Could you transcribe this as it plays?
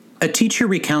A teacher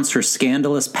recounts her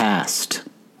scandalous past.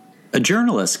 A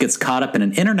journalist gets caught up in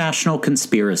an international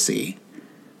conspiracy.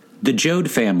 The Jode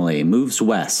family moves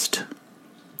west.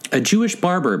 A Jewish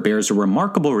barber bears a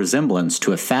remarkable resemblance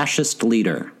to a fascist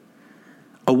leader.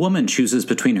 A woman chooses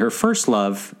between her first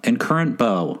love and current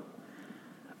beau.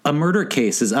 A murder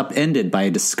case is upended by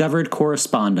a discovered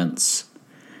correspondence.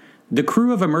 The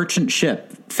crew of a merchant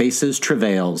ship faces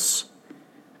travails.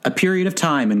 A period of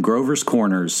time in Grover's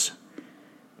Corners.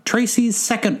 Tracy's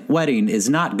second wedding is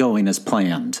not going as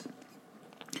planned.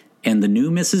 And the new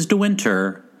Mrs. De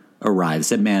Winter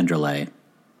arrives at Manderley.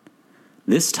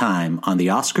 This time on the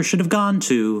Oscar should have gone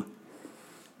to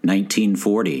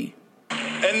 1940.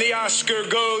 And the Oscar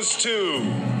goes to...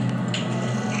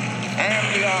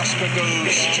 And the Oscar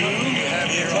goes to... You have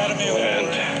the Academy Award.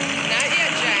 Not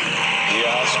yet, Jack. The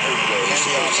Oscar goes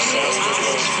to...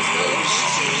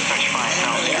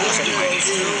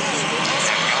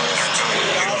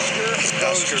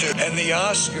 And the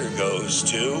Oscar goes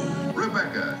to...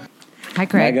 Rebecca. Hi,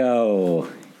 Craig. Lego.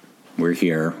 We're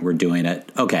here. We're doing it.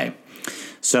 Okay.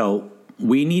 So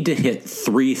we need to hit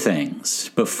three things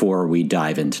before we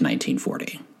dive into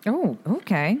 1940. Oh,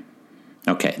 okay.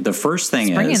 Okay. The first thing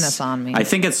Springing is... this on me. I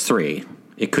think it's three.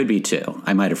 It could be two.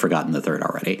 I might have forgotten the third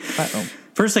already. Uh-oh.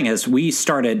 First thing is we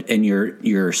started and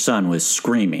your son was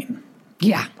screaming.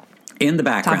 Yeah. In the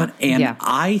background. And yeah.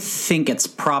 I think it's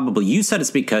probably, you said it's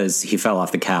because he fell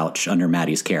off the couch under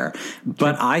Maddie's care,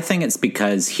 but I think it's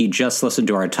because he just listened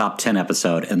to our top 10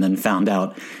 episode and then found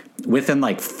out within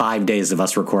like 5 days of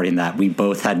us recording that we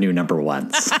both had new number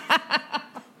ones.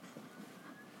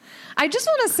 I just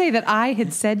want to say that I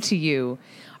had said to you,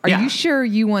 are Yeah. you sure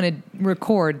you want to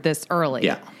record this early?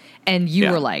 Yeah. And you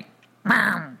Yeah. were like,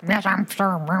 yes, I'm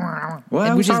sure.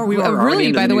 Well, Which is we were already really,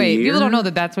 into by the new way, year. people don't know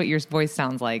that that's what your voice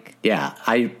sounds like. Yeah.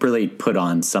 I really put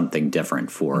on something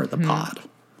different for the pod.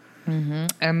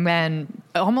 And then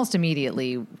almost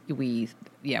immediately we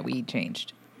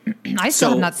changed. I still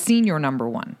have not seen your number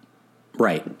one.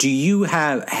 Right. Do you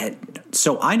have,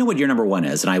 so I know what your number one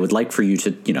is, and I would like for you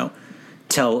to,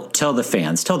 tell the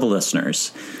fans, tell the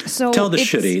listeners, So tell the it's-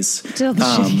 shitties. Tell the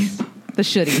shitties. The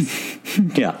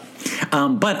shitties. Yeah.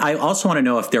 But I also want to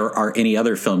know if there are any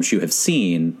other films you have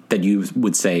seen that you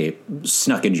would say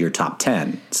snuck into your top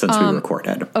 10 since we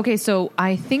recorded. Okay, so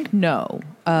I think no.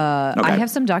 Okay. I have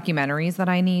some documentaries that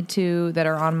I need to, that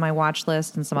are on my watch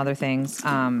list and some other things.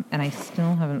 And I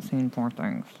still haven't seen Four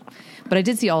Things. But I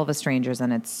did see All of Us Strangers,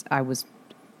 and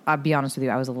I'll be honest with you,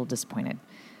 I was a little disappointed.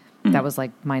 That was like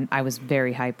I was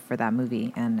very hyped for that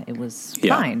movie, and it was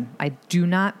fine. I do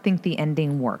not think the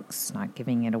ending works. Not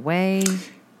giving it away.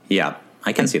 Yeah,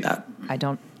 I can see that. I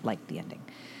don't like the ending.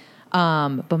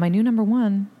 But my new number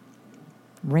one,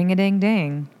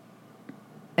 Ring-a-Ding-Ding.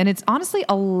 And it's honestly,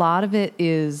 a lot of it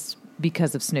is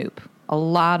because of Snoop. A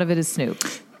lot of it is Snoop.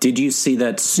 Did you see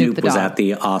that Snoop the was dog. at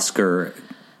the Oscar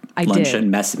I luncheon?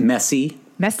 did. Messy?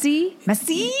 Messy?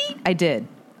 I did.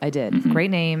 Great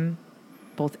name.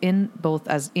 Both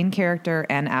as in character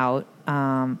and out.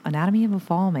 Anatomy of a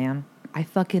Fall, man. I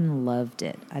fucking loved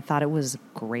it. I thought it was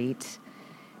great.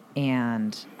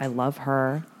 And I love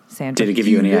her. Sandra. Did it give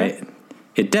you any?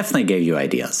 It definitely gave you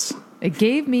ideas. It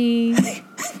gave me.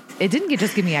 It didn't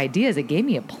just give me ideas. It gave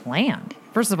me a plan.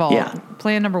 First of all,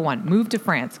 plan number one: move to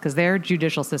France because their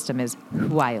judicial system is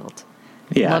wild.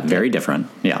 Yeah, Loved very it. different.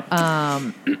 Yeah.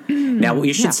 Now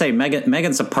we should say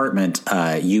Megan's apartment.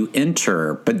 You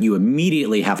enter, but you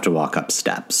immediately have to walk up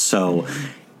steps. So.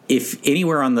 If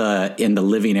anywhere in the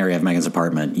living area of Megan's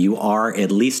apartment, you are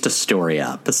at least a story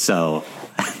up. So,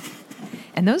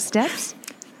 and those steps,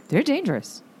 they're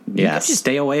dangerous. Yeah,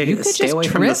 stay away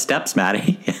from the steps,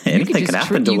 Maddie. Anything could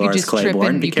happen to Dolores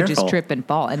Claiborne. Be careful. You could just trip and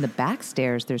fall. And the back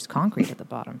stairs, there's concrete at the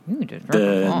bottom. You could just trip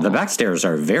and fall. The back stairs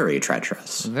are very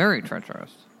treacherous. Very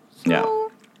treacherous. So, yeah.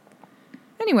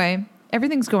 Anyway,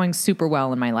 everything's going super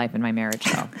well in my life and my marriage,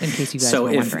 though, in case you guys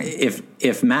were wondering. So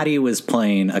if Maddie was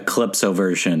playing a Calypso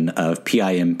version of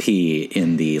PIMP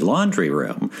in the laundry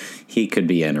room, he could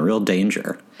be in real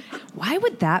danger. Why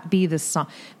would that be the song?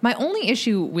 My only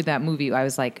issue with that movie, I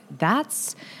was like,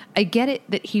 I get it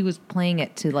that he was playing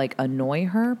it to like annoy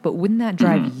her, but wouldn't that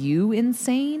drive you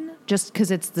insane? Just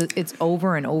because it's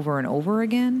over and over and over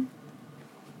again?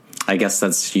 I guess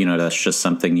that's just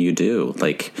something you do.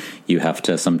 Like you have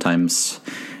to sometimes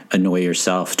annoy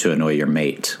yourself to annoy your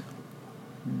mate.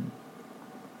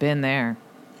 Been there.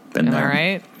 Been Am there. I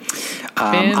right?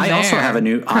 I also have a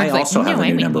new. I also have a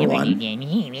new number one. You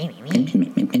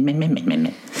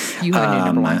have a new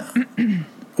number one,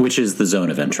 which is The Zone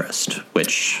of Interest.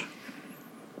 Which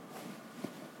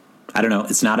I don't know.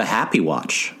 It's not a happy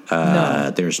watch.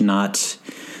 No. There's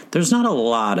There's not a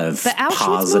lot of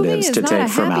positives to take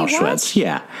from Auschwitz. Watch?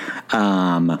 Yeah.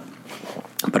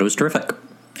 But it was terrific.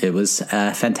 It was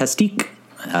fantastique.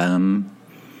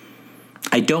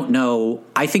 I don't know.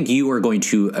 I think you are going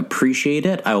to appreciate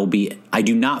it. I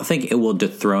do not think it will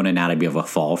dethrone Anatomy of a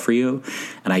Fall for you.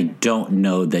 And I don't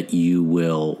know that you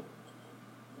will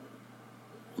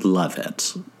love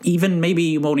it. Even maybe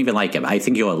you won't even like it. I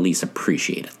think you'll at least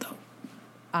appreciate it, though.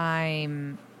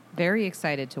 I'm very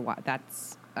excited to watch.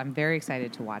 I'm very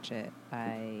excited to watch it.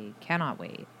 I cannot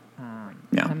wait. I'm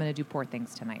going to do Poor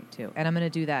Things tonight too, and I'm going to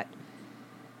do that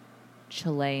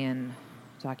Chilean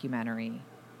documentary.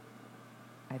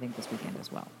 I think this weekend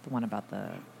as well. The one about the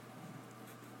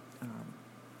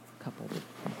couple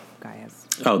guys.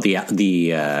 Oh, the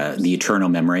Eternal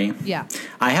Memory. Yeah,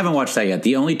 I haven't watched that yet.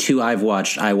 The only two I've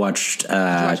watched, I watched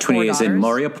 20 Days in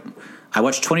Mariupol. I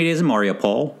watched 20 Days in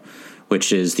Mariupol,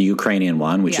 which is the Ukrainian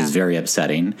one, which is very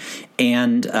upsetting.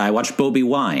 And I watched Bobby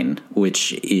Wine,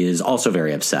 which is also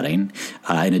very upsetting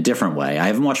in a different way. I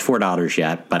haven't watched Four Daughters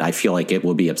yet, but I feel like it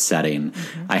will be upsetting.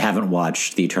 Mm-hmm. I haven't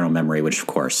watched The Eternal Memory, which, of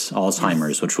course,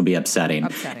 Alzheimer's, which will be upsetting.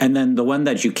 And then the one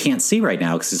that you can't see right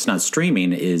now because it's not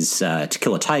streaming is To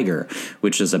Kill a Tiger,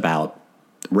 which is about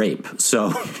rape.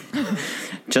 So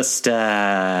just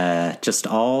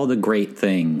all the great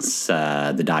things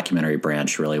the documentary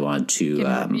branch really wanted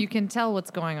to. You can tell what's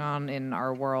going on in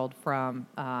our world from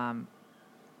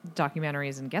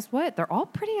documentaries, and guess what? They're all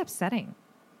pretty upsetting.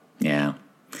 Yeah.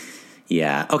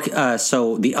 Okay.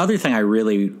 So the other thing I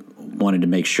really wanted to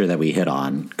make sure that we hit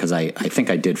on, because I think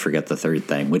I did forget the third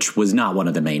thing, which was not one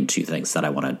of the main two things that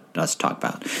I wanted us to talk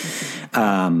about.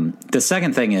 The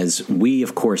second thing is we,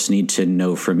 of course, need to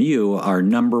know from you, our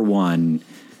number one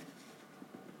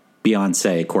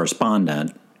Beyonce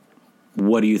correspondent,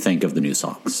 what do you think of the new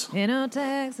songs?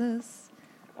 Texas,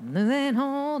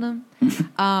 hold 'em.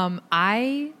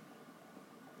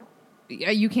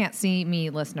 You can't see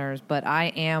me, listeners, but I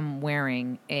am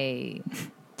wearing a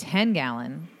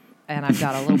 10-gallon, and I've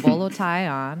got a little bolo tie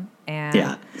on.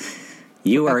 And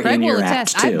you are in your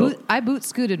act too. I boot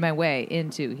scooted my way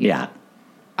into here.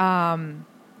 Yeah.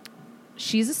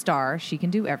 She's a star. She can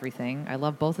do everything. I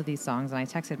love both of these songs, and I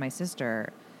texted my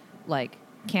sister,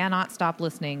 cannot stop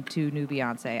listening to new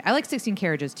Beyonce. I like 16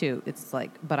 Carriages too. It's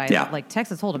but I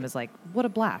Texas Hold'em is what a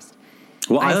blast.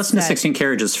 Well, I listened to 16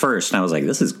 Carriages first, and I was like,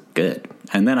 this is good.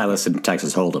 And then I listened to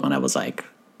Texas Hold'em, and I was like,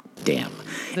 damn.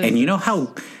 And you know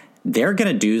how they're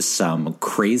going to do some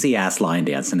crazy-ass line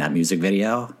dance in that music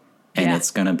video, and it's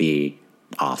going to be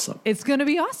awesome. It's going to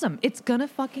be awesome. It's going to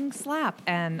fucking slap.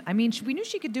 And, I mean, we knew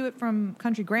she could do it from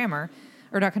Country Grammar,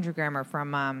 or not Country Grammar,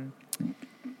 from,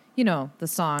 the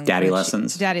song. Daddy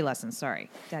Lessons. Daddy Lessons.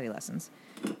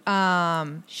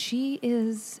 She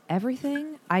is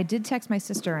everything. I did text my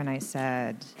sister and I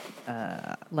said,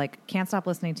 can't stop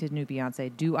listening to new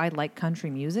Beyonce. Do I like country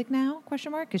music now? ?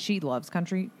 Because she loves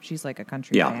country. She's like a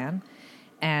country fan.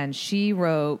 And she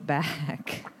wrote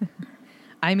back,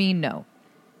 I mean, no,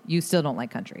 you still don't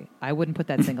like country. I wouldn't put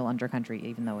that single under country,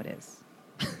 even though it is.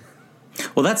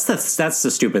 Well, that's the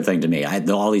stupid thing to me.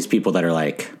 All these people that are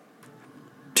like,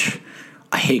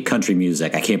 I hate country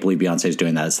music. I can't believe Beyonce's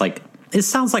doing that. It's like, it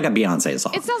sounds like a Beyonce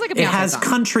song. It sounds like a Beyonce song. It has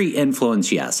country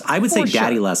influence, yes. I would say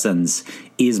Daddy Lessons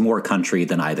is more country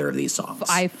than either of these songs.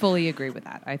 I fully agree with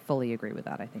that. I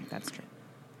think that's true.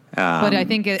 But I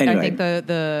think anyway.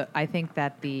 I think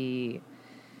that the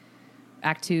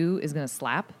Act 2 is going to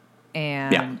slap,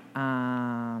 and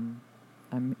I'm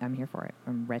here for it.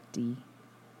 I'm ready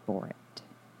for it.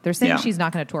 They're saying she's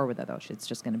not going to tour with it, though. It's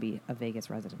just going to be a Vegas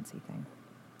residency thing.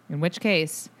 In which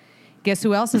case, guess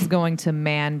who else is going to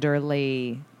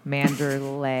Mandalay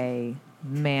Bay?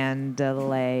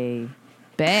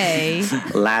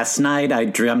 Last night I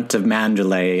dreamt of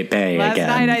Mandalay Bay again.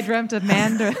 Last night I dreamt of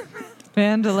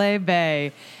Mandalay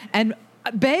Bay. And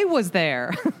Bay was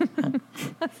there.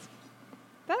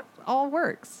 That all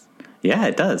works. Yeah,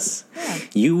 it does. Yeah.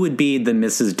 You would be the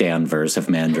Mrs. Danvers of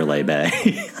Mandalay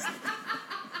Bay.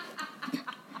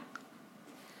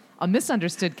 A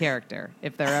misunderstood character,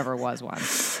 if there ever was one.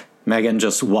 Meghann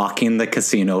just walking the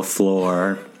casino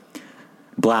floor,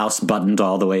 blouse buttoned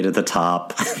all the way to the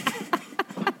top.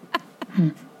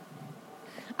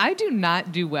 I do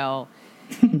not do well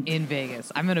in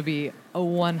Vegas. I'm going to be a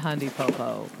 100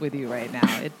 popo with you right now.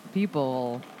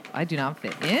 I do not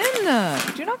fit in.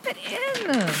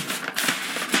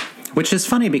 Which is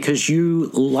funny because you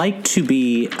like to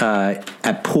be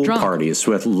at pool parties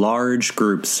with large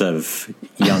groups of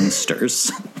youngsters.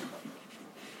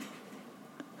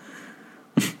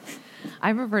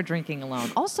 I prefer drinking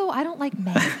alone. Also, I don't like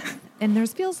math, and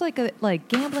feels like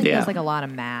gambling feels like a lot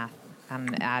of math. I'm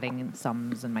adding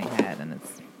sums in my head, and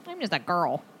I'm just a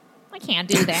girl. I can't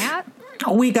do that.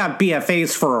 We got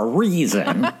BFAs for a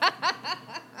reason.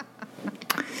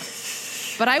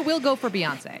 But I will go for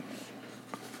Beyonce.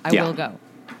 I will go.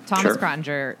 Thomas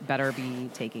Crottinger better be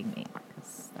taking me.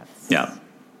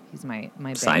 He's my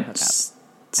band hookup.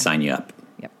 Sign you up.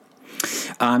 Yep.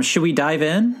 Should we dive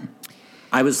in?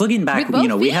 I was looking back.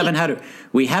 We haven't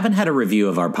had a review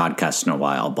of our podcast in a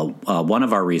while, but one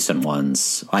of our recent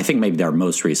ones, I think maybe our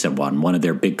most recent one of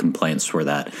their big complaints were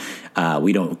that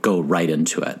we don't go right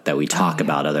into it, that we talk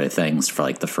about other things for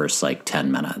like the first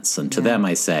 10 minutes. And to them,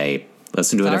 I say,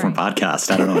 listen to a different podcast.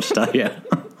 I don't know what to tell you.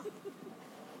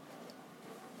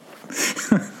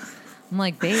 I'm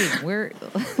like, babe,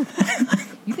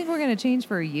 you think we're going to change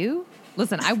for you?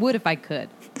 Listen, I would if I could.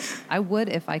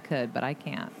 But I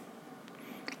can't.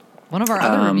 One of our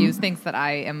other reviews thinks that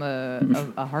I am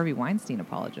a Harvey Weinstein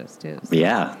apologist, too. So.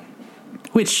 Yeah.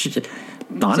 Which,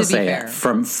 honestly,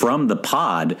 from the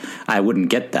pod, I wouldn't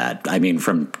get that. I mean,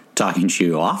 from talking to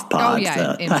you off pod. Oh,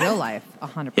 yeah, in real life,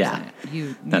 100%. Yeah,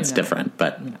 that's different.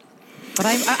 But but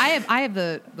I have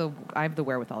the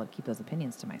wherewithal to keep those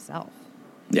opinions to myself.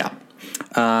 Yeah.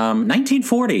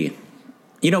 1940.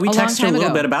 We texted a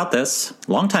little bit about this.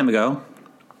 Long time ago.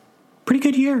 Pretty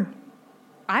good year.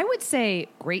 I would say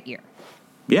great year.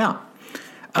 Yeah.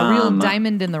 A real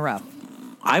diamond in the rough.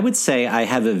 I would say I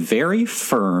have a very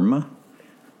firm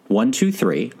 1, 2,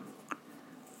 3.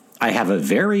 I have a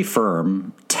very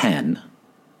firm 10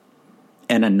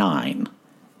 and a 9.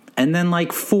 And then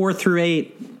 4 through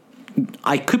 8,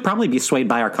 I could probably be swayed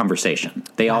by our conversation.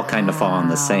 They all kind of fall in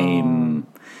the same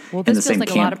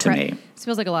camp to me. This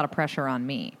feels like a lot of pressure on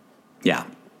me. Yeah.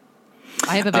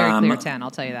 I have a very clear 10.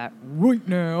 I'll tell you that right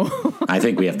now. I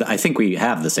think we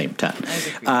have the same 10.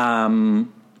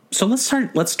 So let's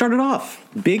start it off.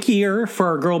 Big year for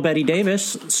our girl Bette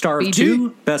Davis, star of 2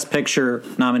 Best Picture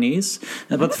nominees.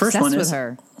 But the first one is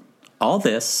her. All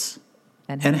This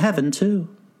and Heaven too.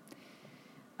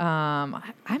 I'm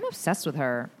obsessed with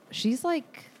her. She's I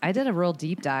did a real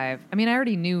deep dive. I mean, I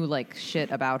already knew shit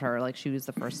about her. She was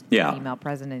the first female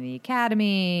president of the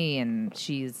Academy, and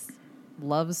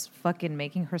loves fucking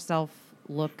making herself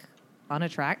look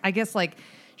unattractive. I guess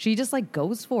she just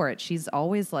goes for it. She's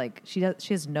always she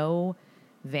has no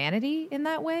vanity in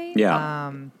that way.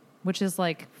 Yeah. Which is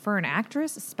for an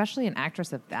actress, especially an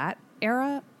actress of that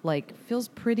era, feels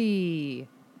pretty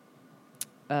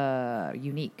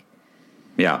unique.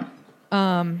 Yeah.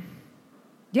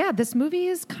 Yeah, this movie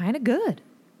is kind of good.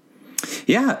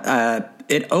 Yeah,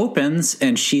 it opens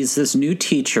and she's this new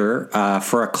teacher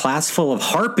for a class full of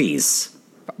harpies.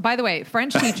 By the way,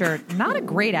 French teacher, not a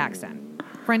great accent.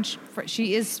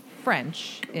 She is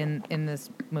French in this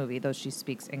movie, though she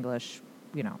speaks English,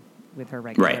 with her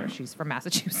regular. Right. She's from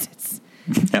Massachusetts.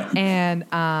 Yeah. And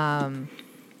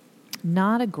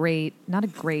not a great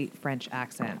French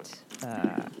accent.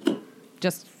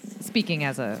 Just speaking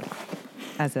as a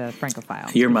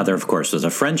Francophile. Your mother, of course, was a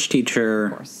French teacher.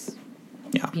 Of course.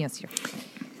 Yeah. Bien sûr.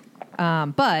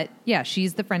 But, yeah,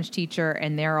 she's the French teacher,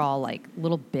 and they're all,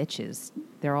 little bitches.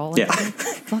 They're all,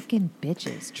 fucking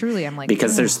bitches. Truly, I'm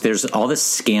because there's all this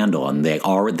scandal, and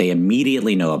they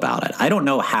immediately know about it. I don't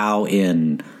know how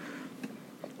in,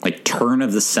 turn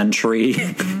of the century...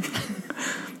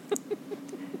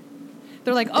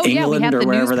 They're like, oh, England, yeah, we have the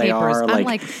newspapers. They are, I'm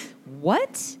like,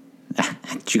 what?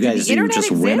 Did you guys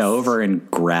just went over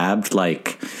and grabbed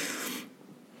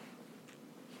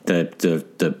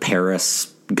the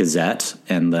Paris Gazette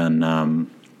and then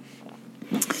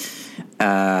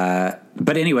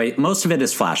but anyway, most of it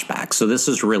is flashback. So this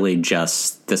is really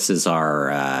just our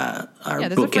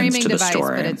bookends to the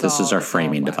story. This is our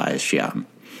framing device. Yeah.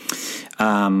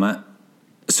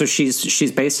 So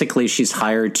she's basically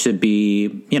hired to be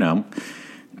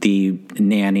the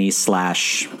nanny /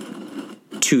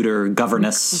 tutor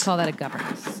governess. We call that a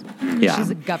governess. Yeah. She's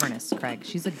a governess, Craig.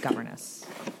 She's a governess.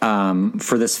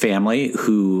 For this family,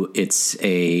 who it's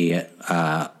a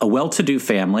well-to-do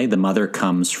family. The mother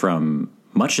comes from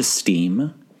much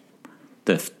esteem.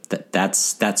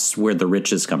 That's where the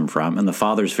riches come from. And the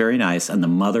father's very nice, and the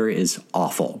mother is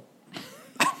awful.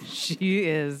 She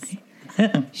is.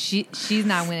 She's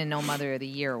not winning no Mother of the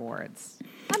Year awards.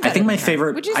 I think my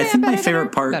favorite. Would you say I think I'm my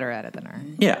favorite part. Better at it than her.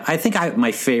 Yeah, I think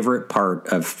my favorite part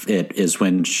of it is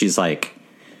when she's like,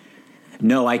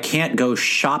 "No, I can't go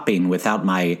shopping without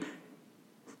my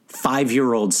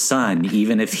 5-year-old son,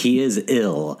 even if he is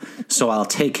ill. So I'll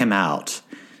take him out."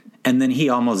 And then he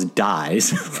almost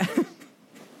dies.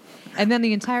 And then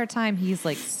the entire time he's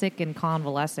like sick and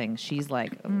convalescing, she's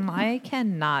like, I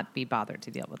cannot be bothered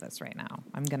to deal with this right now.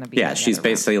 I'm going to be. Yeah, she's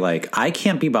basically like, I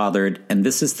can't be bothered, and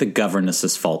this is the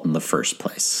governess's fault in the first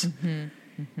place.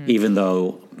 Even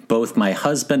though both my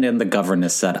husband and the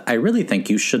governess said, I really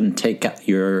think you shouldn't take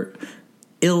your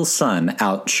ill son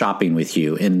out shopping with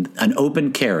you in an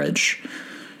open carriage,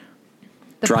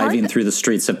 driving through the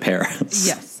streets of Paris.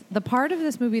 Yes. The part of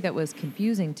this movie that was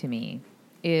confusing to me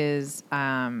is,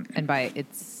 and by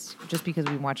it's just because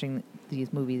we've been watching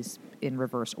these movies in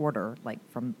reverse order, like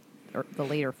from the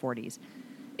later 40s,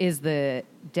 is the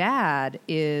dad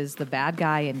is the bad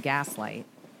guy in Gaslight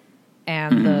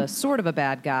and the sort of a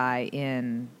bad guy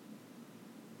in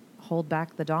Hold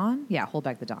Back the Dawn? Yeah, Hold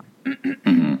Back the Dawn.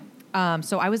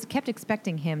 So I kept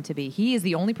expecting him to be, he is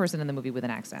the only person in the movie with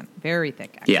an accent. Very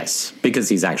thick accent. Yes, because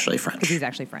he's actually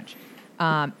French.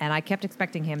 And I kept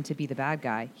expecting him to be the bad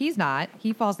guy. He's not.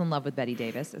 He falls in love with Betty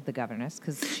Davis, the governess,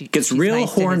 because she gets real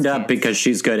horned up because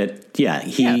she's good at.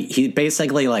 He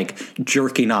basically like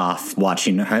jerking off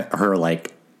watching her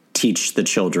like teach the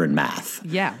children math.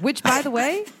 Yeah, which by the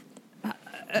way,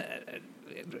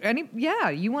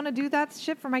 you want to do that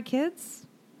shit for my kids?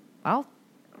 I'll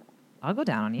go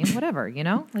down on you. Whatever,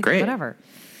 like Great. Whatever.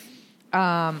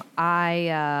 I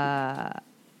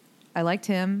liked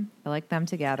him. I liked them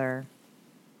together.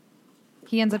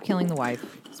 He ends up killing the wife.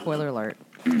 Spoiler alert.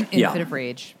 In a fit of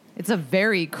rage. It's a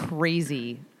very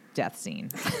crazy death scene.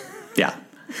 Yeah.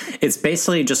 It's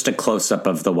basically just a close-up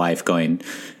of the wife going,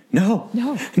 no.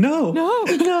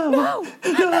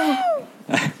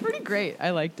 Pretty great.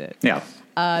 I liked it. Yeah.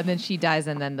 And then she dies,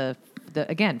 and then the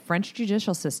again, French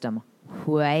judicial system.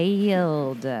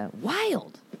 Wild.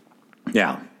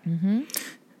 Yeah.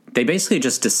 They basically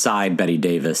just decide Betty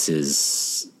Davis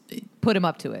is... Put him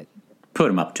up to it.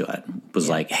 Was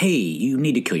like, hey, you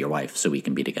need to kill your wife so we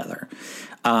can be together.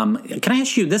 Can I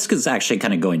ask you, this is actually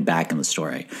kind of going back in the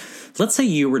story. Let's say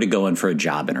you were to go in for a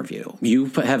job interview. You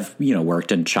have,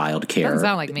 worked in child care. Doesn't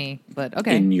sound like me, but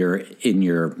okay. In your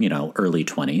early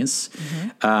 20s.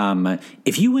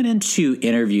 If you went into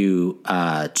interview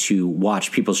to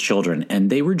watch people's children and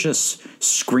they were just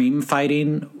scream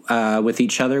fighting with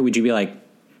each other, would you be like,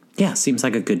 yeah, seems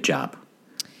like a good job?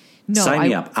 No, Sign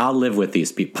me up. I'll live with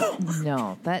these people.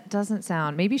 No, that doesn't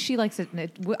sound. Maybe she likes it.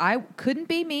 I couldn't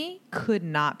be me. Could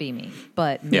not be me.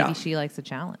 But maybe she likes a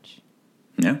challenge.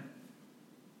 Yeah.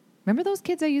 Remember those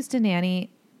kids I used to nanny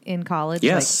in college?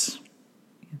 Yes.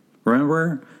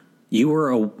 Remember it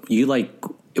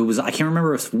was. I can't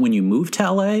remember if when you moved to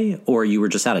LA or you were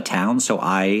just out of town. So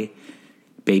I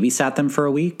babysat them for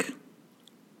a week.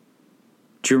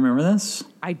 Do you remember this?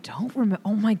 I don't remember.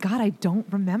 Oh my God, I don't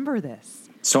remember this.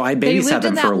 So I babysat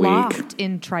them for a week. Loft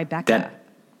in Tribeca.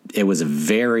 It was a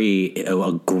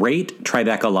great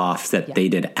Tribeca loft that they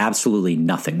did absolutely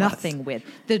nothing with.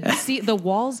 The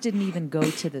walls didn't even go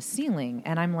to the ceiling,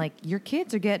 and I'm like, your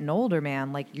kids are getting older,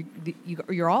 man. Like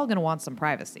you're all going to want some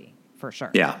privacy for sure.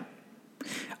 Yeah.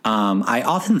 I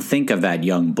often think of that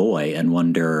young boy and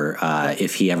wonder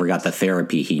if he ever got the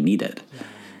therapy he needed.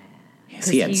 Yeah.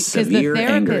 He had severe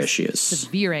anger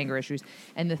issues.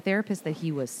 And the therapist that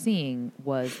he was seeing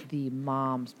was the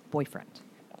mom's boyfriend.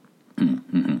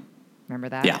 Remember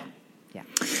that? Yeah.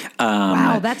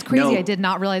 Wow, that's crazy. No, I did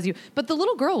not realize you. But the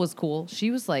little girl was cool. She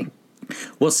was like...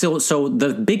 Well, so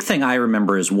the big thing I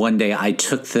remember is one day I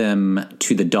took them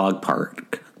to the dog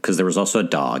park because there was also a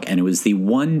dog. And it was the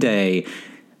one day...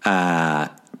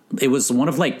 it was one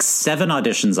of like 7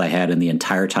 auditions I had in the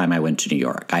entire time I went to New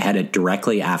York. I had it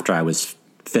directly after I was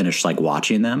finished like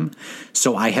watching them.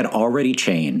 So I had already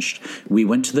changed. We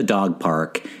went to the dog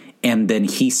park and then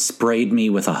he sprayed me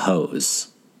with a hose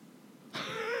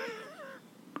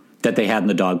that they had in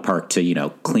the dog park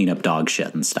to, clean up dog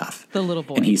shit and stuff. The little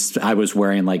boy. And I was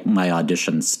wearing like my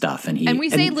audition stuff and we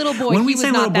say little boy, when we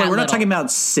say little boy, we're not talking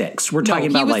about 6. We're talking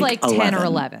about like 11. 10 or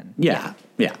 11. Yeah.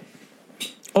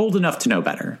 Old enough to know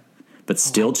better, but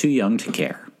still too young to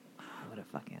care.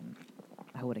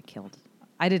 I would have killed.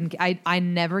 I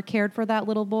never cared for that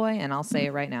little boy, and I'll say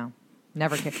it right now.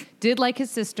 Never cared. Did like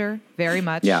his sister very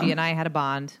much. Yeah. She and I had a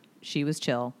bond. She was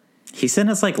chill. He's in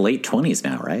his like late 20s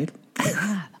now, right?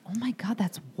 God, oh my God,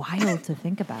 that's wild to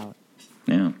think about.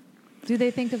 Yeah. Do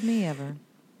they think of me ever?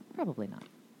 Probably not.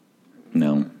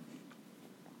 No.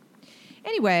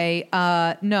 Anyway,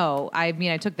 no. I mean,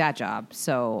 I took that job.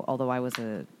 So, although I was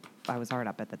hard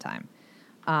up at the time,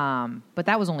 but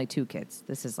that was only 2 kids.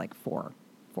 This is like 4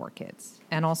 kids,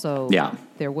 and also,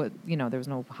 there was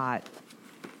no hot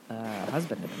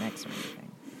husband in the mix or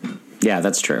anything. Yeah,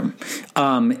 that's true.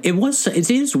 It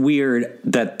is weird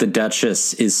that the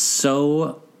Duchess is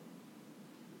so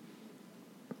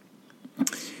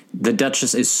the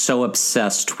Duchess is so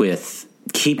obsessed with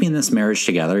keeping this marriage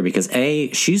together because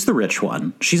A, she's the rich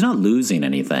one. She's not losing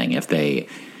anything if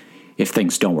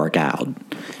things don't work out.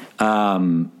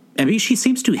 And B, she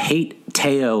seems to hate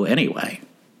Teo anyway.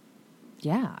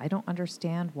 Yeah, I don't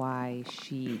understand why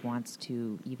she wants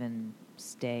to even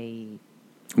stay.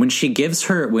 When she gives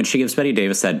Betty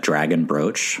Davis that dragon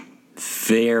brooch,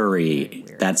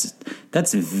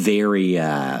 that's very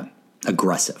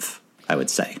aggressive, I would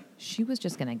say. She was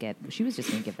just gonna give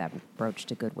that brooch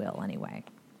to Goodwill anyway.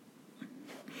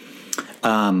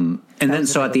 And then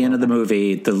so at the end of the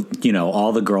movie,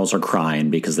 all the girls are crying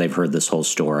because they've heard this whole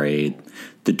story.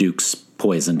 The Duke's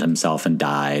poisoned himself and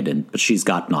died, but she's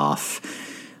gotten off.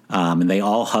 And they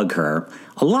all hug her.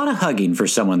 A lot of hugging for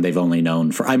someone they've only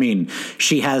known for. I mean,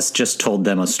 she has just told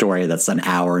them a story that's an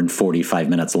hour and 45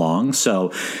 minutes long.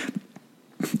 So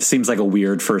it seems like a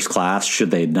weird first class.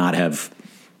 Should they not have?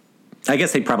 I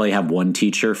guess they probably have one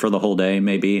teacher for the whole day,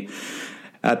 maybe,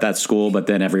 at that school. But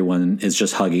then everyone is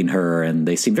just hugging her, and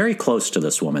they seem very close to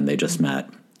this woman they just met.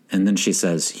 And then she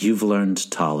says, "You've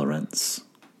learned tolerance."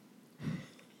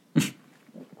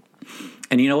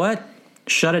 And you know what?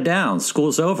 Shut it down.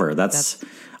 School's over. That's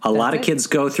a lot of kids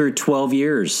go through 12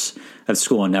 years of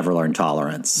school and never learn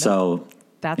tolerance. So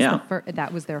that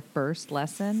was their first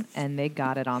lesson, and they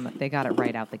got it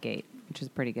right out the gate, which is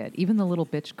pretty good. Even the little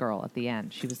bitch girl at the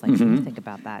end, she was like, "What do you think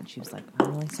about that?" And she was like,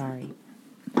 "I'm really sorry."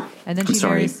 And then she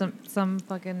marries some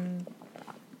fucking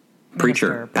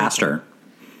preacher, pastor.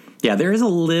 Yeah, there is a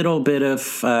little bit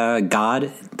of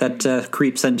God that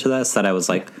creeps into this that I was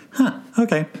like, huh,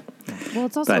 okay. Well,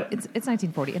 it's also it's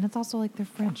 1940, and it's also like they're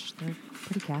French. They're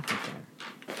pretty Catholic there.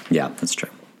 Yeah, that's true.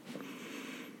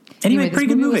 Anyway, pretty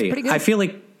good movie. Pretty good. I feel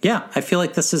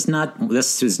like this is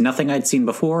nothing I'd seen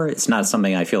before. It's not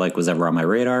something I feel like was ever on my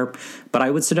radar, but I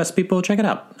would suggest people check it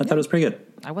out. I thought it was pretty good.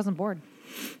 I wasn't bored.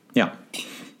 Yeah.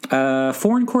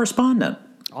 Foreign Correspondent.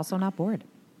 Also not bored.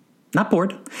 Not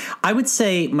bored. I would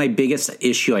say my biggest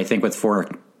issue, I think, with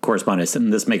Foreign Correspondent,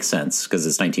 and this makes sense because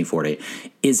it's 1940,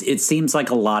 is it seems like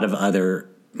a lot of other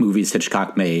movies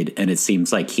Hitchcock made, and it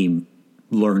seems like he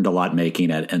learned a lot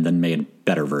making it and then made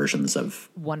better versions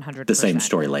of 100% the same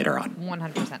story later on.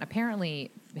 100%. Apparently,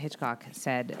 Hitchcock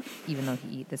said, even though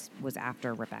this was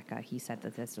after Rebecca, he said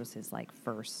that this was his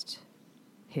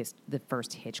the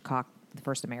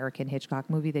first American Hitchcock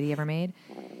movie that he ever made.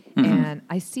 Mm-hmm. And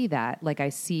I see that. Like, I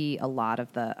see a lot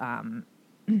of the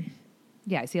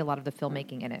I see a lot of the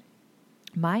filmmaking in it.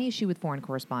 My issue with Foreign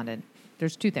Correspondent,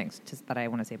 there's two things that I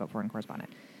want to say about Foreign Correspondent.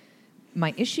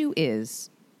 My issue is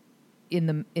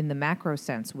in the macro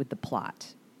sense with the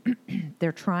plot.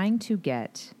 They're trying to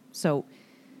get So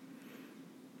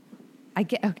I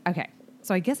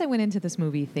guess I went into this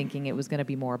movie thinking it was going to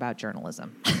be more about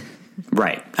journalism.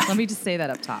 Right. Let me just say that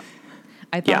up top.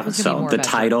 I thought it was going to be more the about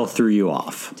title journalism. threw you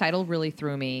off. Title really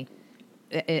threw me.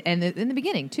 And in the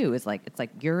beginning, too, it's like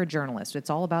you're a journalist. It's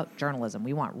all about journalism.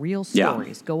 We want real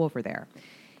stories. Yeah. Go over there.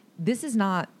 This is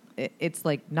not. It's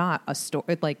like not a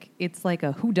story. It's like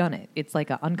a whodunit. It's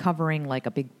like uncovering like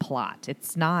a big plot.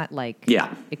 It's not like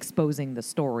exposing the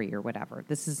story or whatever.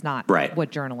 This is not what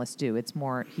journalists do. It's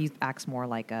more. He acts more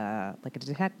like a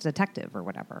detective or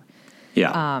whatever.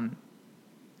 Yeah.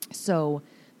 So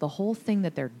the whole thing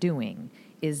that they're doing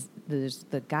is there's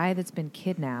the guy that's been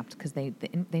kidnapped because they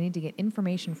need to get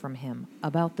information from him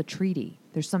about the treaty.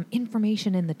 There's some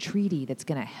information in the treaty that's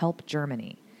going to help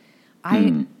Germany.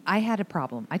 I had a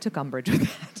problem. I took umbrage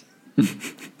with that.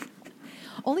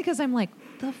 Only because I'm like,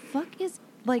 the fuck is,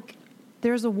 like,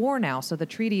 there's a war now, so the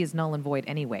treaty is null and void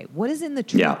anyway. What is in the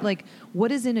treaty? Yeah. Like,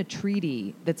 what is in a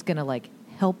treaty that's going to, like,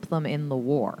 help them in the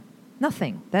war?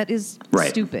 Nothing. That is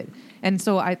stupid. And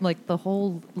so I like the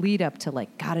whole lead up to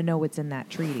like gotta know what's in that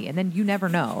treaty, and then you never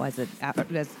know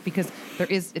because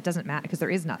it doesn't matter because there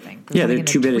is nothing. They're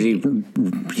too busy.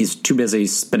 He's too busy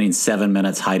spending 7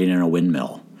 minutes hiding in a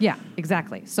windmill. Yeah,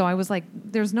 exactly. So I was like,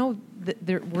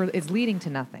 it's leading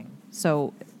to nothing.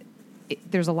 So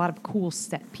there's a lot of cool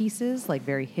set pieces, like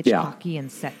very Hitchcockian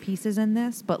set pieces in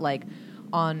this, but like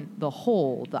on the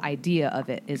whole, the idea of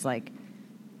it is like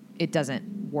it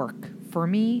doesn't work for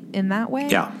me in that way.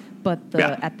 Yeah. But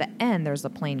at the end, there's a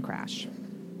plane crash.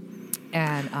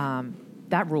 And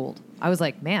that ruled. I was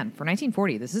like, man, for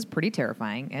 1940, this is pretty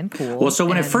terrifying and cool. Well, so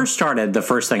when it first started, the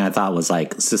first thing I thought was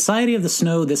like, Society of the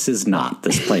Snow, this is not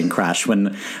this plane crash.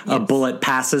 When a bullet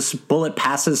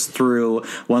passes through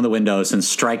one of the windows and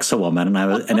strikes a woman.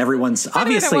 And everyone's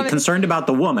obviously concerned about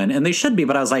the woman, and they should be.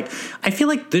 But I was like, I feel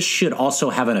like this should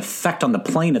also have an effect on the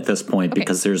plane at this point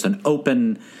because there's an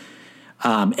open...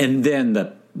 and then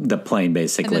the plane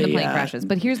basically. And then the plane crashes.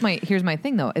 But here's my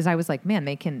thing though, is I was like, man,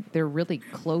 they're really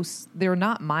close. They're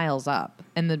not miles up.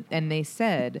 And they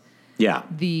said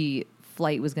the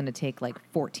flight was going to take like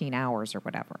 14 hours or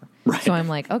whatever. Right. So I'm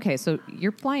like, okay, so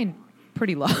you're flying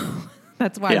pretty low.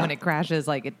 That's why when it crashes,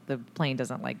 like the plane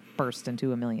doesn't like burst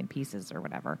into a million pieces or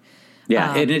whatever.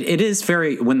 Yeah, it is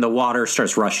very, when the water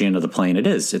starts rushing into the plane,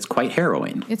 it's quite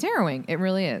harrowing. It's harrowing. It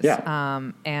really is.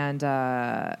 Yeah. And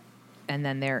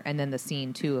then the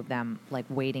scene too of them like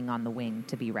waiting on the wing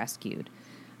to be rescued.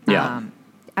 Yeah.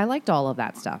 I liked all of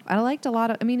that stuff. I liked a lot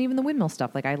of, even the windmill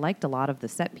stuff. Like I liked a lot of the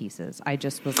set pieces. I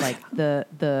just was like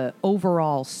the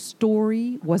overall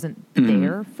story wasn't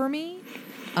there for me.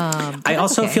 I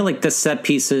also feel like the set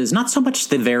pieces, not so much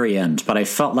the very end, but I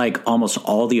felt like almost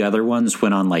all the other ones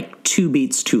went on like 2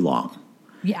 beats too long.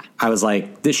 Yeah. I was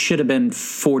like, this should have been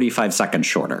 45 seconds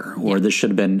shorter, or this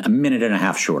should have been a minute and a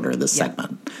half shorter, this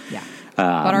segment. Yeah.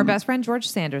 But our best friend George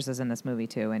Sanders is in this movie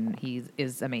too, and he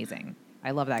is amazing.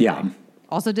 I love that guy.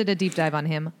 Also did a deep dive on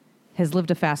him. Has lived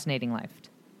a fascinating life.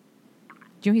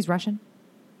 Do you know he's Russian?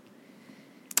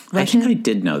 I think I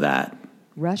did know that.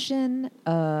 Russian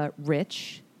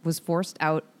rich, was forced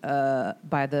out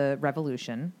by the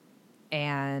revolution,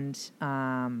 and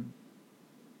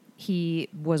he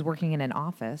was working in an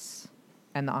office,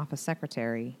 and the office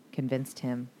secretary convinced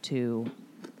him to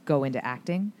go into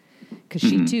acting because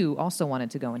she too also wanted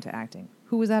to go into acting.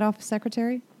 Who was that office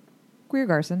secretary? Greer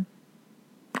Garson.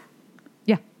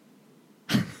 Yeah.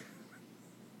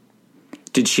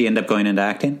 Did she end up going into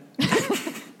acting?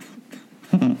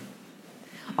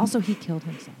 Also, he killed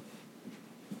himself.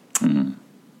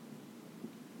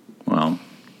 Well,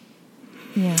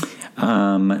 yeah.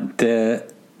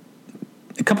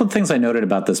 A couple of things I noted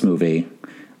about this movie.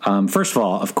 First of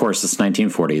all, of course, it's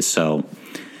 1940s, so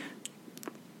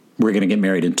we're going to get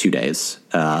married in 2 days.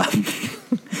 Well,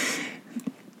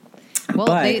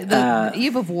 the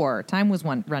eve of war, time was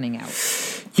running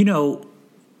out. You know,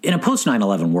 in a post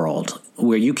 9/11 world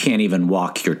where you can't even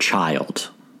walk your child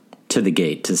to the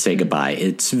gate to say goodbye,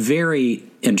 it's very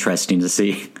interesting to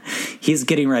see. He's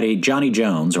getting ready. Johnny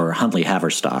Jones, or Huntley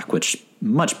Haverstock, which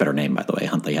much better name, by the way,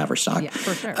 Huntley Haverstock. Yeah,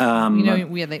 for sure.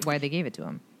 Why they gave it to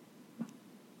him?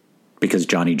 Because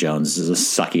Johnny Jones is a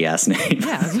sucky ass name.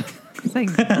 Yeah, it's like,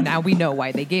 now we know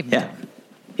why they gave it to him.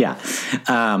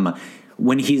 Yeah.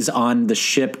 When he's on the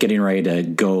ship getting ready to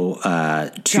go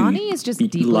to Johnny is just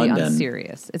deeply London.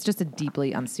 unserious. It's just a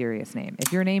deeply unserious name.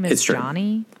 If your name is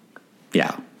Johnny,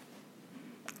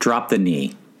 drop the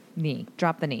knee.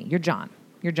 Drop the knee. You're John.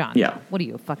 You're John. Yeah. What are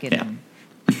you, a fucking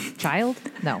child?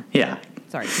 No. Yeah.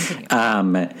 Sorry, continue.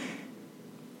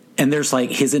 And there's like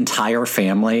his entire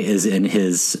family is in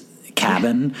his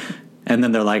cabin. And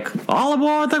then they're like, all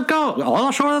aboard that go, all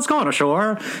ashore that's going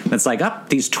ashore. And it's like,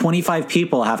 these 25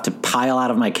 people have to pile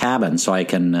out of my cabin so I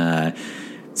can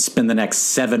spend the next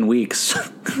 7 weeks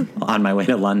on my way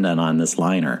to London on this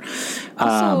liner.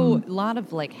 Also, a lot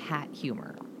of like hat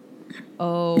humor.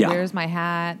 Oh, where's my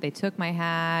hat? They took my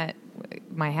hat.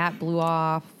 My hat blew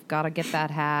off. Gotta get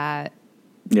that hat.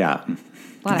 Yeah.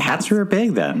 Hats were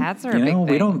big then. Hats are a big thing.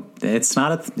 We don't. It's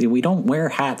not. We don't wear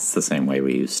hats the same way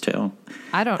we used to.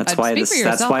 I don't. That's why this.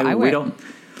 That's why we don't.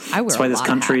 That's why this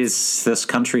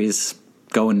country's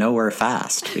going nowhere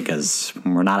fast, because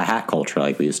we're not a hat culture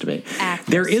like we used to be. Actress,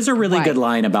 there is a really good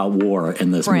line about war in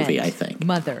this movie, I think.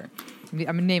 Mother.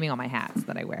 I'm naming all my hats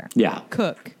that I wear. Yeah.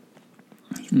 Cook.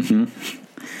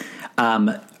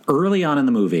 Early on in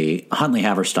the movie, Huntley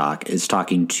Haverstock is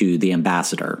talking to the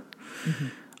ambassador.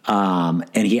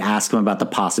 And he asks him about the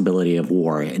possibility of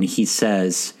war. And he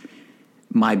says,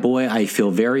 "My boy, I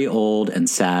feel very old and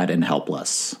sad and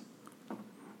helpless."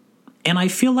 And I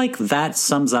feel like that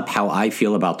sums up how I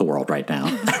feel about the world right now.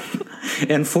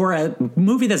 And for a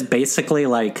movie that's basically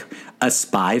like a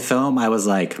spy film, I was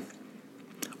like,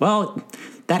 well,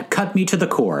 that cut me to the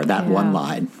core, that one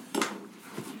line.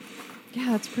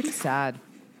 Yeah, that's pretty sad.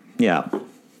 Yeah.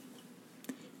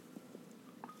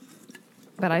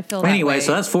 But I feel anyway,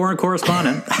 so that's foreign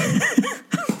correspondent.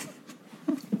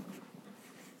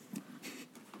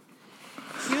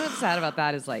 You know what's sad about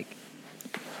that is like,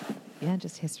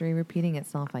 just history repeating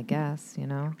itself, I guess, you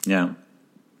know? Yeah.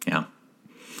 Yeah.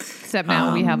 Except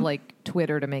now we have like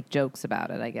Twitter to make jokes about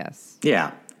it, I guess.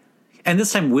 Yeah. And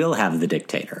this time we'll have the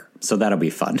dictator. So that'll be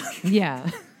fun.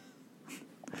 Yeah.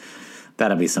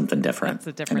 That'll be something different. That's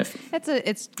a different.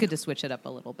 It's good to switch it up a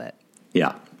little bit.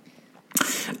 Yeah.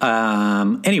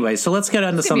 Anyway, so let's get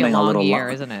into something a little year,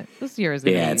 isn't it? This year is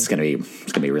it's gonna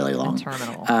be really long.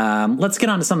 Terminal. Let's get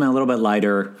on to something a little bit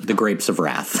lighter. The Grapes of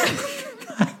Wrath.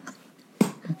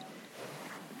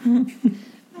 I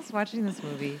was watching this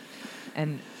movie,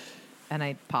 and and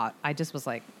I just was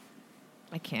like,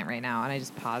 I can't right now, and I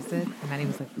just paused it, and then he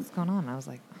was like, what's going on? And I was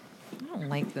like, I don't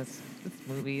like this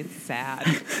movie. It's sad.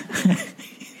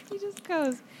 He just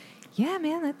goes, yeah,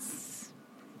 man, it's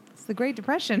the Great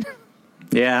Depression.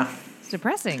 Yeah. It's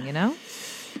depressing, you know?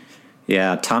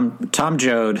 Yeah, Tom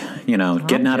Joad,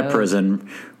 getting out of prison,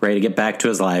 ready to get back to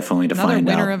his life, only to find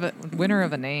out. Winner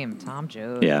of a name, Tom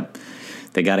Joad. Yeah.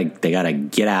 They gotta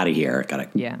get out of here.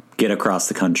 Gotta get across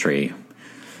the country.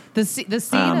 The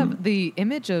scene of the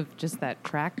image of just that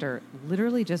tractor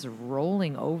literally just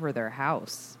rolling over their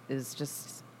house is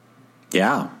just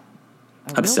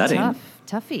upsetting, real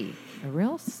toughy,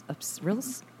 real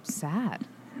sad.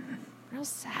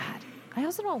 I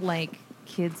also don't like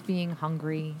kids being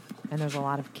hungry, and there's a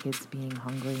lot of kids being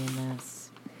hungry in this.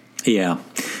 Yeah,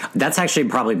 that's actually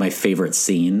probably my favorite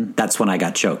scene. That's when I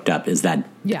got choked up. Is that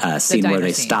scene where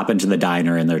they stop into the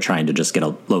diner and they're trying to just get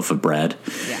a loaf of bread,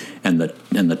 and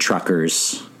the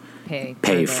truckers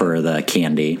pay for the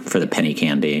candy, for the penny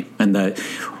candy, and the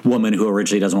woman who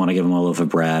originally doesn't want to give them a loaf of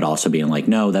bread also being like,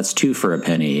 no, that's 2 for a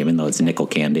penny, even though it's nickel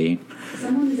candy.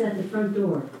 Someone is at the front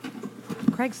door.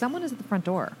 Craig, someone is at the front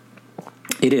door.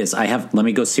 It is. Let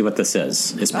me go see what this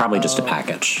is. It's probably just a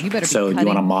package. You better be do you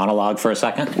want to monologue for a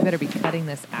second? You better be cutting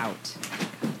this out.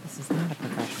 This is not a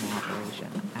professional operation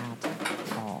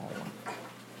at all.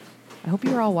 I hope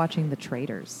you're all watching The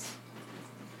Traitors.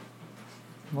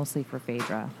 Mostly for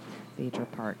Phaedra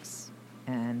Parks.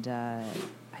 And I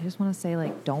just want to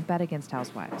say, don't bet against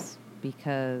Housewives.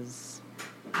 Because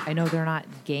I know they're not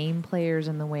game players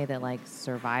in the way that,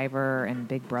 Survivor and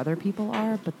Big Brother people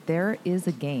are. But there is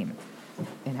a game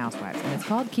in Housewives, and it's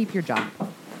called Keep Your Job,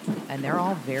 and they're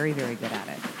all very, very good at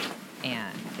it,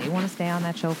 and they want to stay on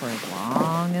that show for as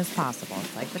long as possible.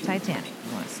 It's like the Titanic.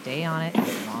 You want to stay on it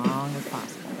as long as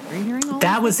possible. Are you hearing all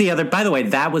that? Was the other, by the way,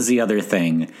 that was the other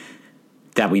thing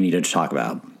that we needed to talk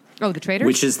about. Oh, The Traitors?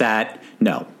 Which is that,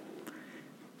 no,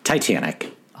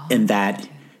 Titanic, and that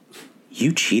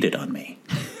you cheated on me.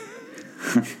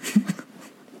 I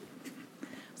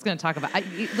was going to talk about,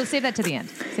 let's save that to the end.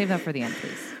 Save that for the end,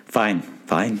 please. Fine.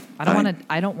 I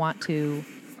don't want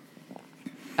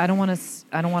us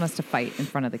to fight in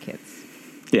front of the kids.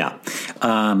 Yeah.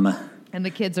 And the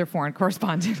kids are foreign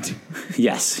correspondent.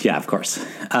 Yes. Yeah, of course.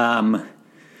 I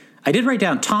did write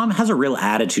down, Tom has a real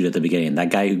attitude at the beginning. That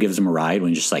guy who gives him a ride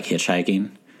when he's just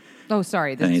hitchhiking. Oh,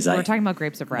 sorry. We're talking about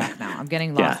Grapes of Wrath now. I'm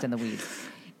getting lost in the weeds.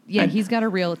 Yeah, he's got a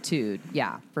real attitude.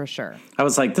 Yeah, for sure. I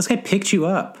was like, this guy picked you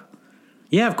up.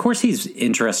 Yeah, of course he's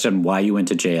interested in why you went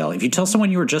to jail. If you tell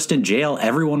someone you were just in jail,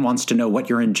 everyone wants to know what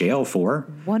you're in jail for.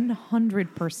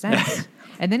 100%.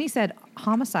 And then he said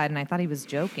homicide, and I thought he was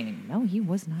joking. No, he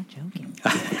was not joking.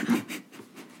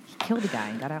 He killed a guy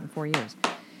and got out in 4 years.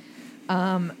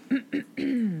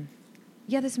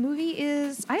 Yeah, this movie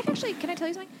is... can I tell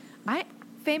you something?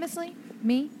 Famously,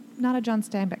 not a John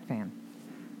Steinbeck fan.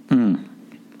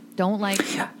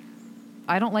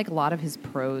 I don't like a lot of his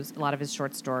prose, a lot of his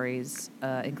short stories,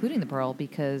 including The Pearl,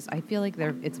 because I feel like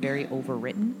it's very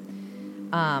overwritten.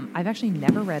 I've actually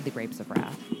never read The Grapes of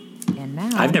Wrath, and now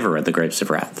I've never read The Grapes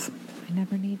of Wrath. I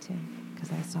never need to because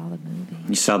I saw the movie.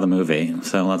 You saw the movie,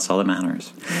 so that's all that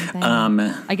matters.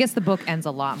 I guess the book ends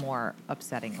a lot more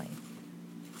upsettingly.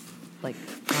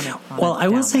 I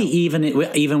will say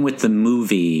even with the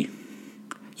movie,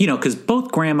 because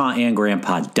both Grandma and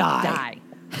Grandpa die.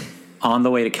 On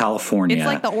the way to California. It's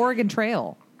like the Oregon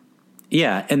Trail.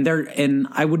 Yeah, and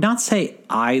I would not say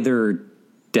either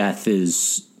death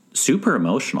is super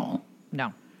emotional.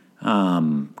 No.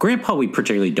 Grandpa we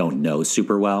particularly don't know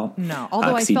super well. No,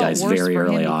 although I felt he dies worse very for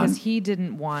early him on. because he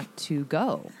didn't want to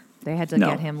go. They had to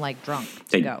get him drunk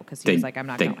to go because he was like, I'm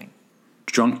not going.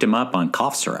 Drunked him up on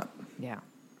cough syrup. Yeah.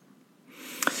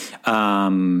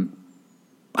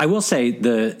 I will say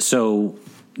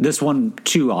this won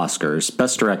 2 Oscars,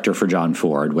 Best Director for John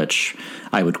Ford, which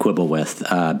I would quibble with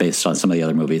based on some of the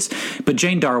other movies. But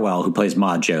Jane Darwell, who plays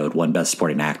Maude Jode, won Best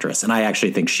Supporting Actress, and I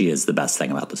actually think she is the best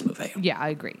thing about this movie. Yeah, I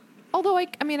agree. Although, I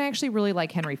actually really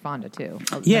like Henry Fonda, too.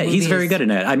 Yeah, he's very good in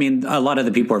it. I mean, a lot of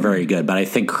the people are very good, but I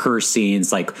think her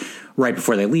scenes, right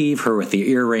before they leave, her with the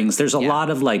earrings, there's a lot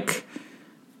of,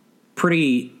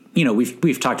 pretty...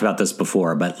 we've talked about this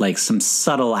before, but some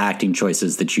subtle acting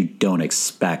choices that you don't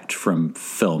expect from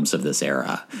films of this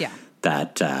era. Yeah.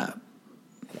 That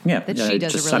she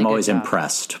does a really I'm always good job.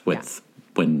 impressed with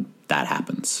when that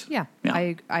happens. Yeah.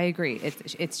 I agree.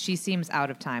 She seems out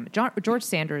of time. George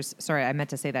Sanders, sorry, I meant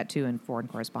to say that too in Foreign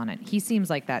Correspondent. He seems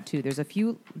like that too. There's a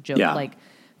few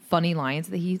funny lines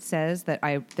that he says that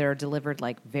are delivered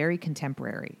very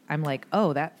contemporary. I'm like,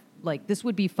 oh, that. This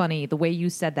would be funny. The way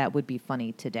you said that would be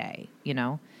funny today,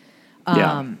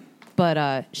 But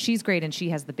But she's great, and she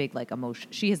has the big like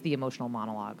emotion. She has the emotional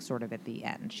monologue sort of at the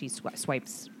end. She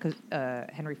swipes because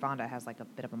Henry Fonda has like a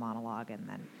bit of a monologue, and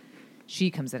then she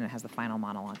comes in and has the final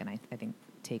monologue, and I think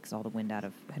takes all the wind out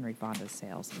of Henry Fonda's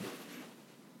sails.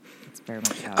 It's very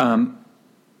much about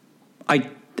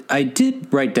I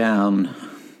did write down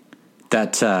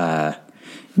that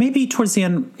maybe towards the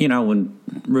end, when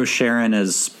Rose Sharon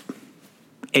is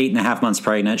 8.5 months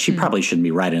pregnant, she probably shouldn't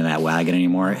be riding that wagon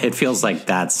anymore. It feels like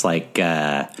that's like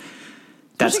that's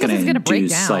going to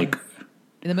induce like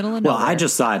in the middle of nowhere. nowhere. I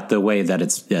just thought the way that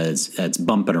it's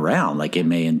bumping around, like it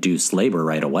may induce labor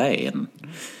right away, and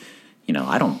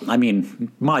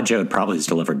Ma Jode probably has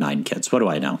delivered 9 kids. What do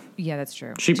I know? Yeah, that's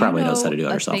true. She probably knows how to do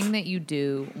it herself. The thing that you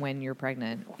do when you're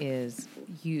pregnant is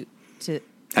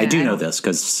I do know this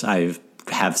because I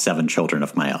have 7 children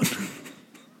of my own.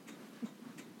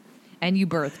 And you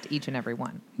birthed each and every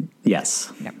one.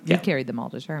 Yes. Yep. You carried them all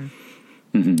to term.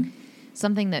 Mm-hmm.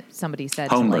 Something that somebody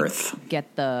said Home to birth.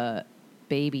 Get the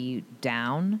baby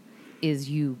down is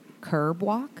you curb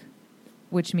walk,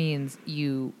 which means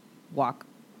you walk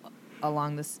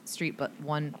along the street, but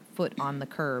 1 foot on the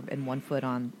curb and 1 foot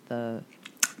on the...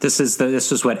 This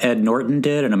is what Ed Norton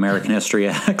did in American History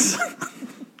X.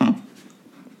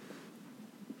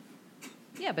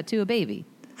 Yeah, but to a baby.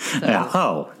 So, Yeah.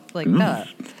 Oh. Like, No,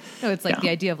 it's like the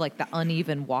idea of like the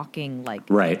uneven walking, like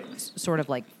right. Sort of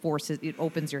like forces, it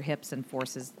opens your hips and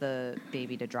forces the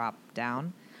baby to drop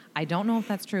down. I don't know if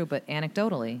that's true, but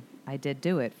anecdotally, I did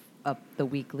do it up the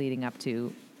week leading up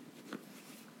to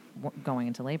going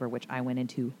into labor, which I went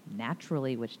into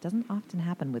naturally, which doesn't often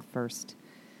happen with first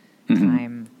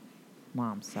time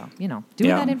moms. So, do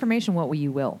that information what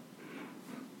you will.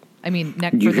 I mean,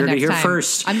 you for heard the it next here time,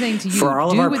 first. I'm saying to you, for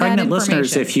all of our pregnant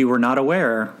listeners, if you were not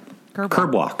aware,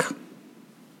 curb walk.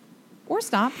 Or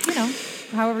stop,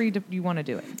 however you want to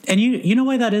do it. And you know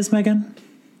why that is, Meghan?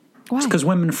 Why? It's because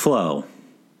women flow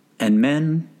and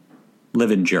men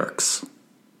live in jerks.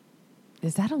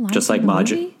 Is that a line? Just like Ma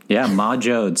Jode. Yeah, Ma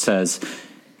Jode says,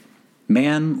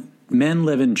 men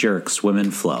live in jerks,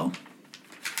 women flow.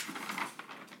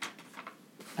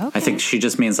 Okay. I think she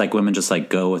just means like women just like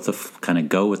go with the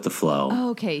flow. Oh,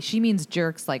 okay. She means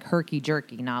jerks like herky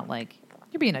jerky, not like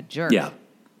you're being a jerk. Yeah,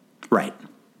 right.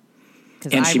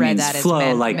 And she means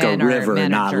flow like a river,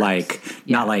 not like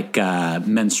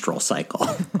menstrual cycle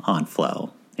on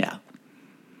flow. Yeah,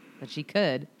 but she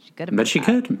could. But she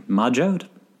could. Ma Jode.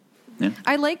 Yeah.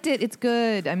 I liked it. It's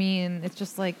good. I mean, it's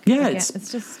just like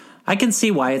it's just. I can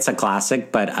see why it's a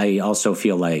classic, but I also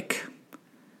feel like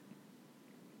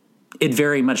it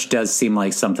very much does seem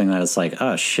like something that is like,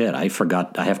 oh shit, I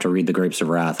forgot. I have to read The Grapes of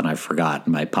Wrath, and I forgot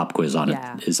my pop quiz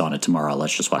is on it tomorrow.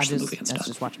 Let's just watch the movie instead. Let's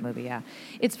just watch a movie. Yeah,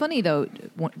 it's funny though.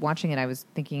 Watching it, I was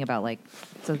thinking about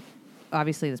so.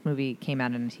 Obviously, this movie came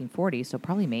out in 1940, so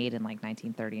probably made in like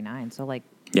 1939. So like,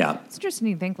 yeah, it's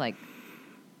interesting to think like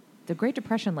the Great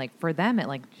Depression, like for them, it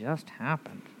like just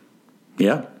happened.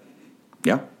 Yeah,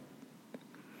 yeah.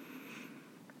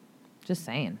 Just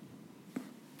saying.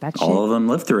 All of them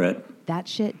lived through it. That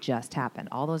shit just happened.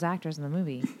 All those actors in the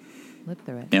movie lived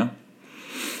through it. Yeah.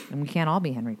 And we can't all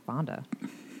be Henry Fonda.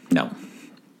 No.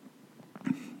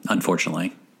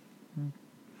 Unfortunately.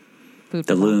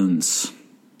 The loons.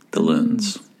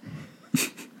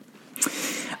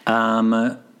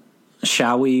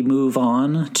 Shall we move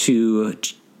on to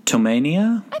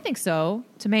Tomania? I think so.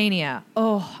 Tomania.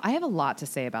 Oh, I have a lot to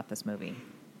say about this movie.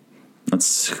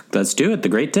 Let's do it. The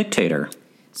Great Dictator.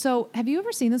 So, have you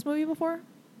ever seen this movie before?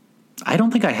 I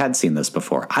don't think I had seen this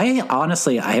before. I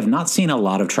have not seen a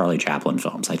lot of Charlie Chaplin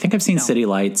films. I think I've seen City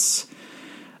Lights,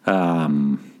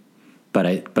 but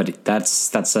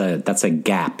that's a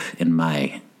gap in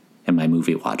my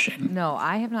movie watching. No,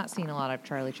 I have not seen a lot of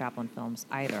Charlie Chaplin films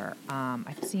either.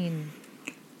 I've seen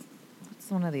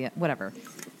whatever.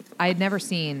 I had never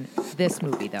seen this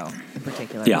movie though, in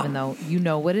particular. Yeah. Even though you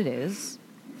know what it is.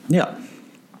 Yeah.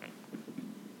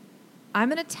 I'm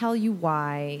going to tell you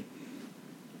why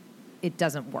it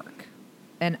doesn't work.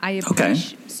 And I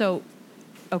appreciate...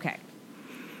 Okay.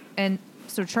 And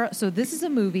so this is a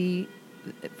movie,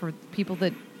 for people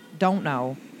that don't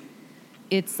know,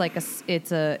 it's like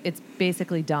it's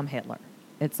basically dumb Hitler.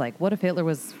 It's like, what if Hitler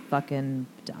was fucking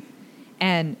dumb?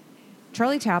 And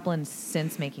Charlie Chaplin,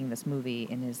 since making this movie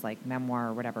in his like memoir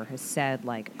or whatever, has said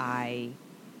like,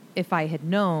 if I had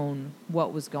known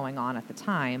what was going on at the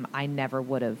time, I never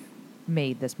would have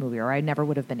made this movie, or I never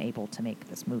would have been able to make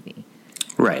this movie.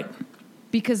 Right.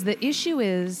 Because the issue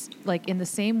is, like, in the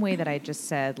same way that I just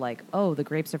said, like, oh, The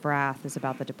Grapes of Wrath is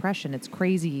about the Depression. It's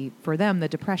crazy for them. The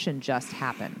Depression just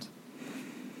happened.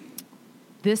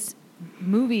 This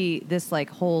movie, this like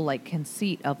whole like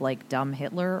conceit of like dumb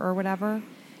Hitler or whatever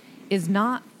is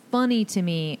not funny to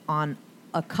me on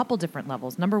a couple different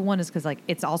levels. Number one is because like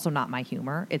it's also not my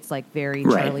humor. It's like very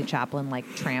Charlie Chaplin, like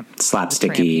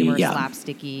slapsticky, humor,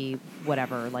 slapsticky,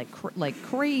 whatever, like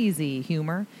crazy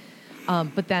humor.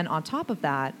 But then on top of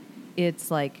that, it's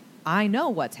like I know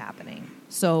what's happening.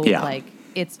 So like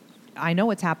I know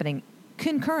what's happening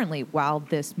concurrently while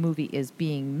this movie is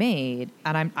being made,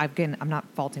 and I'm not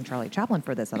faulting Charlie Chaplin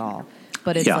for this at all,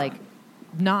 but it's like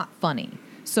not funny.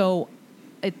 So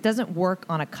it doesn't work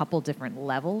on a couple different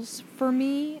levels for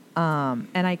me.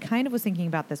 And I kind of was thinking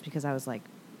about this because I was like,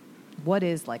 what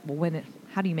is like, well,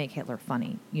 how do you make Hitler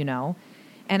funny, you know?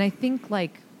 And I think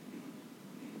like,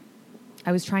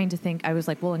 I was trying to think, I was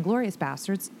like, well, Inglourious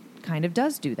Bastards kind of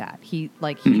does do that.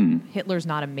 Hitler's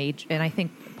not a major, and I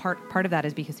think part of that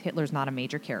is because Hitler's not a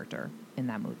major character in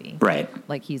that movie. Right.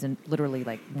 Like he's in literally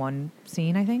like one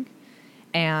scene, I think,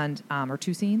 and, or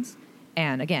two scenes.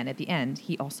 And again, at the end,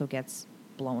 he also gets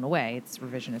blown away. It's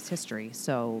revisionist history.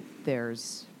 So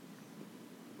there's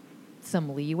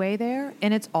some leeway there.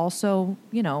 And it's also,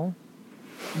 you know,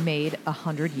 made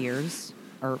 100 years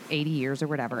or 80 years or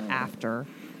whatever after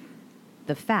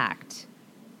the fact.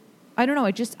 I don't know.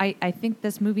 I think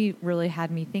this movie really had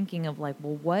me thinking of like,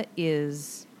 well, what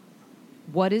is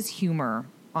humor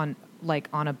on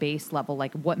a base level?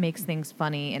 Like what makes things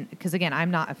funny? And because again,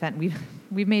 I'm not offended.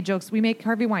 We've made jokes. We make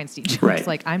Harvey Weinstein jokes. Right.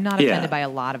 Like I'm not offended by a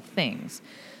lot of things.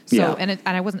 So, and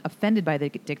I wasn't offended by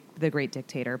the Great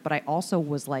Dictator, but I also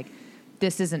was like,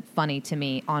 this isn't funny to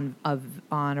me on a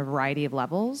variety of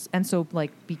levels. And so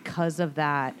like, because of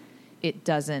that, it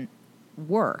doesn't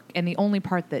work. And the only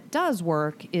part that does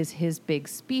work is his big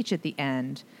speech at the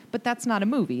end, but that's not a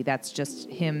movie. That's just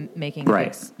him making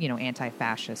this, you know,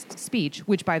 anti-fascist speech,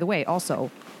 which by the way, also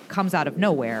comes out of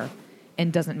nowhere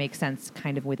and doesn't make sense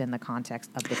kind of within the context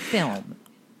of the film.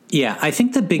 Yeah. I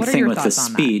think the big thing with the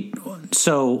speech,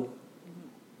 so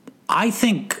I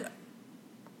think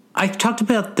I talked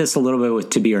about this a little bit with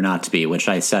To Be or Not to Be, which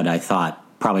I said, I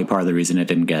thought probably part of the reason it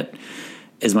didn't get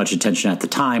as much attention at the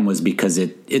time was because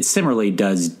it similarly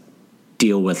does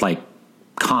deal with like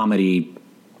comedy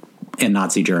in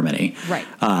Nazi Germany, right?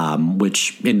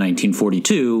 Which in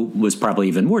 1942 was probably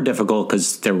even more difficult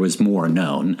because there was more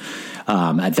known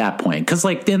at that point. Because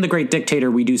like in The Great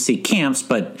Dictator, we do see camps,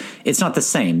 but it's not the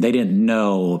same. They didn't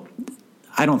know.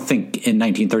 I don't think in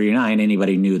 1939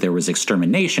 anybody knew there was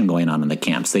extermination going on in the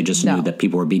camps. They just knew that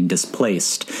people were being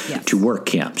displaced to work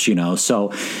camps, you know.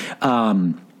 So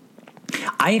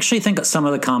I actually think some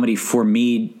of the comedy for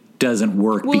me doesn't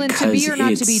work because and To Be or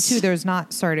Not to Be too, there's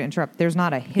not, sorry to interrupt, there's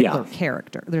not a Hitler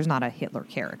character. There's not a Hitler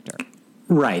character.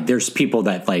 Right. There's people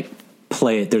that like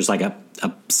play, there's like a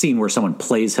scene where someone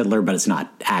plays Hitler, but it's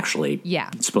not actually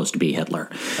supposed to be Hitler.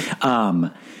 Okay.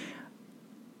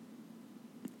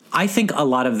 I think a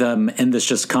lot of them, and this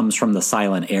just comes from the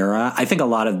silent era, I think a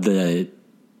lot of the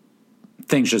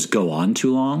things just go on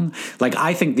too long. Like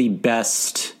I think the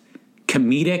best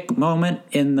comedic moment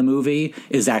in the movie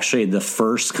is actually the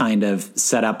first kind of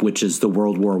setup, which is the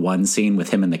World War I scene with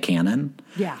him in the cannon.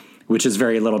 Yeah. Which is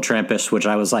very Little Trampish, which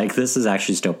I was like, this is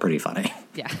actually still pretty funny.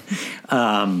 Yeah.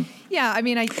 I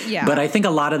mean, But I think a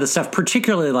lot of the stuff,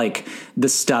 particularly like the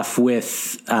stuff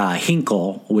with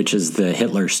Hinkle, which is the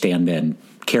Hitler stand-in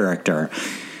character,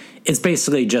 it's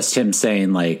basically just him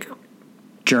saying like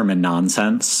German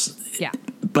nonsense. Yeah.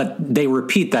 But they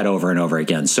repeat that over and over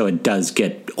again, so it does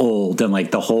get old, and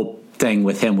like the whole thing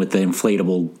with him with the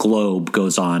inflatable globe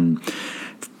goes on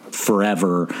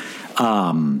forever.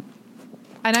 And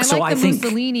I like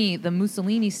the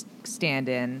Mussolini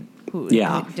stand-in, who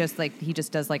just like he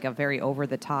just does like a very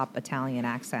over-the-top Italian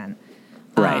accent,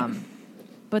 right?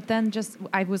 But then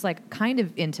I was like kind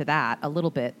of into that a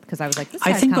little bit because I was like, this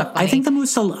guy's kind of funny.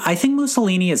 I think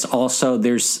Mussolini is also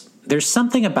there's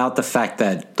something about the fact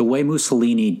that the way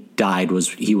Mussolini died was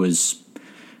he was,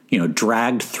 you know,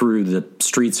 dragged through the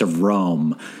streets of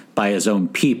Rome by his own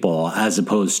people, as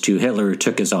opposed to Hitler who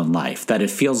took his own life. That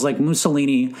it feels like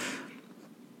Mussolini,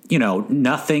 you know,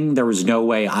 there was no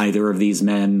way either of these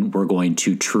men were going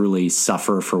to truly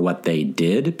suffer for what they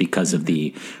did because of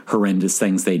the horrendous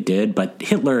things they did. But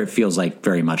Hitler, it feels like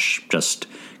very much just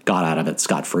got out of it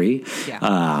scot-free,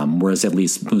 whereas at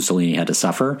least Mussolini had to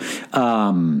suffer.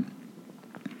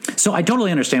 So I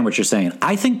totally understand what you're saying.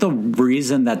 I think the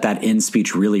reason that end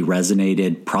speech really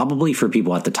resonated, probably for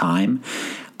people at the time,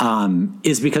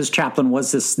 is because Chaplin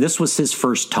was this was his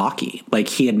first talkie. Like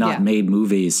he had not made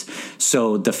movies.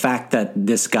 So the fact that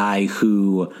this guy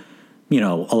who, you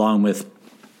know, along with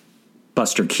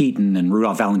Buster Keaton and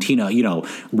Rudolph Valentino,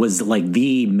 was like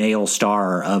the male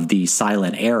star of the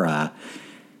silent era.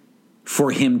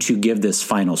 For him to give this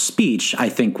final speech, I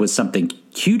think was something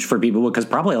huge for people, because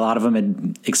probably a lot of them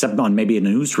had, except on maybe a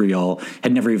newsreel,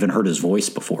 had never even heard his voice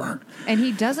before. And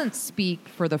he doesn't speak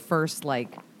for the first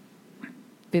 15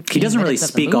 he doesn't really minutes of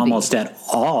the speak movie. almost at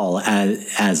all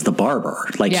as the barber.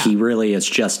 He really is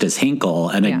just as Hinkle.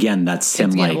 And again, that's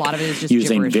him a lot of it is just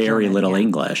using gibberish very German, little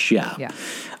English. Yeah.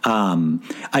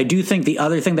 I do think the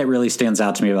other thing that really stands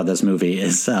out to me about this movie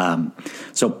is,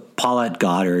 so Paulette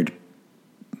Goddard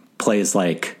plays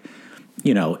the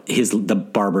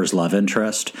barber's love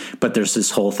interest, but there's this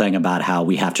whole thing about how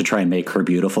we have to try and make her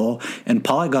beautiful. And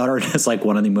Paulette Goddard is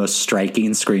one of the most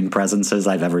striking screen presences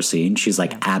I've ever seen. She's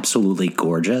absolutely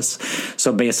gorgeous.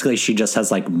 So basically she just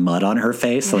has mud on her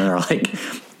face, and they're like,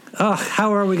 oh,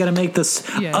 how are we going to make this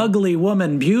ugly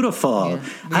woman beautiful? Yeah.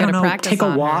 I don't know, take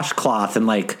a washcloth and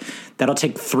that'll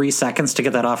take 3 seconds to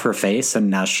get that off her face,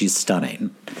 and now she's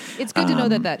stunning. It's good to know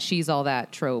that she's all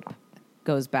that trope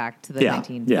goes back to the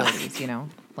 1940s, you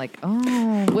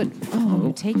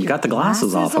take you your got the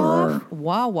glasses off of her.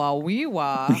 Wah, wah, wee,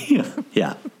 wah.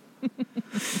 Yeah.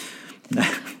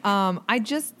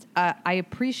 I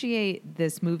appreciate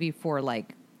this movie for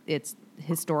its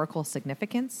historical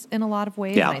significance in a lot of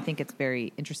ways. Yeah. And I think it's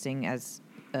very interesting as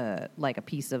a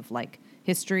piece of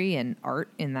history and art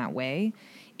in that way.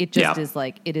 It just is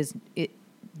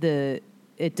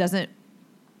it doesn't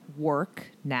work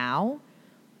now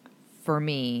for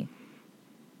me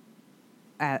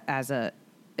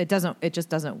it just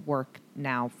doesn't work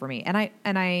now for me. And I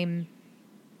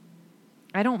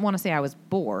don't want to say I was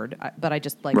bored, but I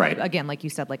just again, like you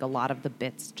said, a lot of the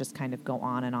bits just kind of go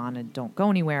on and don't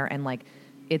go anywhere. And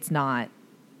it's not,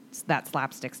 that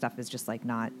slapstick stuff is just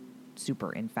not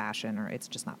super in fashion, or it's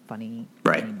just not funny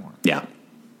anymore. Yeah.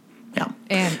 Yeah.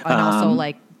 And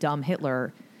also Dumb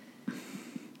Hitler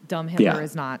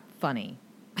is not funny.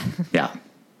 Yeah.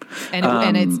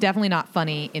 And it's definitely not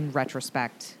funny in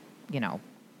retrospect,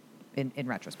 in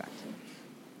retrospect.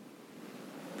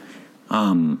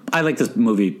 I like this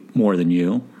movie more than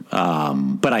you,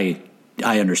 but I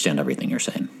understand everything you're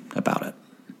saying about it.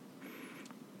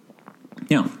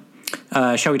 Yeah.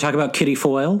 Shall we talk about Kitty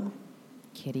Foyle?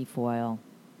 Kitty Foyle.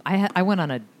 I went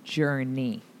on a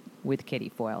journey with Kitty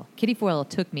Foyle. Kitty Foyle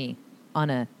took me on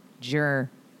a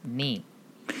journey.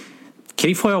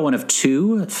 Kitty Foyle, one of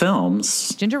 2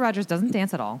 films. Ginger Rogers doesn't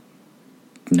dance at all.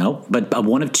 No, but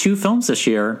one of 2 films this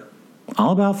year,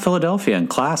 all about Philadelphia and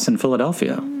class in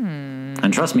Philadelphia.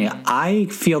 And trust me, I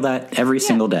feel that every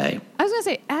single day. I was going to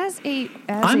say,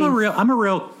 I'm a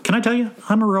real. Can I tell you?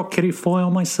 I'm a real Kitty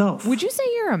Foyle myself. Would you say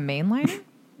you're a mainliner?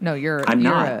 No, I'm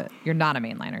not. You're not a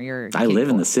mainliner. I live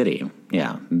in the city.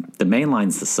 Yeah, the main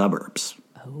line's the suburbs.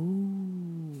 Oh.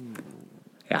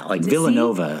 Yeah,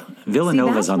 Villanova.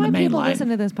 Villanova's on the main line. That's why people listen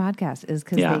to this podcast, is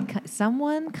because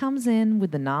someone comes in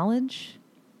with the knowledge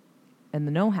and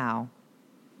the know-how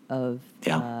of.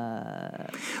 Yeah.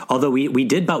 Although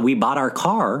we bought our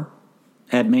car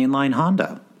at Mainline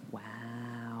Honda.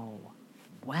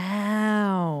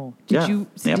 Wow. Did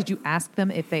you ask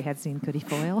them if they had seen Kitty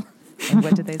Foyle? And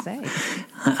what did they say?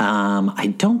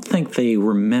 I don't think they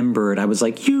remembered. I was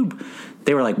like,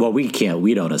 they were like, well, we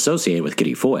don't associate with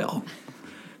Kitty Foyle.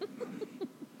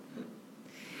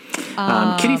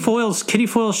 Kitty Foyle's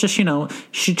just,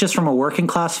 she's just from a working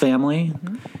class family,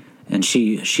 and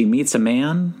she meets a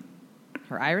man,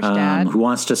 her Irish dad, who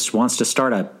wants to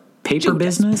start a paper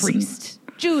business.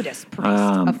 Judas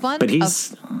Priest. But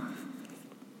he's.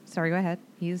 Sorry, go ahead.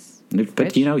 He's.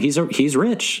 But rich. he's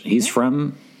rich. He's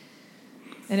from.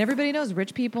 And everybody knows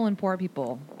rich people and poor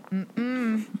people.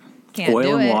 Can't oil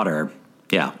do and it. water.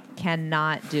 Yeah.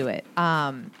 Cannot do it.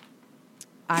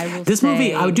 This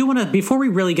movie, I do want to, before we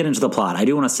really get into the plot, I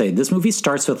do want to say this movie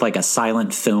starts with a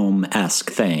silent film-esque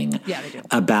thing. Yeah, they do.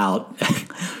 About,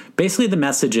 basically the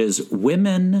message is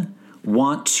women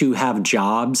want to have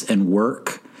jobs and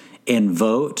work and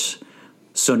vote,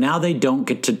 so now they don't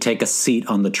get to take a seat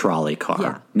on the trolley car.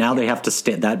 Yeah. Now they have to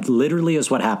stand. That literally is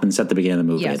what happens at the beginning of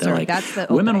the movie. Yeah, They're that's the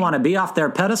women opening. want to be off their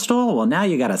pedestal? Well, now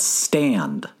you got to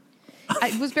stand.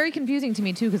 It was very confusing to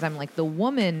me too, because I'm like, the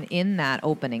woman in that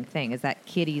opening thing, is that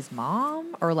Kitty's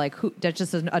mom, or who? That's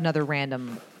just another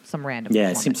some random. Yeah,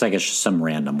 woman. it seems like it's just some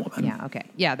random woman. Yeah. Okay.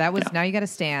 Yeah, that was. Yeah. Now you got to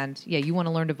stand. Yeah, you want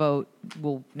to learn to vote.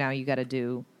 Well, now you got to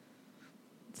do.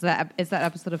 So it's that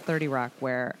episode of 30 Rock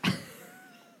where,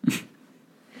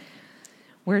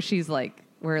 where she's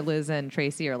where Liz and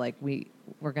Tracy are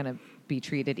we're gonna be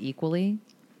treated equally,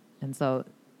 and so.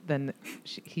 Then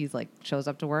he's shows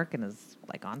up to work and is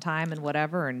on time and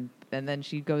whatever, and then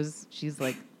she's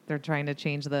they're trying to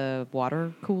change the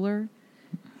water cooler.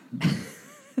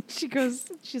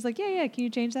 She's like, yeah, can you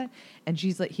change that? And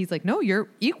he's like, no, you're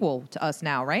equal to us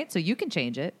now, right? So you can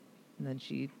change it. And then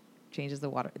she changes the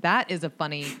water. That is a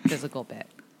funny physical bit.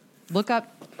 Look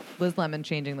up Liz Lemon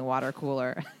changing the water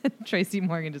cooler. Tracy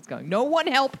Morgan just going, no one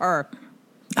help her.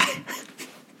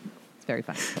 It's very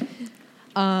funny.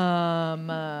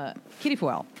 Kitty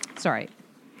Foyle. Sorry.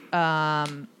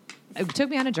 It took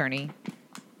me on a journey.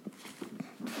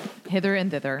 Hither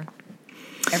and thither.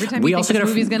 Every time you think this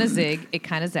movie's going to zig, it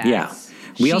kind of zags. Yeah.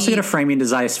 We also get a framing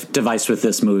device with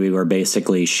this movie where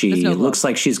basically she looks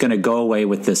like she's going to go away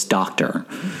with this doctor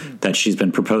that she's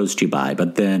been proposed to by.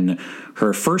 But then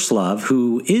her first love,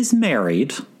 who is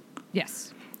married.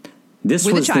 Yes. This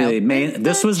was the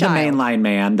mainline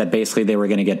man that basically they were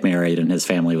going to get married, and his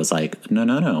family was like, no. And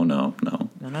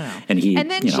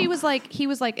then he was like,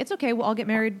 it's okay. Well, I'll get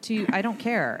married to you. I don't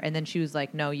care. And then she was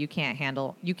like, no, you can't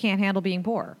handle being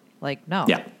poor. Like, no.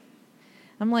 Yeah.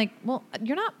 I'm like, well,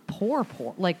 you're not poor.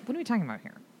 Like, what are we talking about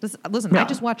here? Listen, I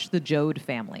just watched The Jode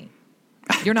Family.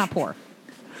 You're not poor.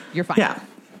 You're fine. Yeah.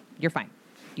 You're fine.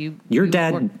 Your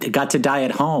dad got to die at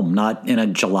home, not in a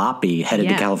jalopy headed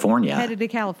to California. Headed to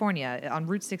California on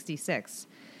Route 66.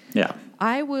 Yeah.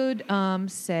 I would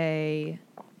say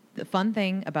the fun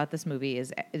thing about this movie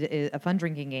is a fun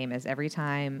drinking game is every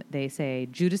time they say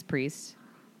Judas Priest,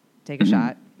 take a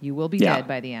shot, you will be dead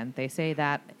by the end. They say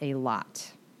that a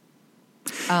lot.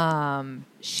 I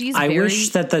wish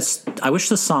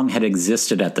the song had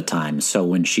existed at the time, so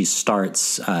when she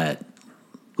starts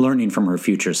learning from her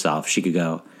future self, she could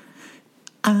go,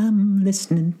 I'm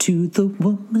listening to the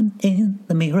woman in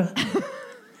the mirror.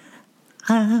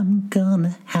 I'm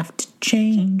gonna have to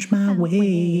change my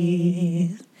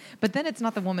ways. But then it's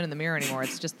not the woman in the mirror anymore.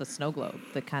 It's just the snow globe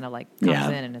that kind of like comes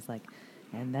in and is like,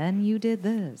 and then you did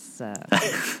this.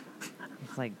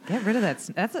 It's like, get rid of that.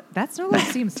 That snow globe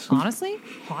seems honestly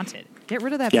haunted. Get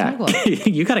rid of that snow globe.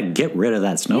 You got to get rid of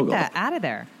that snow globe. Get that out of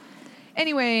there.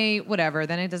 Anyway, whatever.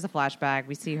 Then it does a flashback.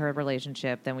 We see her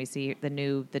relationship. Then we see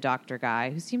the doctor guy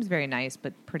who seems very nice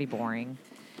but pretty boring.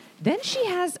 Then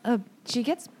she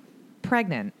gets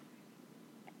pregnant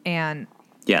and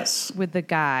with the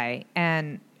guy,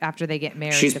 and after they get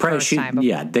married,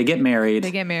 they get married.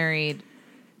 They get married,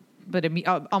 but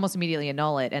almost immediately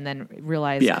annul it, and then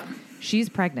realize she's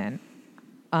pregnant.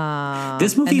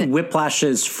 This movie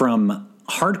whiplashes from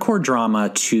hardcore drama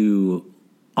to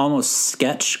almost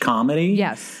sketch comedy.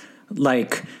 Yes.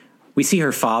 Like, we see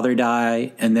her father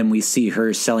die, and then we see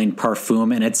her selling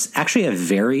parfum, and it's actually a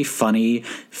very funny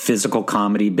physical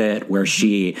comedy bit where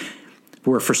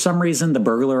where for some reason the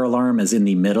burglar alarm is in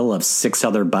the middle of 6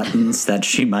 other buttons that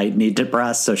she might need to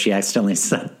press, so she accidentally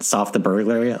sets off the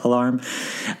burglary alarm.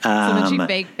 So then she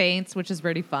fake faints, which is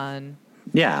pretty fun.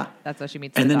 Yeah. That's how she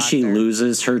meets and the then doctor. She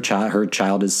loses her child. Her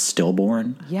child is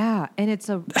stillborn. Yeah, and it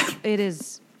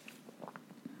is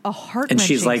a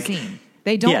heart-wrenching scene.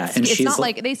 They don't. Yeah, and it's not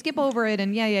like they skip over it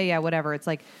and whatever. It's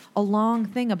like a long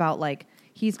thing about like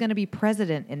he's going to be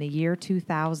president in the year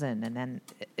 2000, and then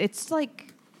it's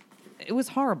like it was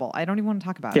horrible. I don't even want to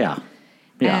talk about it.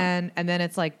 Yeah. And then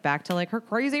it's like back to like her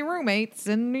crazy roommates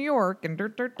in New York and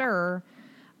It's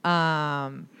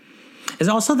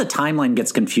also the timeline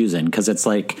gets confusing because it's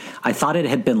like I thought it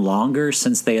had been longer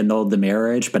since they annulled the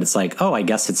marriage, but it's like, oh, I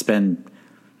guess it's been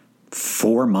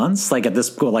 4 months. Like at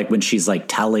this point, like when she's like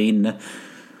telling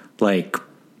like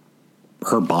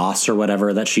her boss or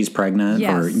whatever that she's pregnant,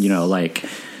 or like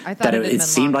I thought that it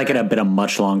seemed like it had been a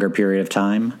much longer period of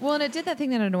time. Well, and it did that thing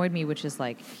that annoyed me, which is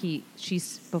like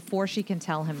she's before she can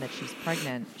tell him that she's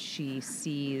pregnant, she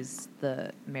sees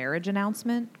the marriage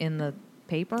announcement in the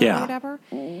paper or whatever.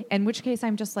 In which case,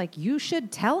 I'm just like, you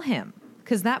should tell him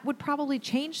because that would probably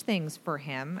change things for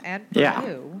him and for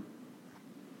you.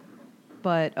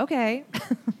 But okay.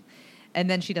 And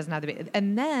then she doesn't have to be.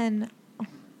 And then, oh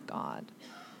God,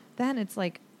 then it's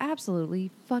like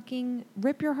absolutely fucking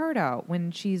rip your heart out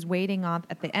when she's waiting on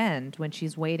at the end when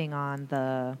she's waiting on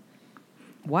the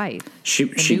wife. She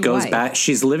goes back.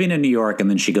 She's living in New York, and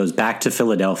then she goes back to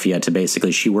Philadelphia to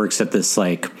basically she works at this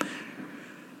like.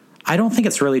 I don't think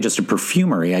it's really just a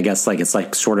perfumery. I guess like it's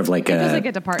like sort of like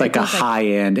a high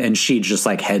end, and she just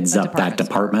like heads up that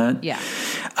department. Yeah.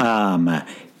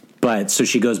 But so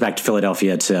she goes back to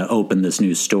Philadelphia to open this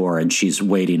new store, and she's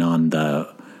waiting on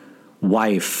the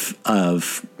wife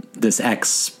of this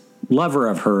ex-lover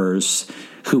of hers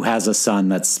who has a son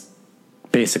that's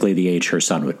basically the age her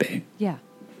son would be. Yeah.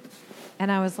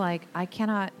 And I was like, I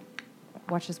cannot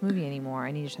watch this movie anymore.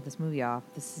 I need to shut this movie off.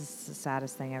 This is the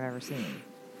saddest thing I've ever seen.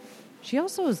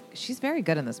 She's very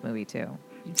good in this movie too.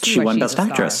 She won Best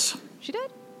Actress. She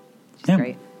did? She's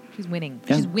great. She's winning.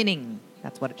 Yeah. She's winning.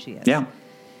 That's what she is. Yeah.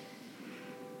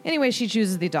 Anyway, she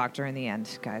chooses the doctor in the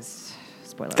end, guys.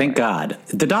 Spoiler Thank alert. God.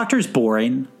 The doctor's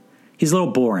boring. He's a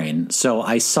little boring. So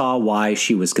I saw why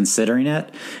she was considering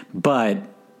it. But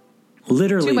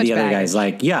literally much the other baggage. guy's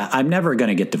like, yeah, I'm never going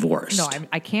to get divorced. No,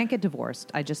 I can't get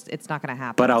divorced. It's not going to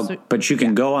happen. But you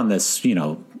can go on this,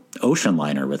 ocean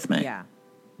liner with me. Yeah.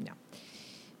 No.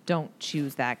 Don't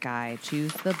choose that guy.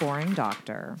 Choose the boring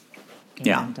doctor. And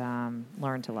Yeah.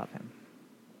 Learn to love him.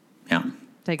 Yeah.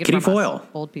 Take it Kitty from Foyle. us,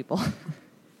 old people.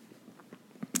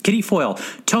 Kitty Foyle.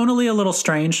 Tonally a little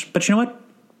strange, but you know what?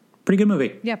 Pretty good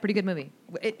movie. Yeah, pretty good movie.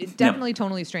 It definitely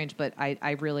tonally strange, but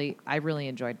I really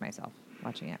enjoyed myself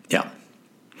watching it. Yeah.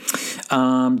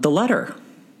 The Letter.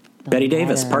 Betty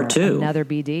Davis, part 2. Another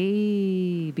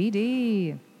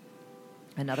BD.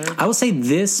 Another. I will say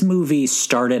this movie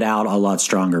started out a lot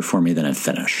stronger for me than it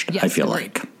finished. Yes, I feel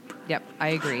agreed. like. Yep, I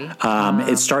agree.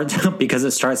 It starts because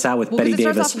it starts out with Betty it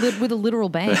Davis. starts off with a literal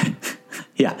bang.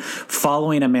 Yeah,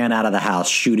 following a man out of the house,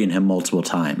 shooting him multiple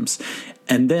times.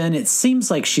 And then it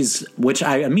seems like which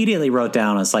I immediately wrote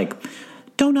down as like,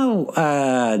 don't know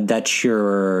that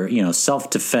your,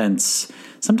 self-defense,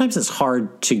 sometimes it's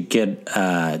hard to get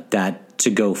that to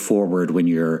go forward when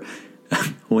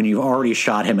you've already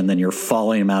shot him and then you're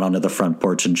following him out onto the front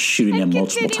porch and shooting him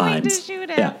multiple times. To shoot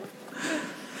him. Yeah.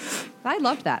 I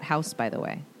loved that house, by the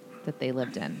way, that they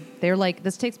lived in. They're like,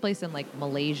 this takes place in like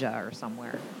Malaysia or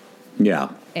somewhere. Yeah.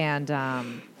 And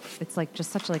it's like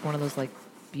just such like one of those like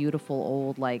beautiful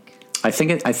old like. I think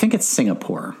it's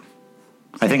Singapore.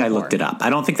 I think I looked it up.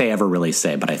 I don't think they ever really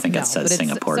say, but I think it says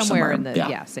Singapore somewhere. In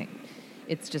the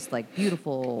it's just like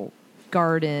beautiful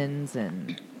gardens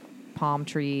and palm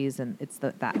trees, and it's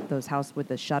those house with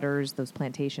the shutters, those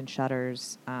plantation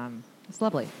shutters. It's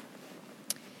lovely.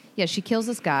 Yeah, she kills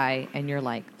this guy, and you're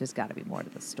like, there's got to be more to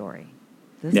this story.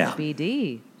 This is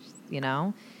BD,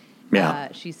 Yeah.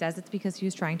 She says it's because he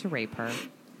was trying to rape her.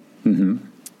 Mm-hmm.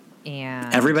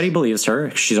 And everybody believes her.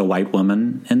 She's a white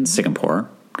woman in Singapore.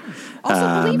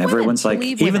 Also, believe everyone's women.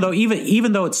 like, Believe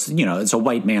even though it's it's a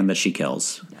white man that she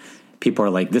kills, people are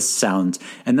like, this sounds,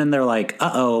 and then they're like,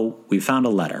 we found a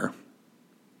letter.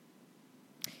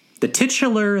 The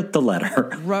titular, the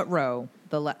letter. Ruh-roh.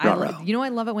 Ruh-roh. I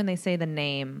love it when they say the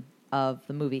name of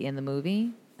the movie in the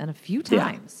movie, and a few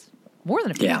times, more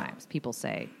than a few times, people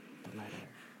say the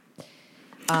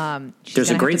letter. There's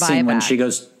a great scene when she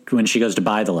goes to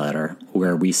buy the letter,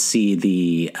 where we see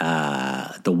the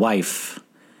wife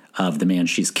of the man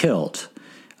she's killed,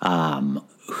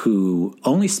 who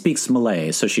only speaks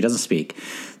Malay, so she doesn't speak.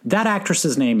 That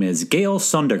actress's name is Gail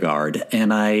Sondergaard,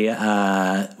 and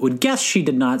I would guess she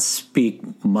did not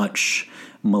speak much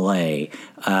Malay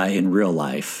in real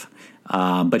life,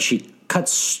 but she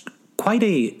cuts quite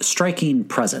a striking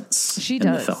presence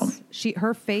in the film.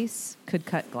 Her face could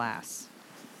cut glass.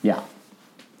 Yeah.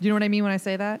 You know what I mean when I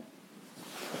say that?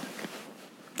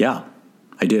 Yeah,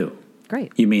 I do.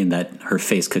 Great. You mean that her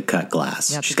face could cut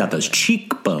glass? Yeah, she's got those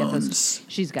cheekbones.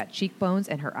 She's got cheekbones,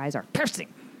 and her eyes are piercing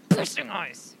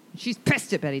eyes. She's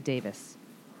pissed at Betty Davis.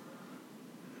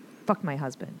 Fuck my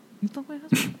husband. You fuck my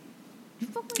husband.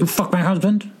 You fuck my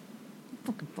husband. You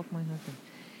fucking fuck my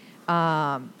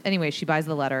husband. Anyway, she buys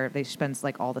the letter. They spends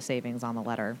like all the savings on the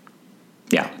letter.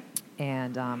 Yeah.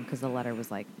 And because the letter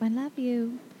was like, I love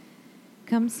you.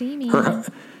 Come see me. Her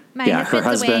husband.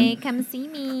 Away. Come see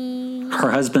me.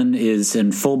 Her husband is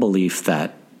in full belief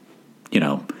that,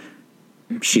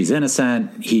 she's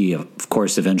innocent. He, of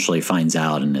course, eventually finds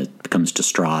out and it becomes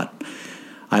distraught.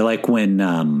 I like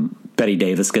when Betty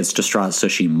Davis gets distraught, so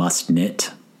she must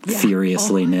knit,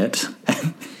 furiously knit.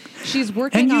 She's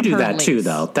working on and you her do that lace. too,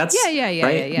 though. That's right?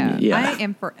 Yeah. I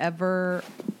am forever.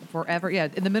 Yeah,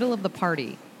 in the middle of the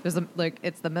party.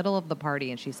 It's the middle of the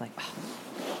party, and she's like, I'm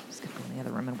just gonna go in the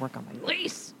other room and work on my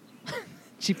lace.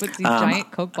 She puts these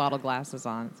giant Coke bottle glasses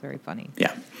on. It's very funny.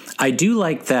 Yeah, I do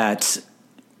like that.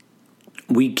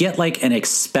 We get like an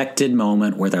expected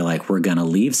moment where they're like, we're gonna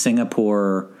leave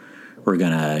Singapore, we're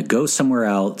gonna go somewhere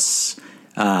else.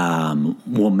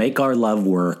 We'll make our love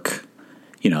work.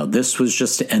 This was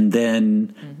just, and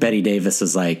then Betty Davis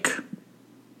is like,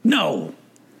 no,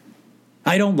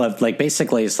 I don't love, like,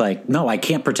 basically it's like, no, I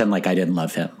can't pretend like I didn't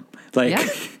love him. Like,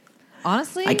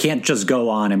 honestly, I can't just go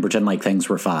on and pretend like things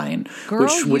were fine, girl,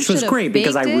 which was great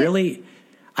because I really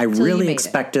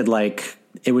expected like,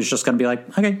 it was just going to be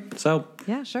like, okay, so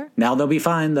yeah, sure. Now they'll be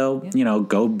fine. They'll,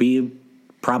 go be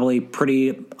probably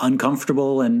pretty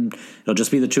uncomfortable, and it'll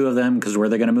just be the two of them because where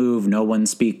they're going to move, no one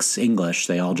speaks English.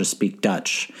 They all just speak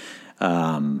Dutch.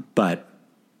 But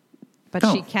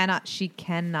she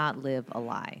cannot live a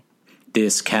lie.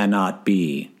 This cannot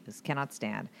be. This cannot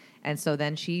stand. And so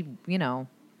then she,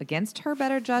 against her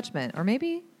better judgment, or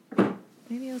maybe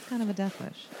it was kind of a death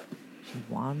wish, she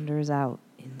wanders out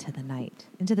into the night,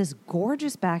 into this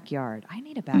gorgeous backyard. I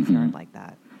need a backyard like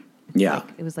that.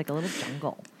 It was like a little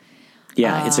jungle.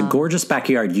 Yeah, it's a gorgeous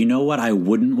backyard. You know what I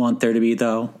wouldn't want there to be,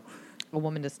 though? A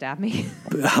woman to stab me?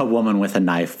 A woman with a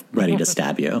knife ready to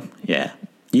stab you. Yeah.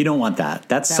 You don't want that.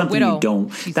 That's that something widow, you don't...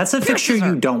 That's a fixture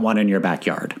you don't want in your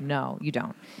backyard. No, you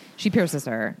don't. She pierces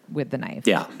her with the knife.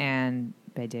 Yeah. And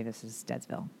Bette Davis is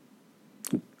Deadsville.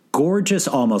 Gorgeous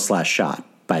almost last shot,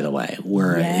 by the way,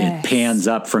 where it pans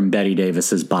up from Bette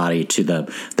Davis's body to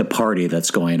the party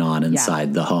that's going on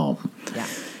inside the home. Yeah.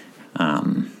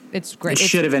 It's great. It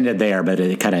should have ended there, but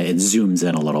it zooms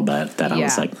in a little bit. That I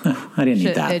was like, I didn't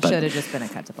need that. It should have just been a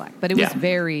cut to black, but it was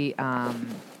very,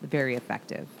 very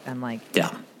effective and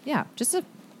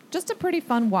just a pretty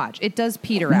fun watch. It does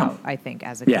peter out, I think,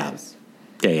 as it goes.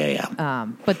 Yeah.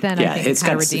 But then I think it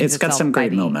kind of redeems itself. It's got some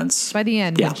great moments by the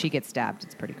end when she gets stabbed.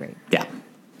 It's pretty great. Yeah.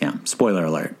 Spoiler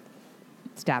alert.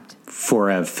 Stabbed. For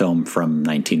a film from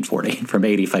 1940, from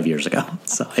 85 years ago.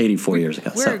 So 84 years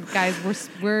ago. We're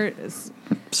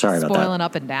sorry about that. Spoiling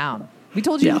up and down. We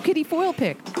told you who Kitty Foyle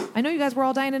picked. I know you guys were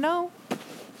all dying to know.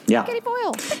 Yeah. Kitty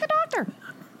Foyle. Pick the doctor.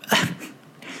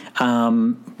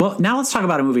 Well, now let's talk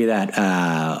about a movie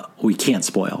that we can't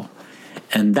spoil.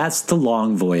 And that's The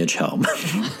Long Voyage Home.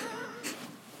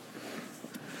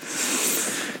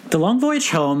 The Long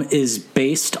Voyage Home is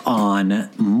based on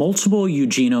multiple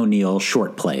Eugene O'Neill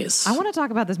short plays. I want to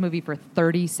talk about this movie for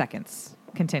 30 seconds.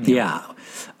 Continue. Yeah.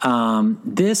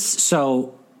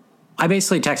 So I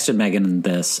basically texted Meghann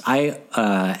this.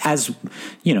 As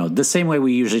you know, the same way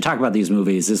we usually talk about these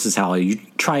movies, this is how I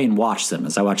try and watch them.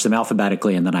 As I watch them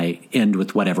alphabetically, and then I end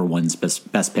with whatever one's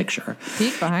best picture.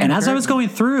 And as I was going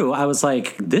through, I was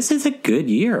like, "This is a good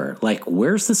year. Like,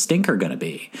 where's the stinker going to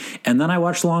be?" And then I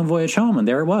watched Long Voyage Home, and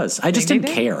there it was. I just didn't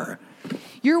care.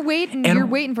 You're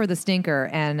waiting for the stinker,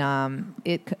 and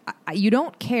you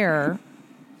don't care.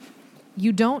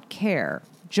 You don't care.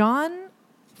 John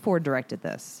Ford directed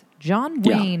this. John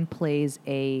Wayne plays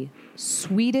a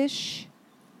Swedish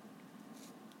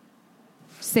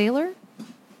sailor.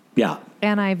 Yeah.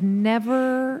 And I've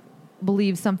never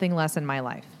believed something less in my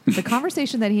life. The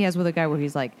conversation that he has with a guy where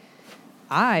he's like,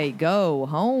 I go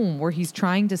home, where he's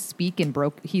trying to speak in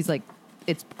he's like,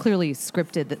 it's clearly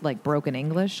scripted that like broken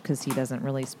English because he doesn't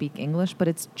really speak English, but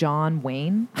it's John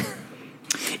Wayne.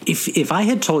 If I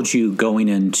had told you going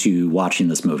into watching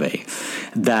this movie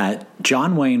that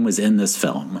John Wayne was in this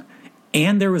film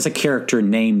and there was a character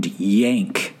named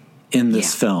Yank in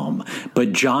this film,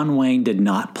 but John Wayne did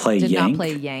not play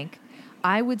Yank.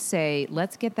 I would say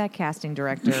let's get that casting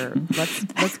director.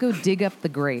 let's go dig up the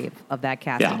grave of that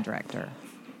casting director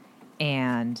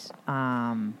and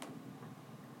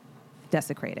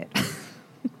desecrate it.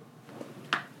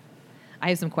 I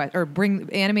have some questions, or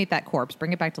animate that corpse,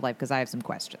 bring it back to life because I have some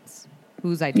questions.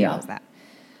 Whose idea was that?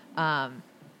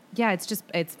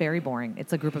 It's very boring.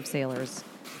 It's a group of sailors,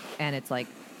 and it's like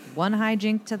one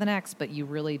hijink to the next, but you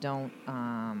really don't.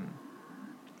 Don't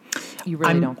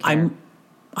care.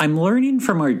 I'm learning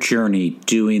from our journey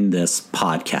doing this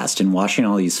podcast and watching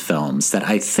all these films that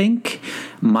I think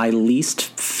my least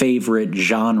favorite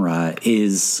genre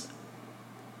is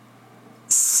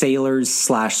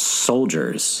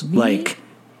sailors/soldiers. Like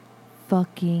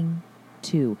fucking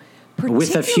too.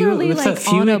 With a few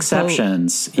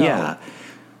exceptions.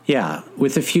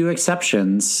 With a few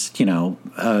exceptions,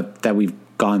 that we've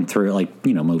gone through, like,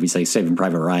 movies like Saving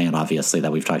Private Ryan, obviously,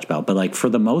 that we've talked about, but like for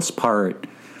the most part,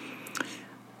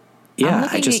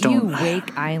 I just don't.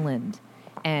 Wake Island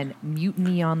and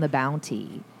Mutiny on the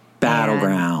Bounty,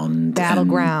 Battleground,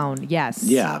 yes,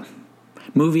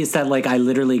 movies that like I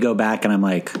literally go back and I'm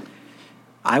like,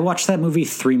 I watched that movie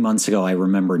 3 months ago. I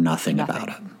remember nothing about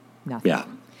it. Nothing. Yeah,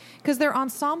 because they're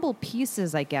ensemble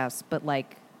pieces, I guess, but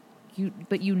like you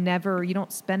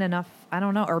don't spend enough. I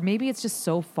don't know, or maybe it's just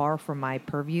so far from my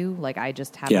purview. Like I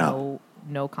just have no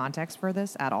context for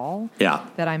this at all. Yeah,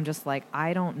 that I'm just like,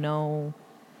 I don't know.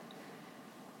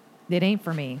 It ain't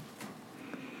for me.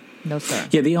 No, sir.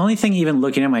 Yeah, the only thing, even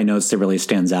looking at my notes, that really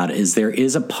stands out is there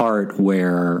is a part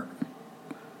where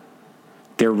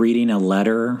they're reading a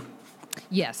letter.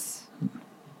 Yes.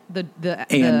 The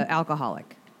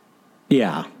alcoholic.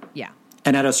 Yeah. Yeah.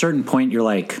 And at a certain point, you're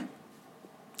like,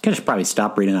 you should probably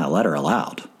stop reading that letter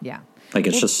aloud. Yeah. Like,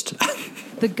 it's just...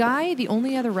 the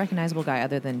only other recognizable guy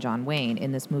other than John Wayne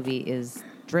in this movie is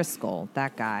Driscoll,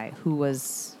 that guy who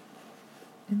was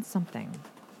in something.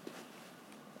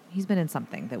 He's been in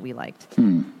something that we liked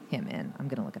him in. I'm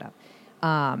going to look it up.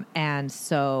 And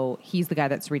so he's the guy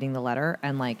that's reading the letter,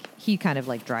 and like he kind of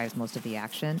like drives most of the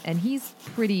action, and he's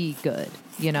pretty good,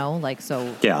 you know, like,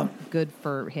 so Yeah. good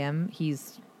for him.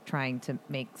 He's trying to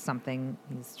make something.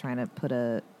 He's trying to put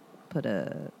a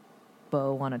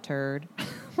bow on a turd.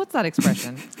 What's that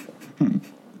expression?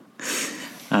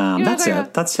 That's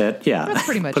it. That's it. Yeah. That's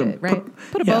pretty much it, right?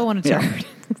 Put a bow on a turd. Yeah.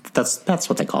 That's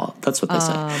what they call it. That's what they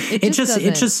say. It just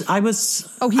he's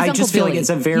Uncle just feel Billy. like it's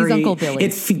a very, he's Uncle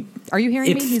Billy. Are you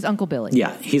hearing me? He's Uncle Billy.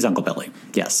 Yeah, he's Uncle Billy.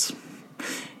 Yes.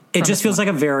 It just feels like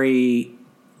a very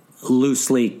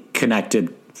loosely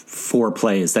connected four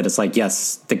plays that it's like,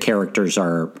 yes, the characters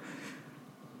are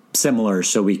similar,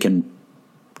 so we can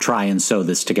try and sew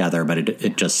this together, but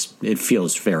it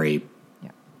feels very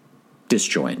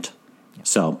disjoint.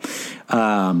 So,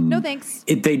 no thanks.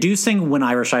 They do sing "When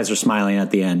Irish Eyes Are Smiling" at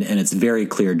the end, and it's very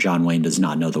clear John Wayne does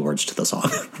not know the words to the song.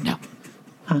 No.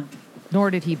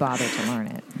 Nor did he bother to learn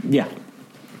it. Yeah.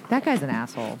 That guy's an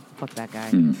asshole. Fuck that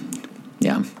guy.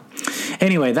 Yeah.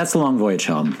 Anyway, that's The Long Voyage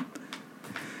Home.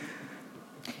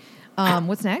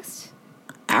 What's next?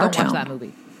 Our Don't Town. watch that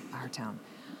movie. Our Town.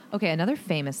 Okay, another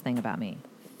famous thing about me.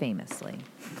 Famously.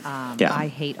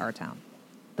 I hate Our Town,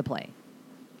 the play.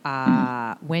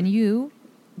 When you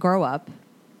grow up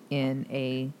in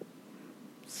a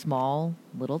small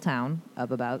little town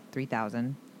of about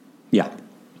 3,000,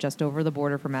 just over the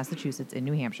border from Massachusetts in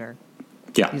New Hampshire,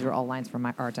 these are all lines from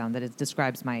Our Town that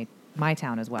describes my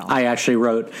town as well. I actually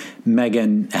wrote,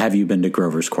 Meghann, have you been to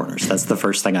Grover's Corners? That's the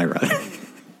first thing I wrote.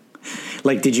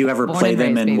 Like, did you ever play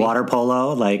them in water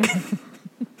polo? Like,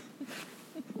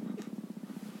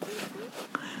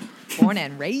 born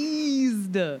and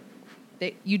raised.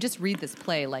 You just read this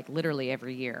play like literally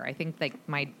every year. I think like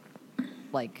my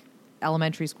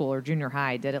elementary school or junior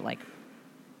high did it like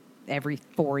every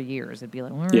 4 years. It'd be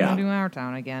like, we're going to do Our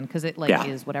Town again, because it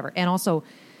is whatever. And also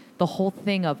the whole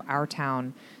thing of Our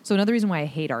Town. So another reason why I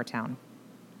hate Our Town,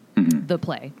 the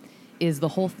play, is the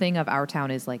whole thing of Our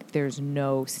Town is like there's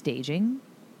no staging,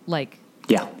 like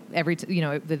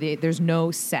there's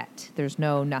no set, there's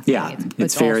no nothing. Yeah,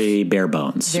 it's very bare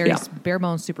bones. Very bare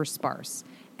bones, super sparse.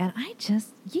 And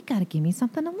you got to give me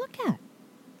something to look at.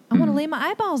 I want to lay my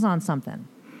eyeballs on something.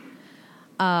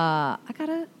 I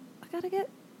gotta get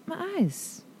my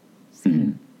eyes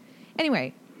seen.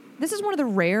 Anyway, this is one of the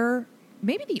rare,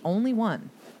 maybe the only one,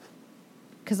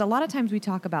 because a lot of times we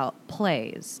talk about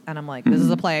plays, and I'm like, this is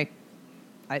a play.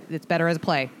 It's better as a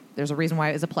play. There's a reason why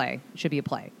it is a play. It should be a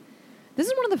play. This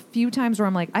is one of the few times where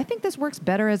I'm like, I think this works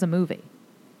better as a movie.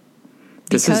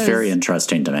 This is very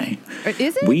interesting to me.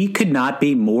 Is it? We could not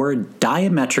be more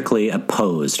diametrically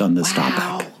opposed on this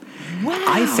topic. Wow.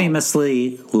 I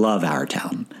famously love Our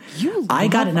Town. You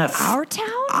love Our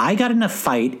Town? I got enough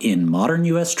fight in modern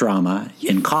U.S. drama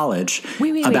in college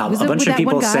about was a bunch of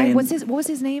people saying... What was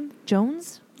his name?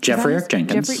 Jones? Jeffrey Eric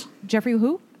Jenkins. Jeffrey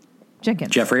who?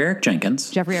 Jenkins. Jeffrey Eric Jenkins.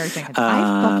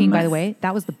 I fucking, by the way,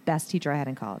 that was the best teacher I had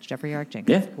in college. Jeffrey Eric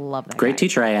Jenkins. Yeah. Love that Great guy.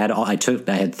 teacher. I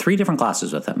had 3 different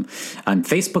classes with him. I'm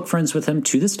Facebook friends with him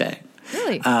to this day.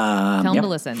 Really? Tell him to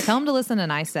listen. Tell him to listen,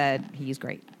 and I said he's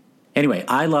great. Anyway,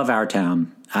 I love Our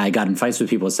Town. I got in fights with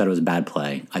people who said it was a bad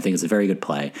play. I think it's a very good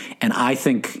play. And I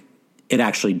think it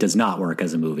actually does not work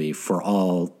as a movie for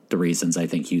all the reasons I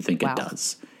think you think it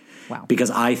does. Wow.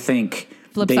 Because I think...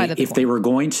 if they were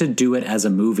going to do it as a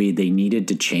movie, they needed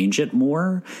to change it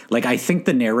more. Like, I think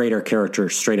the narrator character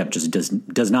straight up just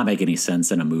does not make any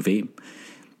sense in a movie.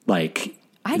 Like,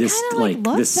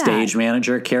 this stage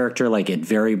manager character, like it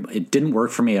didn't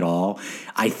work for me at all.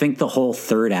 I think the whole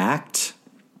third act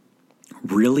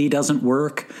really doesn't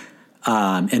work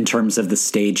in terms of the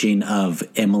staging of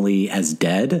Emily as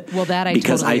dead. Well, that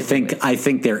because totally I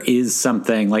think there is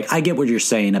something, like, I get what you're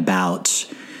saying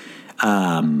about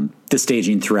the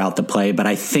staging throughout the play, but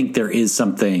I think there is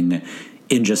something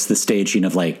in just the staging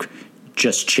of like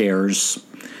just chairs,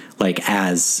 like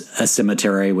as a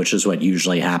cemetery, which is what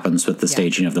usually happens with the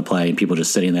staging of the play, and people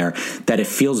just sitting there, that it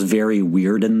feels very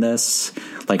weird in this.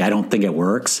 Like, I don't think it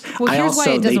works. Well, here's why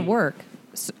it doesn't work.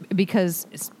 Because,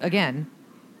 again,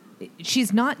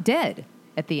 she's not dead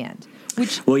at the end.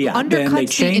 Which and they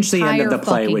changed the end of the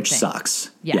play, which thing.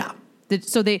 Sucks. Yeah.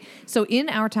 So in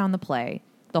Our Town, the play,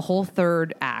 the whole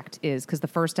third act is, because the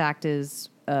first act is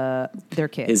their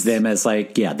kids. Is them as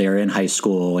they're in high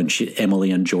school, and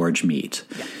Emily and George meet.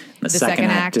 Yeah. The second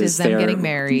act is them getting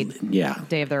married. Yeah.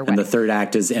 Day of their wedding. And the third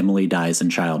act is Emily dies in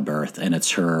childbirth, and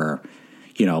it's her,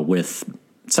 with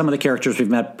some of the characters we've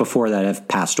met before that have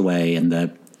passed away in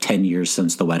the 10 years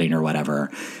since the wedding or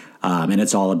whatever. And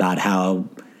it's all about how,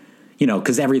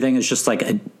 because everything is just like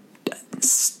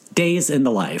days in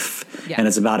the life. Yeah. And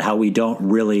it's about how we don't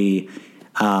really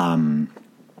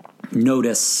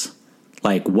notice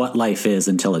like what life is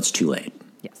until it's too late.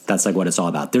 Yes. That's like what it's all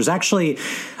about. There's actually,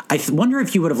 wonder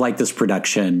if you would have liked this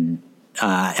production.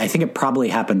 I think it probably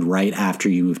happened right after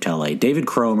you moved to LA. David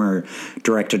Cromer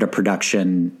directed a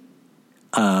production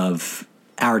of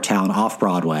Our Town off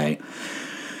Broadway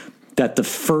that the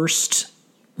first,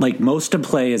 like most of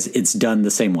play is, it's done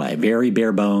the same way, very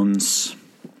bare bones.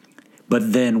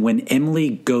 But then when Emily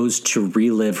goes to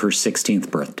relive her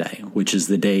 16th birthday, which is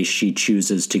the day she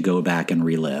chooses to go back and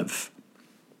relive,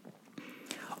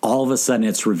 all of a sudden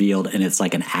it's revealed and it's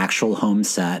like an actual home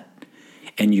set,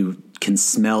 and you can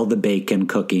smell the bacon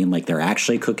cooking, like they're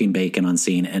actually cooking bacon on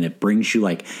scene, and it brings you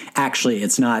like, actually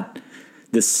it's not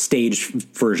the staged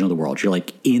version of the world. You're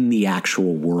like in the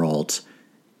actual world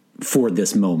for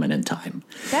this moment in time.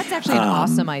 That's actually an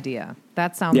awesome idea.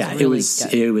 That sounds really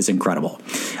good. It was incredible.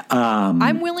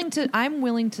 I'm willing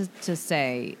to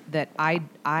say that I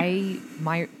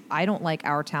don't like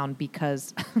Our Town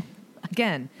because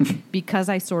again, because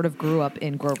I sort of grew up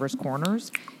in Grover's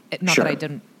Corners. Not that I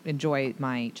didn't enjoy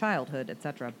my childhood,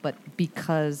 etc., but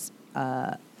because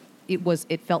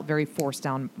it felt very forced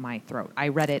down my throat. I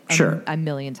read it a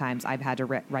million times. I've had to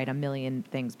write a million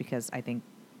things because I think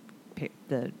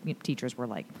the teachers were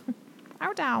like,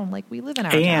 Our Town, like we live in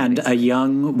Our Town. And a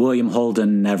young William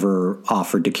Holden never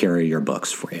offered to carry your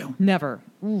books for you. Never.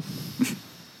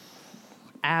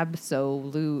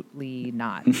 Absolutely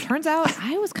not. Turns out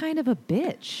I was kind of a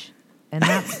bitch, and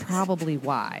that's probably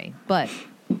why. But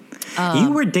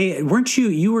you were weren't you?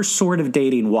 You were sort of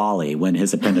dating Wally when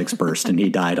his appendix burst and he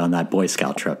died on that Boy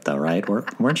Scout trip, though, right?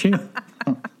 Weren't you?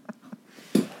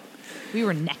 We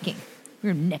were necking. We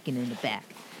were necking in the back.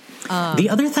 The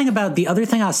other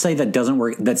thing I'll say that doesn't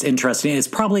work, that's interesting, is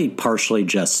probably partially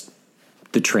just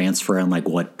the transfer and like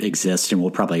what exists, and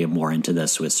we'll probably get more into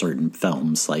this with certain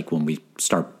films, like when we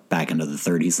start back into the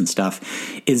 30s and stuff,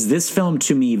 is this film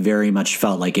to me very much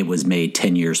felt like it was made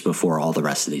 10 years before all the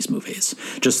rest of these movies.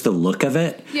 Just the look of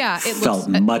it, felt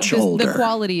much older. The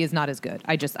quality is not as good.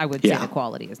 I would say the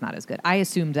quality is not as good. I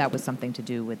assumed that was something to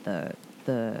do with the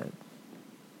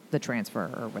transfer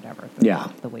or whatever.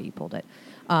 The way you pulled it.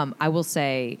 I will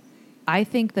say, I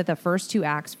think that the first two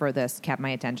acts for this kept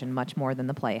my attention much more than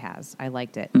the play has. I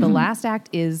liked it. Mm-hmm. The last act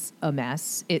is a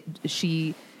mess.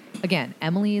 Again,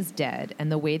 Emily is dead,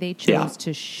 and the way they chose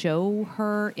to show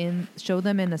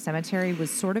them in the cemetery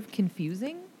was sort of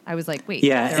confusing. I was like, wait.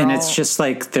 Yeah, and it's just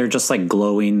like, they're just like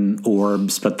glowing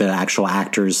orbs, but the actual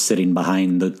actors sitting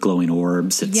behind the glowing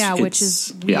orbs. Which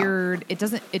is weird.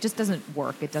 Yeah. It just doesn't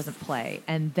work. It doesn't play.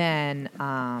 And then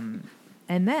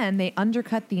they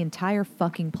undercut the entire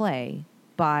fucking play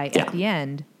by, at the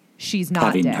end, she's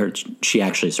not dead. She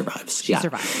actually survives. She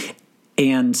survives.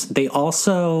 And they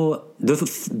also,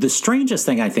 the strangest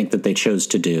thing I think that they chose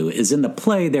to do is, in the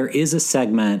play, there is a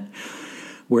segment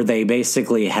where they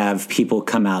basically have people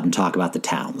come out and talk about the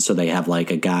town. So they have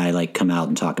like a guy like come out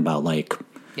and talk about like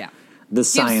the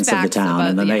science of the town,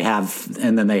 and then they have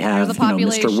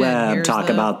Mr. Webb talk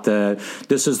about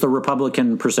this is the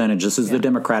Republican percentage, this is the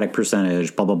Democratic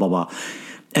percentage, blah blah blah blah,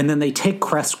 and then they take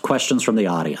questions from the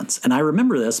audience. And I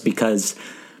remember this because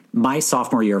my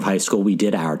sophomore year of high school, we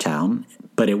did Our Town,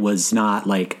 but it was not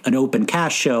like an open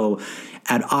cast show.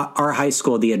 At our high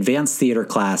school, the advanced theater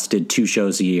class did 2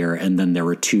 shows a year, and then there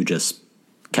were 2 just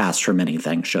cast from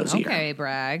anything shows a year. Okay,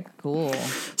 brag. Cool.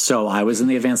 So I was in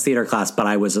the advanced theater class, but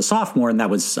I was a sophomore, and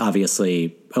that was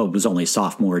obviously, it was only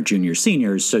sophomore, junior,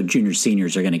 seniors, so junior,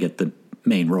 seniors are going to get the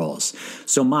main roles.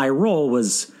 So my role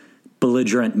was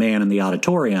belligerent man in the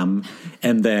auditorium,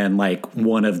 and then like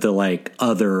one of the like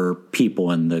other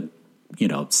people in the,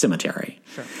 cemetery.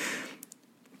 Sure.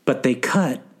 But they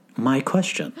cut my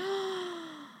question.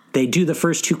 They do the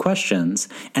first 2 questions,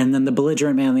 and then the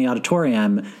belligerent man in the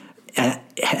auditorium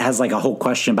has like a whole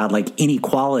question about like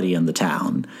inequality in the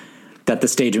town that the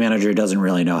stage manager doesn't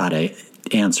really know how to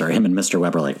answer. Him and Mr.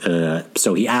 Webb are like,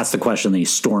 so he asks the question, then he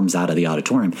storms out of the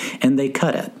auditorium, and they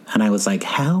cut it. And I was like,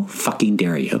 how fucking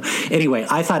dare you? Anyway,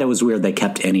 I thought it was weird they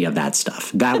kept any of that stuff.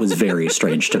 That was very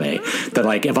strange to me. That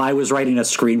like, if I was writing a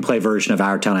screenplay version of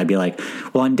Our Town, I'd be like,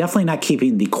 well, I'm definitely not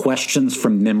keeping the questions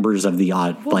from members of the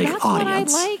that's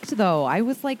audience. What I liked, though. I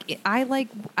was like, I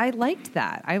liked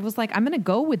that. I was like, I'm going to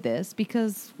go with this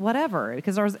because whatever.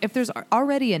 Because if there's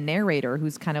already a narrator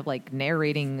who's kind of like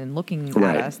narrating and looking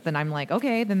at us, then I'm like,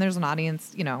 okay, then there's an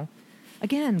audience,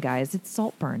 Again, guys, it's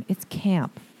Saltburn. It's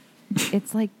camp.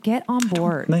 It's like, get on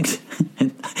board.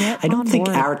 I don't think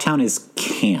Our Town is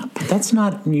camp. That's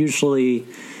not usually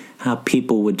how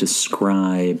people would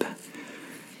describe.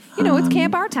 It's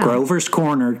Camp Our Town. Grover's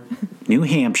Corner, New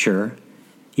Hampshire,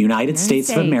 United States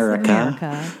of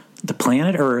America. the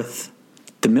planet Earth,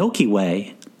 the Milky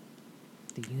Way,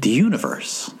 the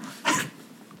universe.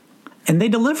 And they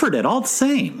delivered it all the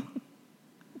same.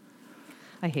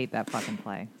 I hate that fucking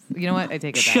play. You know what? I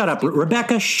take it back. Shut up,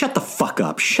 Rebecca. Shut the fuck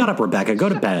up. Shut up, Rebecca. Go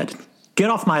to bed. Get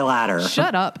off my ladder.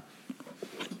 Shut up.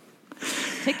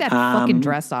 Take that fucking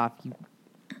dress off,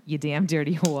 you damn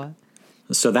dirty whore.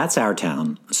 So that's Our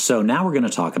Town. So now we're going to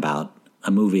talk about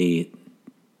a movie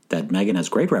that Meghann has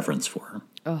great reference for.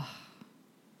 Ugh.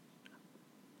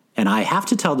 And I have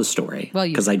to tell the story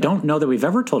because I don't know that we've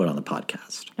ever told it on the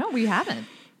podcast. No, we haven't.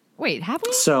 Wait, have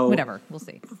we? So whatever, we'll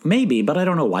see. Maybe, but I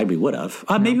don't know why we would have.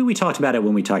 Maybe we talked about it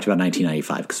when we talked about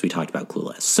 1995 because we talked about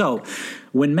Clueless. So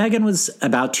when Meghann was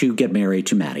about to get married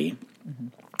to Maddie,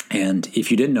 and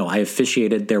if you didn't know, I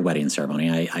officiated their wedding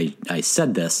ceremony. I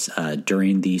said this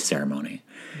during the ceremony.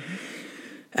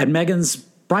 At Meghann's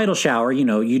bridal shower,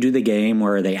 you do the game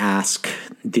where they ask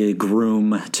the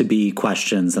groom-to-be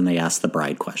questions and they ask the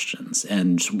bride questions.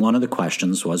 And one of the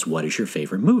questions was, what is your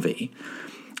favorite movie?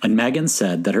 And Meghann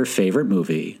said that her favorite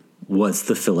movie was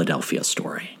The Philadelphia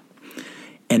Story.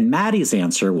 And Maddie's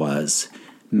answer was,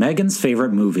 Meghann's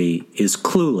favorite movie is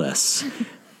Clueless,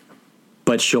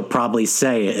 but she'll probably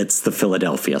say it's The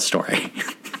Philadelphia Story.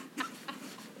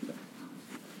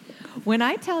 When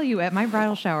I tell you at my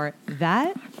bridal shower,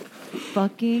 that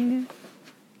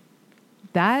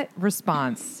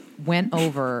response went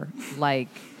over like,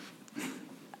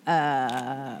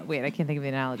 wait, I can't think of the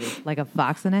analogy. Like a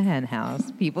fox in a hen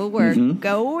house. People were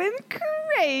going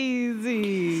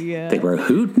crazy. They were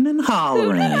hooting and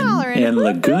hollering in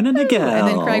Laguna Niguel. And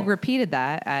then Craig repeated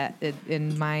that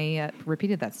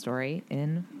repeated that story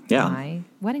in my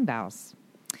wedding vows.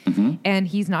 Mm-hmm. And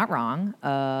he's not wrong.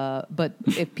 But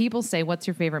if people say, "What's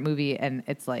your favorite movie?" and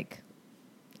it's like,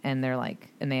 and they're like,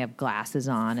 and they have glasses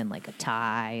on and like a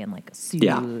tie and like a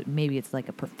suit. Maybe it's like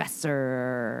a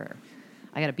professor.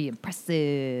 I got to be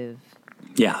impressive.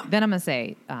 Yeah. Then I'm going to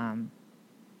say,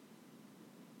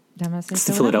 it's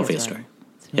the Philadelphia Story.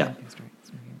 It's the Philadelphia Story.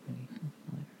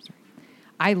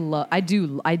 I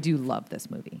do love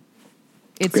this movie.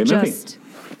 It's great just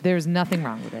movie. There's nothing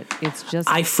wrong with it. It's just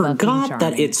I forgot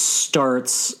that it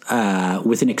starts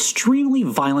with an extremely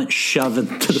violent shove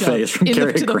into the face from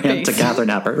Cary Grant to Katharine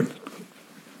Hepburn.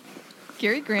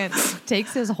 Cary Grant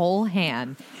takes his whole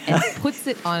hand and puts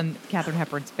it on Katharine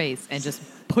Hepburn's face and just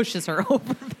pushes her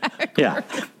over backwards. Yeah.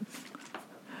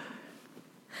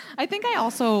 I think I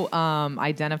also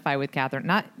identify with Katharine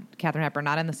Hepburn,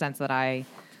 not in the sense that I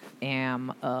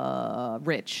am a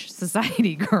rich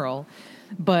society girl,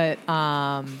 but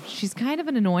she's kind of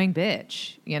an annoying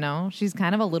bitch, She's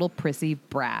kind of a little prissy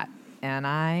brat, and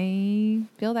I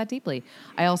feel that deeply.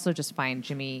 I also just find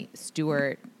Jimmy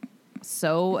Stewart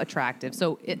so attractive.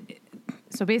 So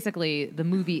basically, the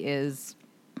movie is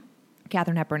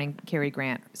Katharine Hepburn and Cary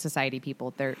Grant, society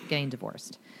people. They're getting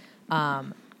divorced,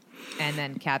 and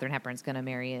then Katharine Hepburn's going to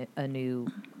marry a new,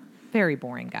 very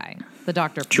boring guy, the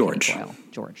doctor from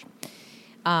George.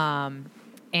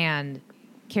 And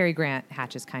Cary Grant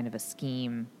hatches kind of a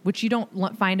scheme, which you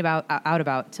don't find out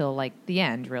about till like the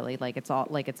end, really. Like it's all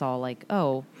like,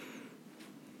 oh,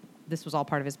 this was all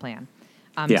part of his plan.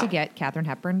 To get Katharine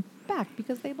Hepburn back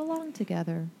because they belong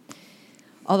together.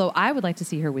 Although I would like to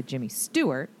see her with Jimmy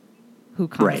Stewart, who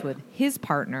comes with his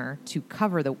partner to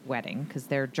cover the wedding because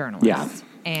they're journalists.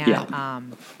 Yeah.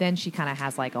 And then she kind of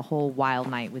has like a whole wild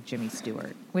night with Jimmy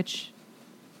Stewart, which,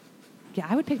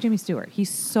 I would pick Jimmy Stewart. He's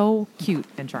so cute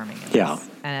and charming.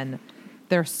 And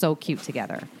they're so cute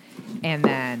together. And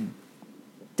then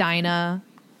Dinah,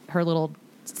 her little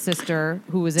sister,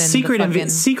 who was in secret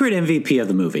MVP of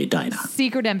the movie, Dinah.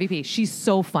 Secret MVP. She's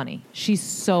so funny.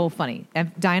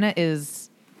 And Dinah's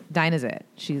it.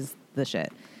 She's the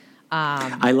shit.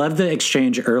 I love the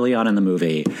exchange early on in the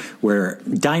movie where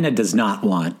Dinah does not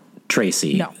want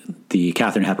Tracy, the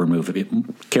Katharine Hepburn movie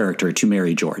character, to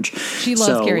marry George. She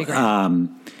loves Cary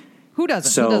Grant. Who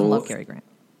doesn't? Who doesn't love Cary Grant?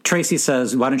 Tracy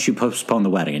says, "Why don't you postpone the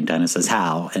wedding?" And Dinah says,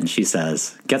 "How?" And she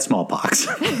says, "Get smallpox."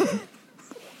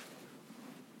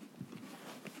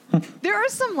 There are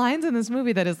some lines in this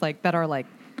movie that are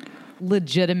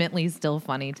legitimately still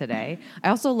funny today. I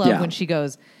also love when she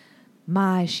goes,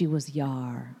 she was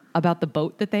yar, about the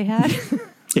boat that they had.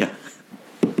 Yeah.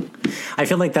 I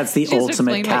feel like that's the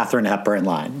ultimate Katharine Hepburn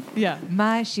line.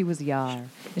 Yeah. She was yar.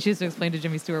 And she has to explain to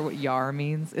Jimmy Stewart what yar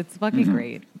means. It's fucking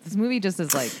great. This movie just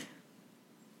is like,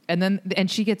 and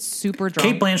she gets super drunk.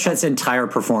 Kate Blanchett's entire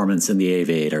performance in The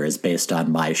Aviator is based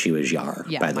on My She Was Yar,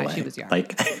 by the way. She was yar.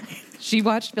 She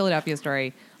watched Philadelphia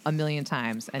Story a million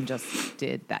times and just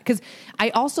did that. Because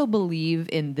I also believe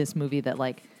in this movie that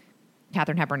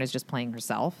Katharine Hepburn is just playing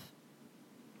herself.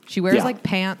 She wears Yeah. like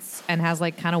pants and has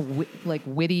like kind of like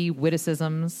witty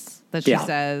witticisms that she Yeah.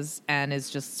 says, and is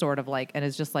just sort of like, and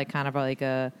is just like kind of like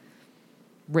a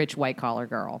rich white collar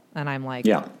girl. And I'm like,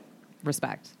 Yeah.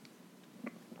 respect.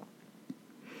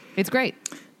 It's great.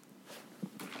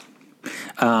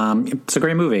 It's a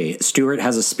great movie. Stewart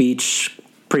has a speech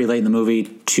pretty late in the movie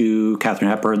to Katharine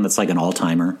Hepburn that's like an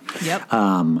all-timer. Yep.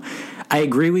 I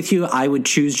agree with you. I would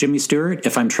choose Jimmy Stewart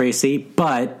if I'm Tracy,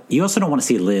 but you also don't want to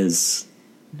see Liz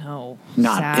No.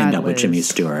 not Sad end up with Liz. Jimmy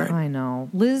Stewart. I know.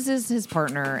 Liz is his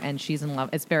partner, and she's in love.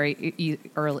 It's very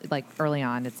early, like early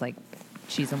on. It's like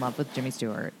she's in love with Jimmy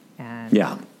Stewart, and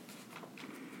Yeah.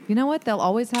 you know what? They'll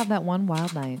always have that one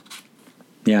wild night.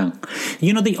 Yeah.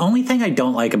 You know, the only thing I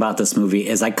don't like about this movie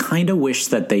is I kind of wish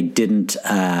that they didn't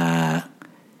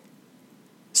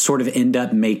sort of end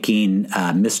up making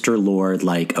Mr. Lord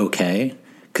like okay,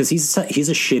 because he's a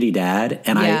shitty dad,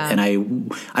 and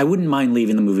I wouldn't mind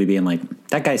leaving the movie being like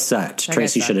that guy sucked.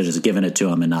 Tracy should have just given it to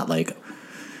him and not like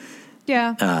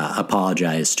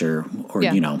apologized or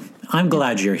you know, I'm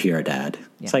glad you're here, Dad.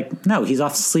 Yeah. It's like no, he's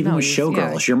off sleeping with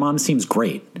showgirls. Your mom seems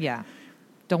great. Yeah.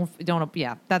 Don't.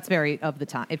 Yeah, that's very of the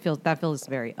time. That feels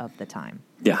very of the time.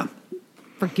 Yeah.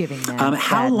 Forgiving men.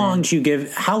 How long do you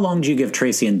give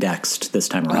Tracy and Dex this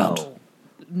time around? Oh,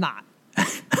 not.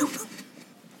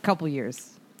 Couple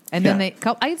years, and then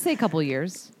I'd say a couple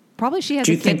years. Probably she has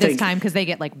a kid this time because they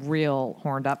get like real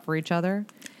horned up for each other.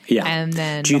 Yeah, and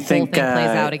then the whole thing plays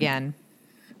out again.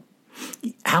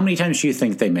 How many times do you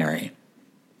think they marry?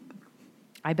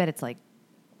 I bet it's like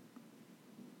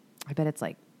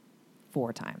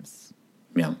 4 times.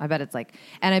 Yeah. I bet it's like,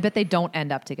 and I bet they don't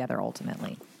end up together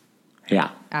ultimately.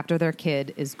 Yeah. After their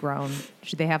kid is grown,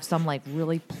 they have some like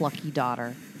really plucky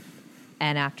daughter.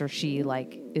 And after she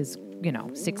like is,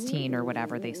 16 or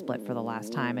whatever, they split for the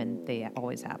last time, and they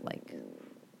always have like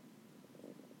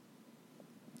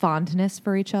fondness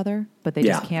for each other, but they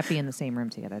just can't be in the same room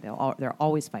together. They're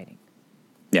always fighting.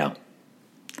 Yeah.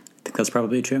 I think that's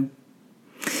probably true.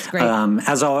 Great.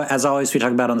 As always, we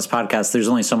talk about on this podcast, there's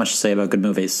only so much to say about good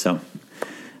movies. So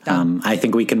I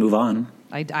think we can move on.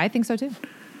 I think so too.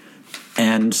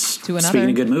 And speaking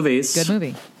of good movies. Good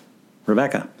movie.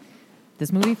 Rebecca.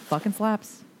 This movie fucking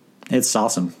slaps. It's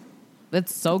awesome.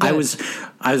 It's so good. I was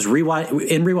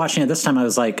rewatching it this time. I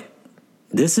was like,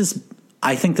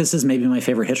 I think this is maybe my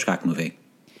favorite Hitchcock movie.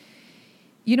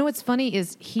 You know what's funny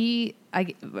is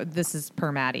this is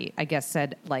per Maddie, I guess,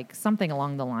 said like something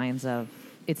along the lines of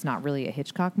it's not really a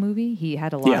Hitchcock movie. He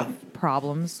had a lot of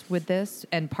problems with this,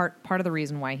 and part of the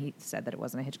reason why he said that it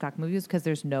wasn't a Hitchcock movie is because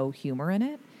there's no humor in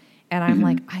it. And I'm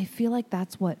like, I feel like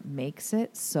that's what makes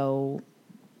it so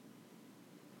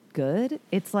good.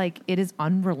 It's like it is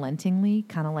unrelentingly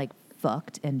kind of like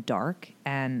fucked and dark,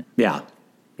 and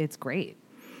it's great.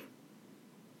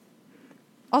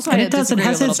 Also, and I it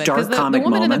has its dark comic the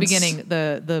woman moments. in the beginning,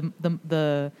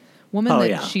 the woman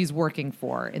that she's working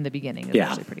for in the beginning is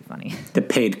actually pretty funny. The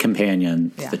paid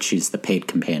companion that she's the paid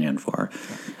companion for.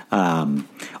 Yeah.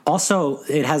 Also,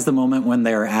 it has the moment when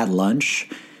they're at lunch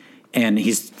and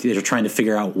they're trying to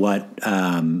figure out what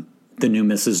the new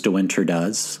Mrs. De Winter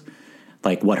does,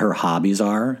 like what her hobbies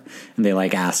are, and they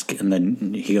like ask, and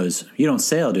then he goes, "You don't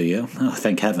sail, do you?" "Oh,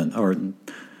 thank heaven!" Or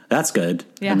 "That's good."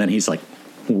 Yeah. And then he's like,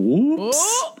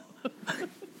 "Whoops."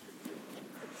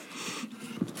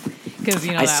 Because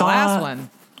last one.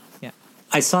 Yeah.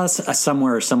 I saw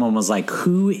somewhere someone was like,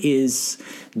 "Who is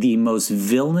the most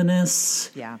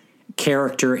villainous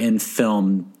character in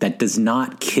film that does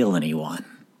not kill anyone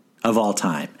of all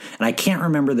time?" And I can't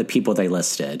remember the people they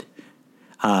listed.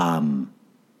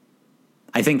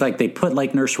 I think like they put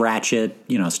like Nurse Ratched,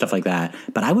 stuff like that.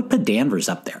 But I would put Danvers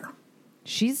up there.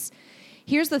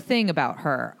 Here's the thing about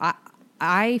her.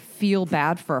 I feel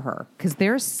bad for her because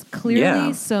there's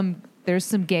clearly there's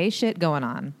some gay shit going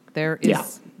on. There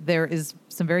is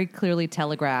some very clearly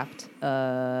telegraphed.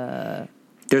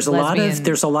 There's a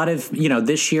lot of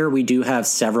this year we do have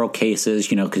several cases,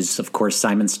 because of course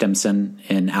Simon Stimson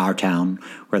in Our Town,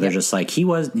 where they're just like, he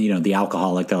was, the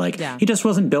alcoholic. They're like, he just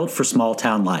wasn't built for small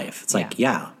town life. It's like,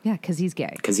 because he's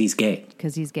gay. Because he's gay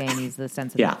and he's the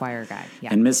sensitive choir guy.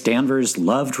 Yeah. And Miss Danvers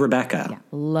loved Rebecca. Yeah,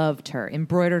 loved her,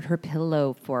 embroidered her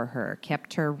pillow for her,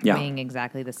 kept her ring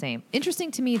exactly the same.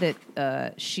 Interesting to me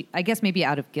that she, I guess maybe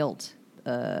out of guilt,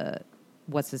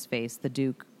 what's his face? The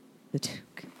Duke.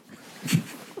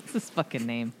 What's his fucking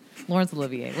name? Laurence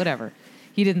Olivier, whatever.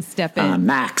 He didn't step in.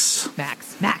 Max.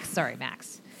 Sorry,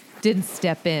 Max. Didn't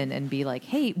step in and be like,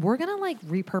 hey, we're going to like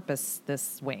repurpose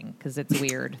this wing because it's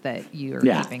weird that you're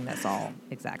keeping this all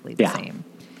exactly the same.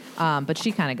 But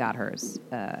she kind of got hers.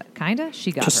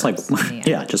 She got just hers. Like,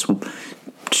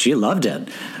 she loved it.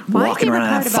 My Walking favorite around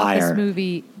part that about fire. this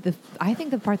movie, I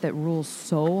think the part that rules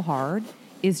so hard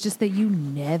is just that you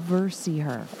never see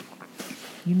her.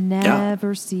 You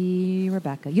never see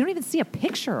Rebecca. You don't even see a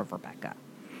picture of Rebecca.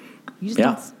 You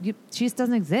just she just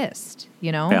doesn't exist.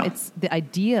 You know, it's the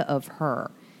idea of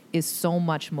her is so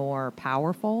much more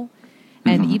powerful.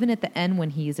 And even at the end,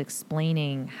 when he's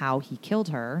explaining how he killed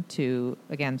her to,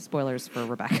 again, spoilers for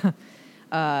Rebecca,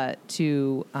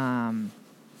 to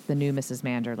the new Mrs.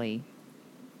 Manderley.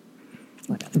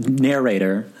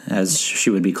 Narrator, as she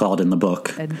would be called in the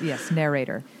book. Yes,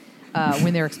 narrator.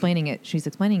 When they're explaining it, she's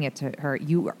explaining it to her.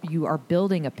 You are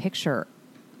building a picture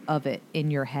of it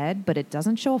in your head, but it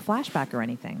doesn't show a flashback or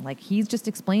anything. Like, he's just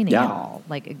explaining it all,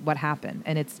 like what happened.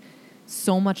 And it's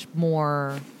so much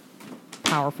more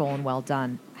powerful and well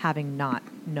done, having not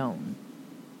known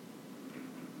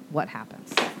what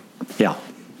happens. Yeah.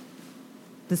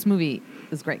 This movie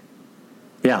is great.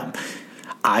 Yeah.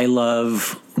 I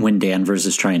love when Danvers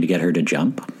is trying to get her to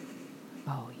jump.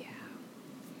 Oh, yeah.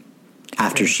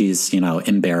 After she's,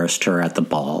 embarrassed her at the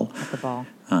ball.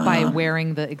 By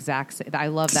wearing the exact same. I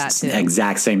love that, too.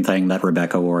 Exact same thing that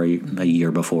Rebecca wore a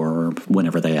year before, or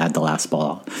whenever they had the last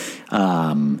ball.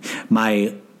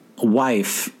 My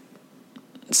wife,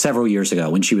 several years ago,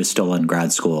 when she was still in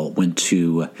grad school, went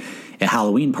to a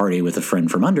Halloween party with a friend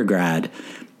from undergrad.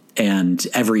 And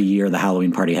every year the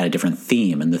Halloween party had a different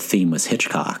theme, and the theme was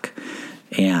Hitchcock.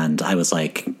 And I was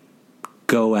like,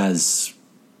 go as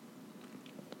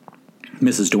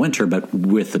Mrs. De Winter, but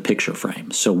with the picture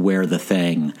frame. So wear the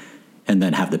thing and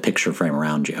then have the picture frame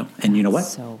around you. And you know what?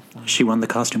 So fun. She won the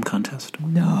costume contest.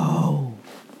 No.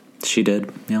 She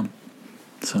did, yeah.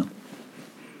 So.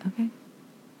 Okay.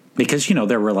 Because,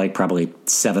 there were like probably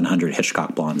 700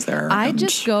 Hitchcock blondes there. I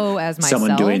just go as myself.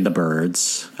 Someone doing the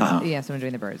birds. Yeah, someone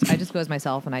doing the birds. I just go as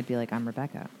myself, and I'd be like, I'm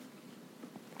Rebecca.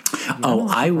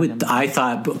 I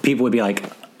thought people would be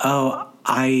like,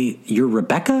 you're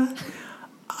Rebecca?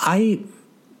 I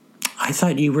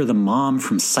thought you were the mom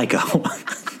from Psycho.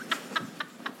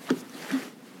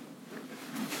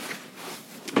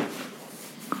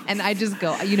 And I just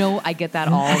go, I get that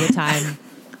all the time.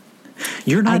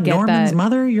 You're not Norman's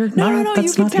mother? You're not? No,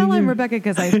 you can tell I'm Rebecca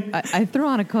because I threw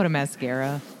on a coat of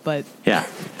mascara, but yeah.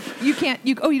 You can't,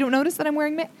 you don't notice that I'm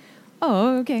wearing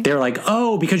oh, okay. They're like,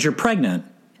 because you're pregnant.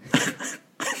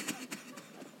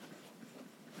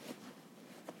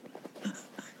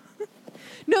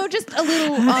 No, just a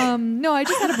little, no, I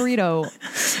just had a burrito.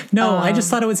 No, I just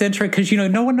thought it was interesting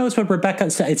because, no one knows what Rebecca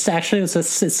said. It's actually,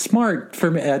 it's smart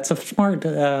for me. It's a smart,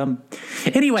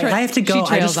 anyway, I have to go.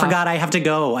 I just forgot I have to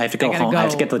go. I have to go home. I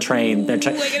have to get the train.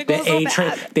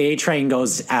 The A train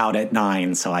goes out at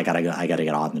 9. So I gotta go. I gotta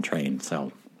get on the train.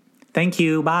 So thank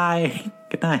you. Bye.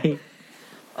 Good night.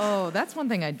 Oh, that's one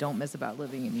thing I don't miss about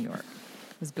living in New York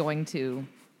is going to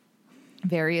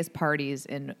various parties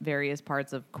in various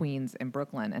parts of Queens and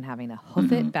Brooklyn and having to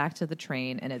hoof it back to the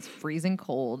train, and it's freezing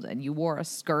cold and you wore a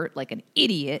skirt like an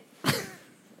idiot.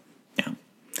 Yeah.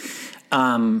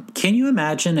 Can you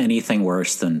imagine anything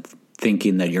worse than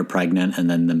thinking that you're pregnant and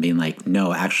then them being like,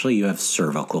 no, actually you have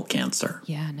cervical cancer?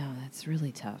 Yeah, no, that's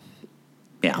really tough.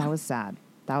 Yeah. That was sad.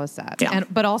 Yeah.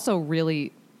 But also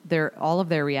really all of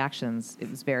their reactions,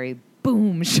 it was very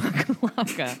boom,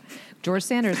 shakalaka. George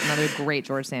Sanders, another great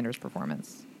George Sanders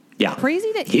performance. Yeah.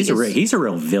 Crazy that he's a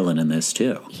real villain in this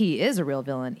too. He is a real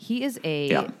villain. He is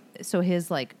so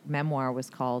his memoir was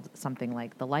called something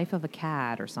like The Life of a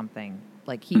Cad or something.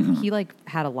 Like he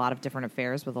had a lot of different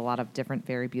affairs with a lot of different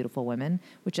very beautiful women,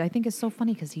 which I think is so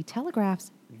funny because he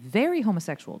telegraphs very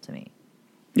homosexual to me.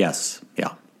 Yes.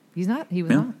 Yeah. He was not.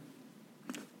 There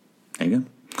you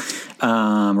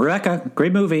go. Rebecca,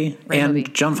 great movie.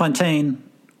 Joan Fontaine,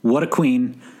 what a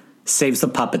queen, saves the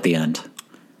pup at the end.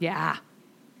 Yeah.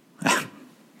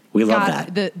 We love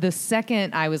that. The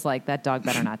second I was like, that dog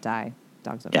better not die.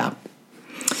 Dog's okay.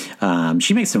 Yeah.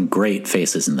 She makes some great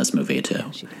faces in this movie, too.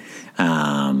 Yeah, she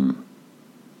does.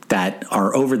 That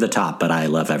are over the top, but I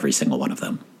love every single one of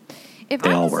them.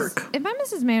 They all work. If I'm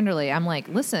Mrs. Manderley, I'm like,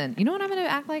 listen, you know what I'm going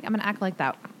to act like? I'm going to act like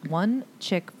that one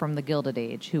chick from the Gilded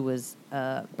Age who was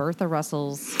Bertha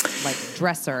Russell's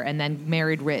dresser and then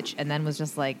married rich and then was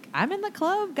just like, I'm in the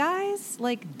club, guys.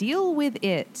 Deal with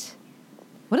it.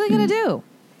 What are they going to do?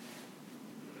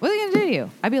 What are they going to do to you?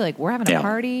 I'd be like, we're having a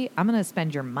party. I'm going to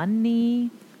spend your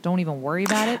money. Don't even worry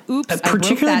about it. Oops.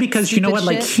 Particularly because you know what?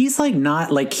 Shit. He's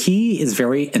he is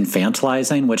very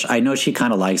infantilizing, which I know she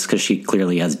kind of likes because she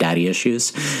clearly has daddy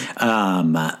issues.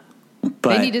 But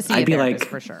they need to see I'd be like,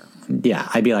 for sure. Yeah,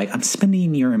 I'd be like, I'm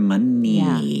spending your money.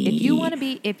 Yeah. If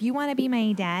you want to be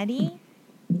my daddy,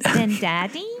 then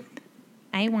daddy.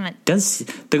 I want.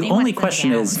 The only want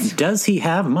question some is, gowns. does he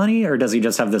have money or does he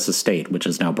just have this estate, which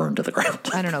is now burned to the ground?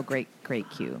 I don't know. Great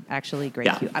Q. Actually, great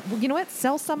Yeah. Q. Well, you know what?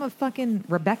 Sell some of fucking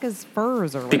Rebecca's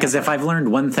furs or whatever. Because if I've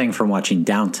learned one thing from watching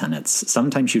Downton, it's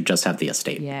sometimes you just have the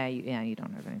estate. Yeah, you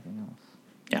don't have anything else.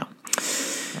 Yeah.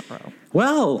 Uh-oh.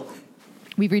 Well,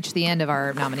 We've reached the end of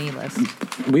our nominee list.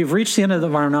 we've reached the end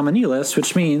of our nominee list,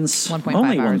 which means 1.5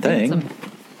 only hours. one thing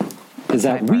is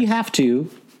that we got to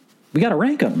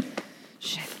rank them.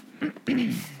 Shit.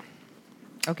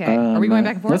 Okay. Are we going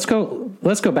back and forth?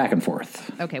 Let's go back and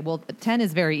forth. Okay. Well, 10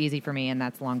 is very easy for me, and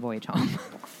that's Long Voyage Home.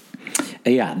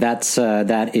 Yeah,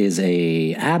 that is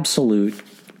a absolute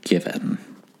given.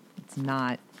 It's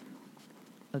not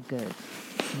a good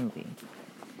movie.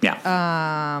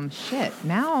 Yeah. Shit.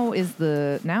 Now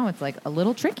it's like a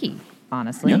little tricky,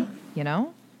 honestly. Yeah. You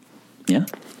know? Yeah.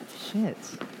 Shit.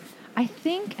 I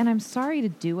think, and I'm sorry to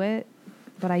do it,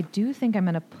 but I do think I'm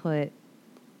going to put.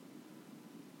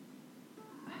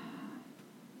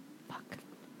 Fuck.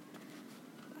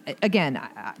 Again,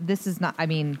 this is not. I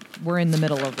mean, we're in the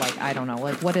middle of like, I don't know,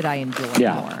 like what did I enjoy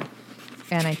more?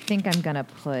 And I think I'm going to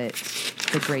put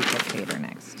The Great Dictator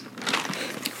next.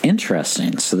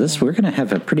 Interesting. So we're going to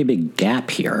have a pretty big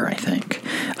gap here, I think.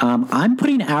 I'm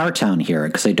putting Our Town here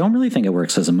because I don't really think it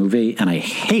works as a movie, and I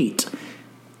hate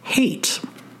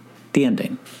the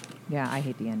ending. Yeah, I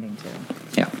hate the ending too.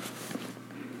 Yeah.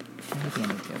 I hate the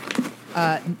ending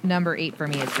too. Number 8 for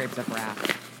me is Grapes of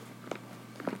Wrath.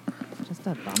 Just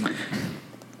a bummer.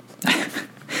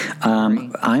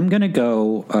 I'm going to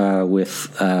go with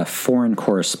Foreign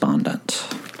Correspondent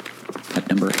at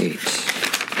number 8.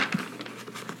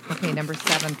 Okay, number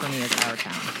 7 for me is Our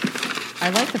Town. I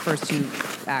like the first 2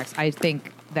 acts. I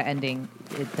think the ending,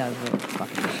 it does really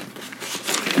fucking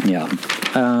good. Yeah.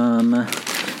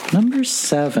 Number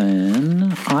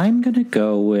 7, I'm going to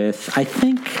go with,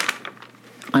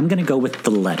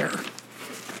 The Letter.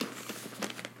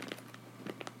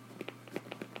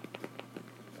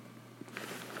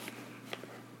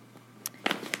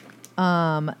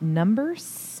 Number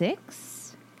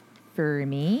 6 for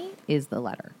me is The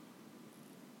Letter.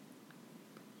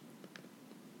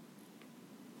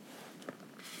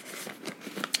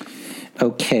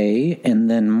 Okay,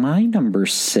 and then my number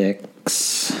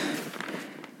 6,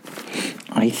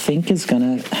 I think is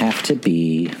going to have to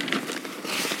be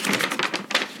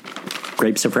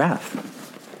Grapes of Wrath.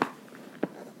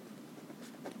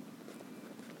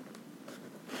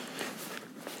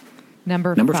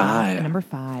 Number 5. Number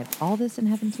 5. All This in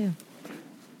Heaven too.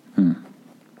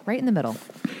 Right in the middle.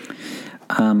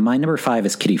 My number 5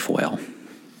 is Kitty Foyle.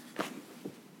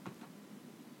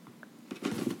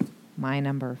 My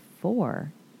number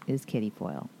 4 is Kitty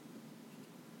Foyle.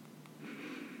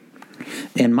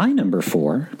 And my number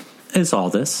 4 is All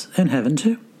This in Heaven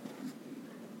too.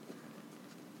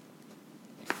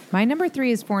 My number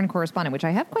 3 is Foreign Correspondent, which I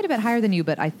have quite a bit higher than you,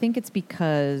 but I think it's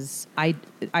because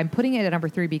I'm putting it at number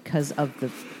 3 because of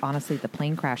the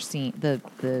plane crash scene, the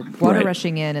water Right.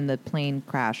 rushing in and the plane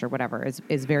crash or whatever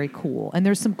is very cool. And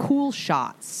there's some cool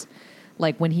shots,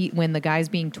 like when the guy's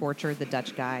being tortured, the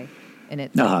Dutch guy, and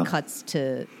it cuts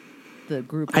to the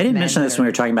group. I didn't mention this when we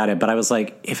were talking about it, but I was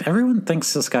like, if everyone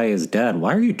thinks this guy is dead,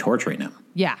 why are you torturing him?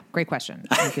 Yeah, great question.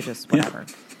 You could just whatever.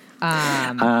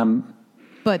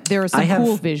 But there are some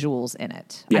cool visuals in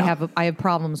it. Yeah. I have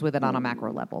problems with it on a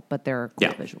macro level, but there are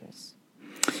cool visuals.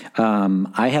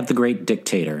 I have The Great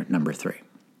Dictator, number 3.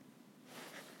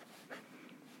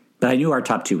 But I knew our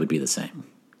top 2 would be the same.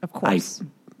 Of course.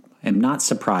 I am not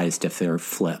surprised if they're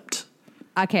flipped.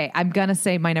 Okay, I'm going to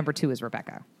say my number 2 is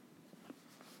Rebecca.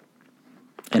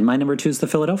 And my number 2 is The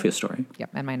Philadelphia Story. Yep,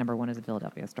 and my number 1 is The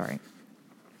Philadelphia Story.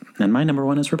 And my number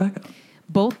 1 is Rebecca.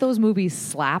 Both those movies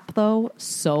slap, though,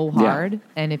 so hard. Yeah.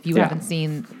 And if you haven't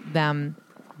seen them,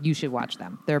 you should watch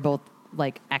them. They're both,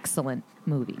 like, excellent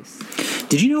movies.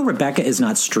 Did you know Rebecca is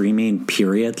not streaming,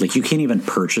 period? Like, you can't even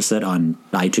purchase it on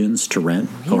iTunes to rent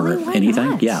or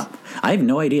anything? Not? Yeah. I have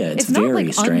no idea. It's very not,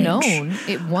 like, strange. Unknown.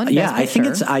 It won Best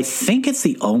Picture. I think it's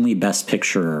the only Best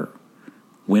Picture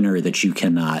winner that you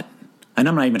cannot... And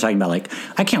I'm not even talking about, like,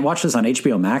 I can't watch this on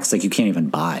HBO Max. Like, you can't even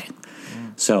buy.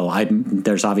 So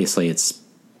there's obviously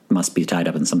must be tied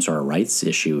up in some sort of rights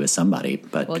issue with somebody.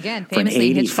 But well, again, for an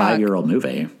 85-year-old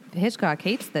movie, Hitchcock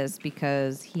hates this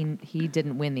because he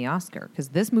didn't win the Oscar because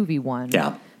this movie won.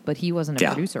 Yeah. But he wasn't a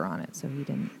producer on it, so he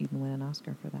didn't even win an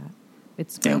Oscar for that.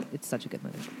 It's great. Yeah. It's such a good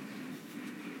movie.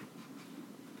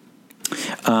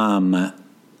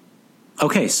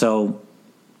 Okay, so.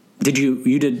 Did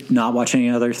you did not watch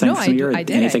any other things? No, I did.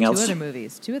 Anything else?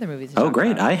 Two other movies. Oh,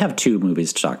 great! I have 2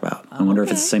 movies to talk about. I wonder if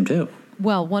it's the same too.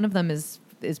 Well, one of them is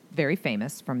is very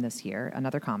famous from this year,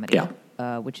 another comedy,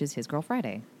 which is His Girl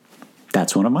Friday.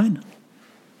 That's one of mine.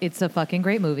 It's a fucking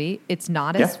great movie. It's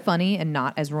not as funny and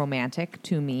not as romantic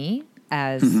to me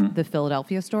as the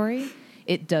Philadelphia Story.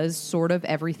 It does sort of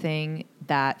everything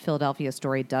that Philadelphia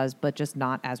Story does, but just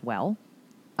not as well.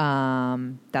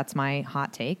 That's my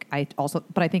hot take.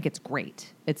 But I think it's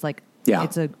great. It's like,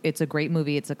 it's a great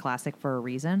movie. It's a classic for a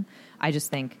reason. I just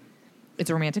think it's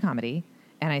a romantic comedy,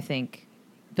 and I think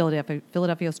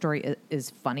Philadelphia Story is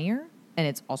funnier, and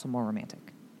it's also more romantic.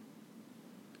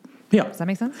 Yeah. Does that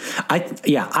make sense?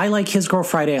 I like His Girl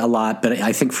Friday a lot, but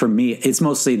I think for me, it's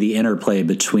mostly the interplay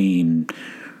between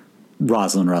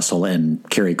Rosalind Russell and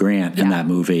Cary Grant in that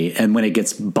movie. And when it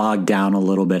gets bogged down a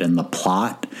little bit in the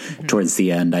plot towards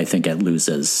the end, I think it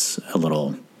loses a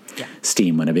little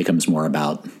steam when it becomes more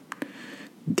about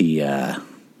the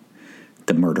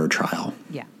murder trial.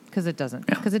 Yeah, because it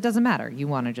doesn't matter. You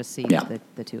want to just see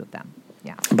the two of them.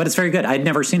 Yeah. But it's very good. I'd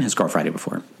never seen His Girl Friday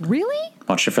before. Really?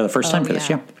 Watched it for the first time for this,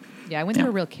 Yeah, I went through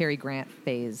a real Cary Grant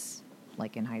phase,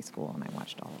 like in high school, and I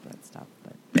watched all of that stuff.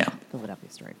 But Philadelphia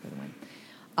Story for the win.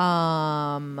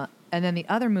 And then the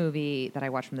other movie that I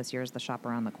watched from this year is The Shop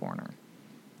Around the Corner.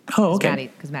 Oh,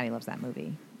 okay. Because Maddie loves that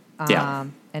movie. Yeah.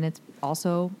 And it's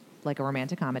also like a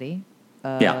romantic comedy.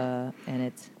 And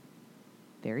it's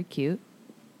very cute.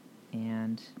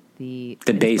 And the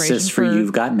basis for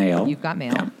You've Got Mail. You've Got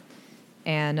Mail. Yeah.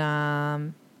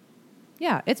 And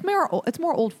it's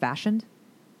more old fashioned.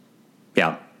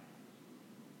 Yeah.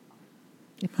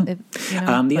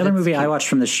 The other movie I watched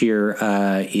from this year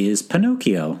is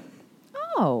Pinocchio.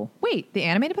 Oh, wait, the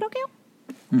animated Pinocchio?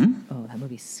 Mm-hmm. Oh, that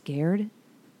movie scared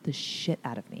the shit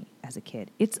out of me as a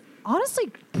kid. It's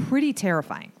honestly pretty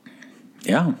terrifying.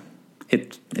 Yeah,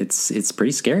 it's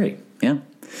pretty scary. Yeah,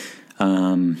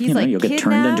 you'll get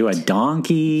turned into a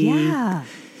donkey. Yeah,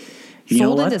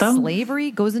 sold into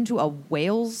slavery. Goes into a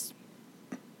whale's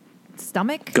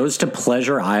stomach. Goes to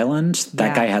Pleasure Island.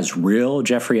 That guy has real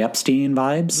Jeffrey Epstein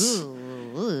vibes.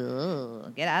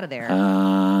 Ooh, get out of there.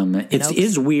 It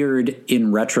is weird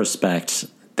in retrospect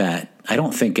that I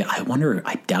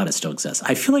doubt it still exists.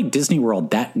 I feel like Disney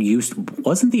World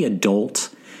wasn't the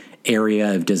adult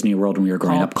area of Disney World when we were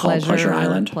growing up called Pleasure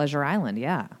Island. Pleasure Island,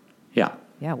 yeah. Yeah.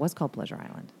 Yeah, it was called Pleasure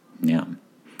Island. Yeah.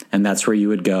 And that's where you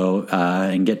would go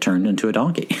and get turned into a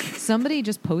donkey. Somebody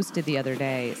just posted the other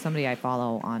day, somebody I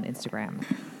follow on Instagram,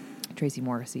 Tracy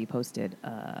Morrissey, posted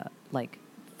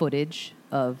footage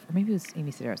of, or maybe it was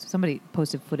Amy Sedaris. Somebody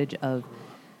posted footage of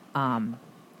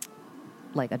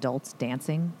adults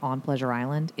dancing on Pleasure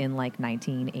Island in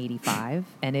 1985.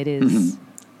 And it is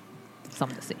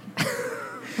something to see.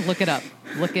 Look it up.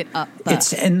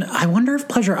 And I wonder if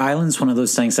Pleasure Island's one of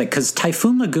those things, because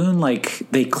Typhoon Lagoon,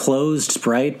 they closed,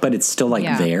 right? But it's still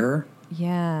there.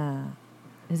 Yeah.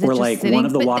 Is it or just one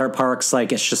of the water parks,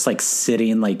 it's just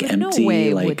sitting empty. No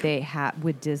way would they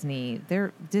with Disney.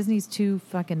 Disney's too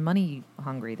fucking money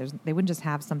hungry. They wouldn't just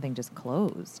have something just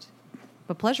closed.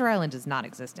 But Pleasure Island does not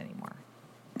exist anymore.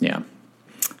 Yeah.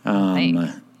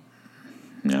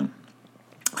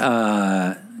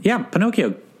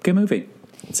 Pinocchio, good movie.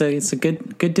 It's a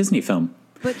good Disney film.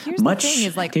 But here's the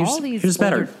thing: is all these. Here's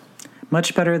better,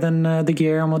 much better than the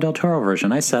Guillermo del Toro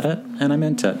version. I said it, and I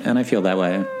meant it, and I feel that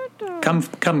way. Come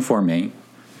for me.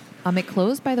 It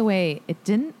closed, by the way. It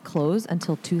didn't close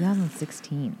until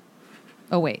 2016.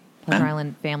 Oh wait, Pleasure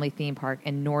Island Family Theme Park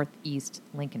in Northeast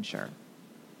Lincolnshire.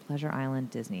 Pleasure Island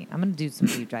Disney. I'm going to do some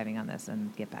deep diving on this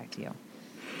and get back to you.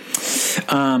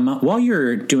 While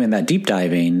you're doing that deep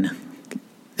diving,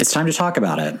 it's time to talk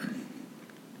about it.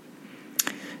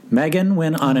 Meghann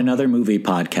went on another movie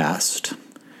podcast,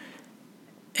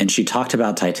 and she talked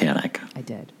about Titanic. I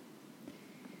did.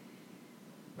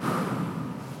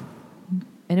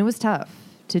 And it was tough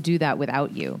to do that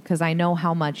without you, because I know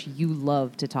how much you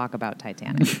love to talk about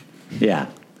Titanic. Yeah.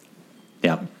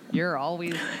 You're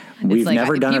always... We've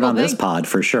never done it on this pod,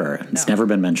 for sure. It's never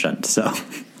been mentioned, so...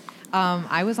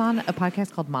 I was on a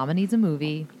podcast called Mama Needs a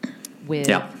Movie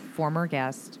with former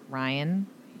guest Ryan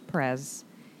Perez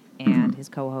and his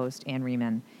co-host Ann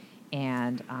Riemann,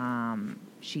 and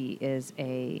she is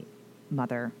a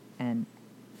mother and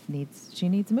she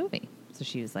needs a movie. So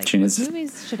she was like, what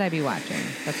movies should I be watching?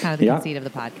 That's kind of the conceit of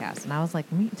the podcast. And I was like,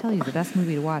 let me tell you, the best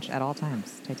movie to watch at all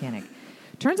times, Titanic.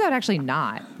 Turns out actually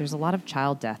not. There's a lot of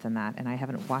child death in that, and I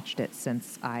haven't watched it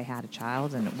since I had a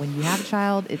child. And when you have a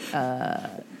child,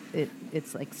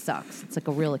 it's like sucks. It's like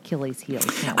a real Achilles heel.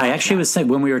 I actually was saying,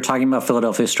 when we were talking about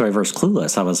Philadelphia Story versus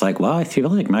Clueless, I was like, well, I feel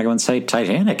like Meghann would say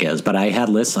Titanic is, but I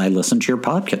listened to your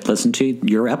podcast, listened to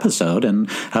your episode, and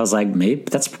I was like,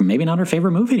 maybe not her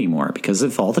favorite movie anymore because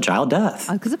of all the child death.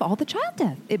 Because of all the child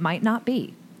death. It might not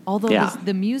be. Although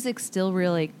the music still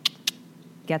really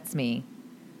gets me.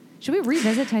 Should we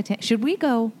revisit Titanic? Should we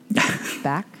go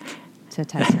back to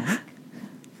Titanic?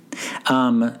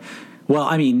 Well,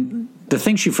 I mean, the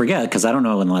things you forget, because I don't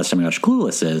know when the last time we watched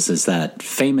Clueless is that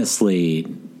famously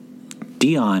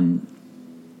Dion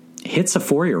hits a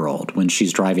 4-year-old when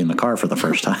she's driving the car for the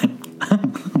first time.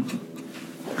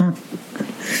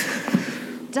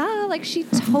 Duh, like she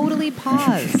totally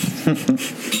paused.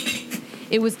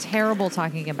 It was terrible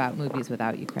talking about movies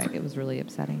without you, Craig. It was really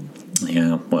upsetting.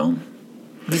 Yeah, well.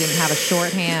 We didn't have a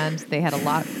shorthand. They had a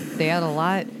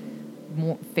lot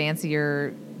more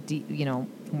fancier,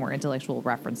 more intellectual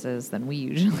references than we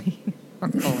usually are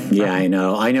pulling from. Yeah, I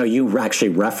know. You actually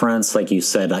referenced, like you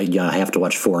said, I have to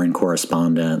watch Foreign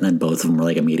Correspondent, and then both of them were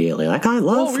like immediately like, I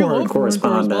love Foreign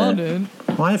Correspondent.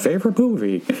 My favorite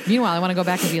movie. Meanwhile, I want to go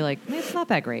back and be like, it's not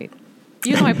that great.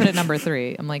 Even though I put it number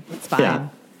 3, I'm like, it's fine. Yeah,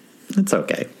 it's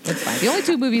okay. It's fine. The only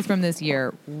 2 movies from this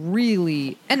year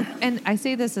really, and I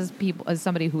say this as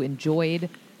somebody who enjoyed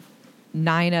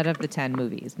 9 out of the 10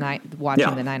 movies,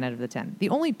 watching the 9 out of the 10. The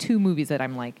only 2 movies that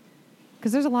I'm like,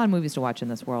 because there's a lot of movies to watch in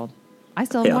this world. I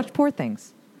still haven't watched Poor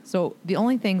Things. So the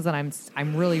only things that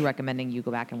I'm really recommending you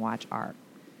go back and watch are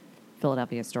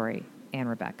Philadelphia Story and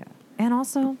Rebecca. And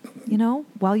also,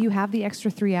 while you have the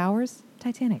extra 3 hours,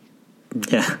 Titanic.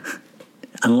 Yeah.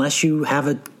 Unless you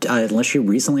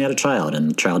recently had a child,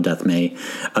 and child death may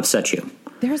upset you.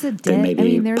 There's a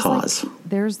dead. Pause.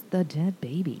 There's the dead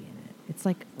baby in it. It's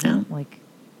like,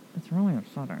 it's really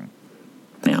upsetting.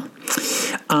 Yeah.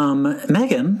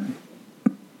 Meghann,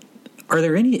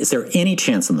 is there any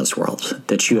chance in this world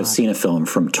that you have seen a film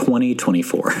from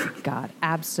 2024? God,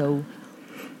 absolutely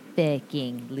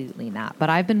not. But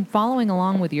I've been following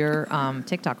along with your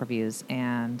TikTok reviews,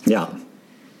 and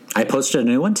I posted a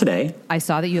new one today. I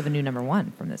saw that you have a new number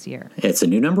 1 from this year. It's a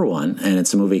new number 1, and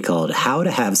it's a movie called How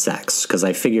to Have Sex, because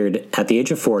I figured at the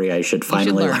age of 40 I should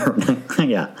finally learn.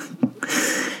 Yeah.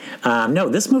 No,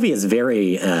 this movie is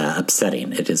very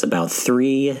upsetting. It is about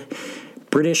 3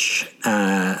 British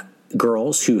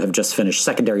girls who have just finished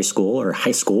secondary school, or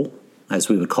high school, as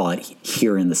we would call it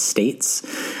here in the States.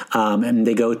 And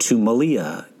they go to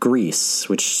Malia, Greece,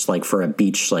 which is like for a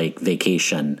beach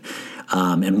vacation.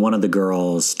 And one of the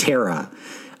girls, Tara,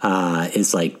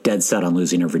 is like dead set on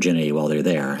losing her virginity while they're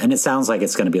there. And it sounds like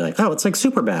it's going to be like, it's like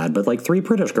Superbad, but like 3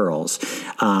 British girls.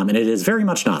 And it is very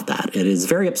much not that. It is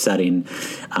very upsetting.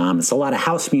 It's a lot of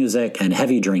house music and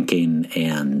heavy drinking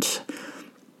and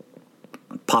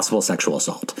possible sexual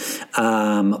assault.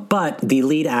 But the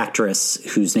lead actress,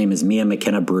 whose name is Mia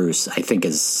McKenna-Bruce, I think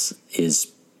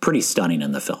is pretty stunning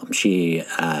in the film. She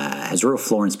has real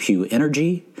Florence Pugh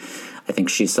energy. I think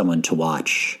she's someone to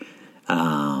watch.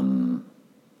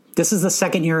 This is the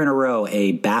second year in a row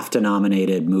a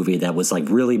BAFTA-nominated movie that was like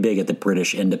really big at the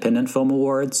British Independent Film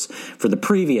Awards. For the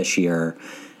previous year,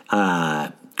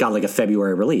 got like a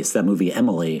February release. That movie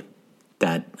Emily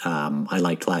that I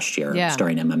liked last year,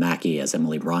 starring Emma Mackey as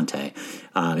Emily Bronte.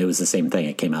 It was the same thing.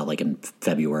 It came out like in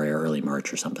February or early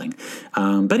March or something.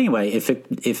 But anyway,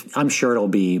 if I'm sure it'll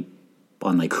be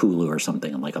on like Hulu or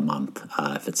something in like a month,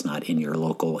 if it's not in your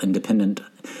local independent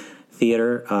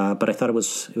theater. But I thought it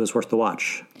was worth the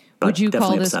watch. But would you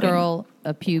call this upsetting. girl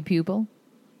a pupil?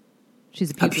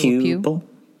 She's a pupil.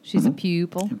 She's a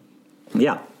pupil.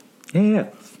 Yeah.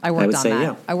 I worked on that.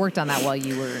 Yeah. I worked on that while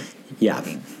you were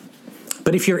talking.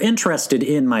 But if you're interested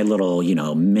in my little,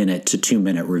 minute to 2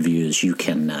 minute reviews, you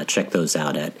can check those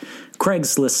out at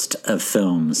Craig's List of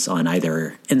Films on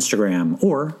either Instagram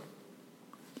or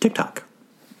TikTok.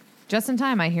 Just in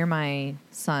time, I hear my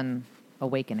son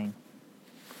awakening.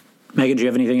 Meghann, do you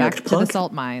have anything Back to plug? to the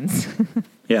salt mines.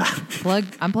 Yeah.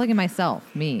 I'm plugging myself,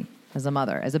 me, as a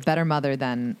mother, as a better mother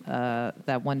than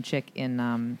that one chick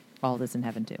in All This in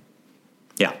Heaven too.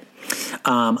 Yeah.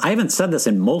 I haven't said this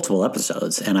in multiple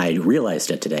episodes, and I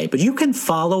realized it today, but you can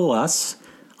follow us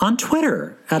on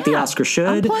Twitter at The Oscar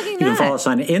Should. You can follow us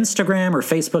on Instagram or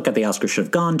Facebook at The Oscar Should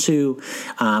Have Gone To.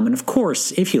 And of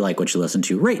course, if you like what you listen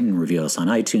to, rate and review us on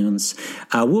iTunes.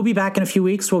 We'll be back in a few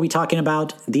weeks. We'll be talking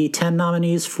about the 10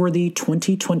 nominees for the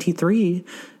 2023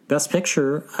 Best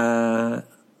Picture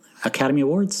Academy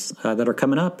Awards that are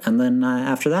coming up. And then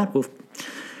after that, we'll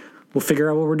figure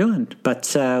out what we're doing.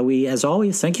 But we, as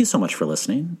always, thank you so much for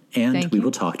listening, and we will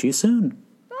talk to you soon.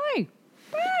 Bye.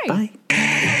 Bye.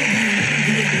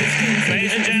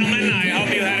 Ladies and gentlemen.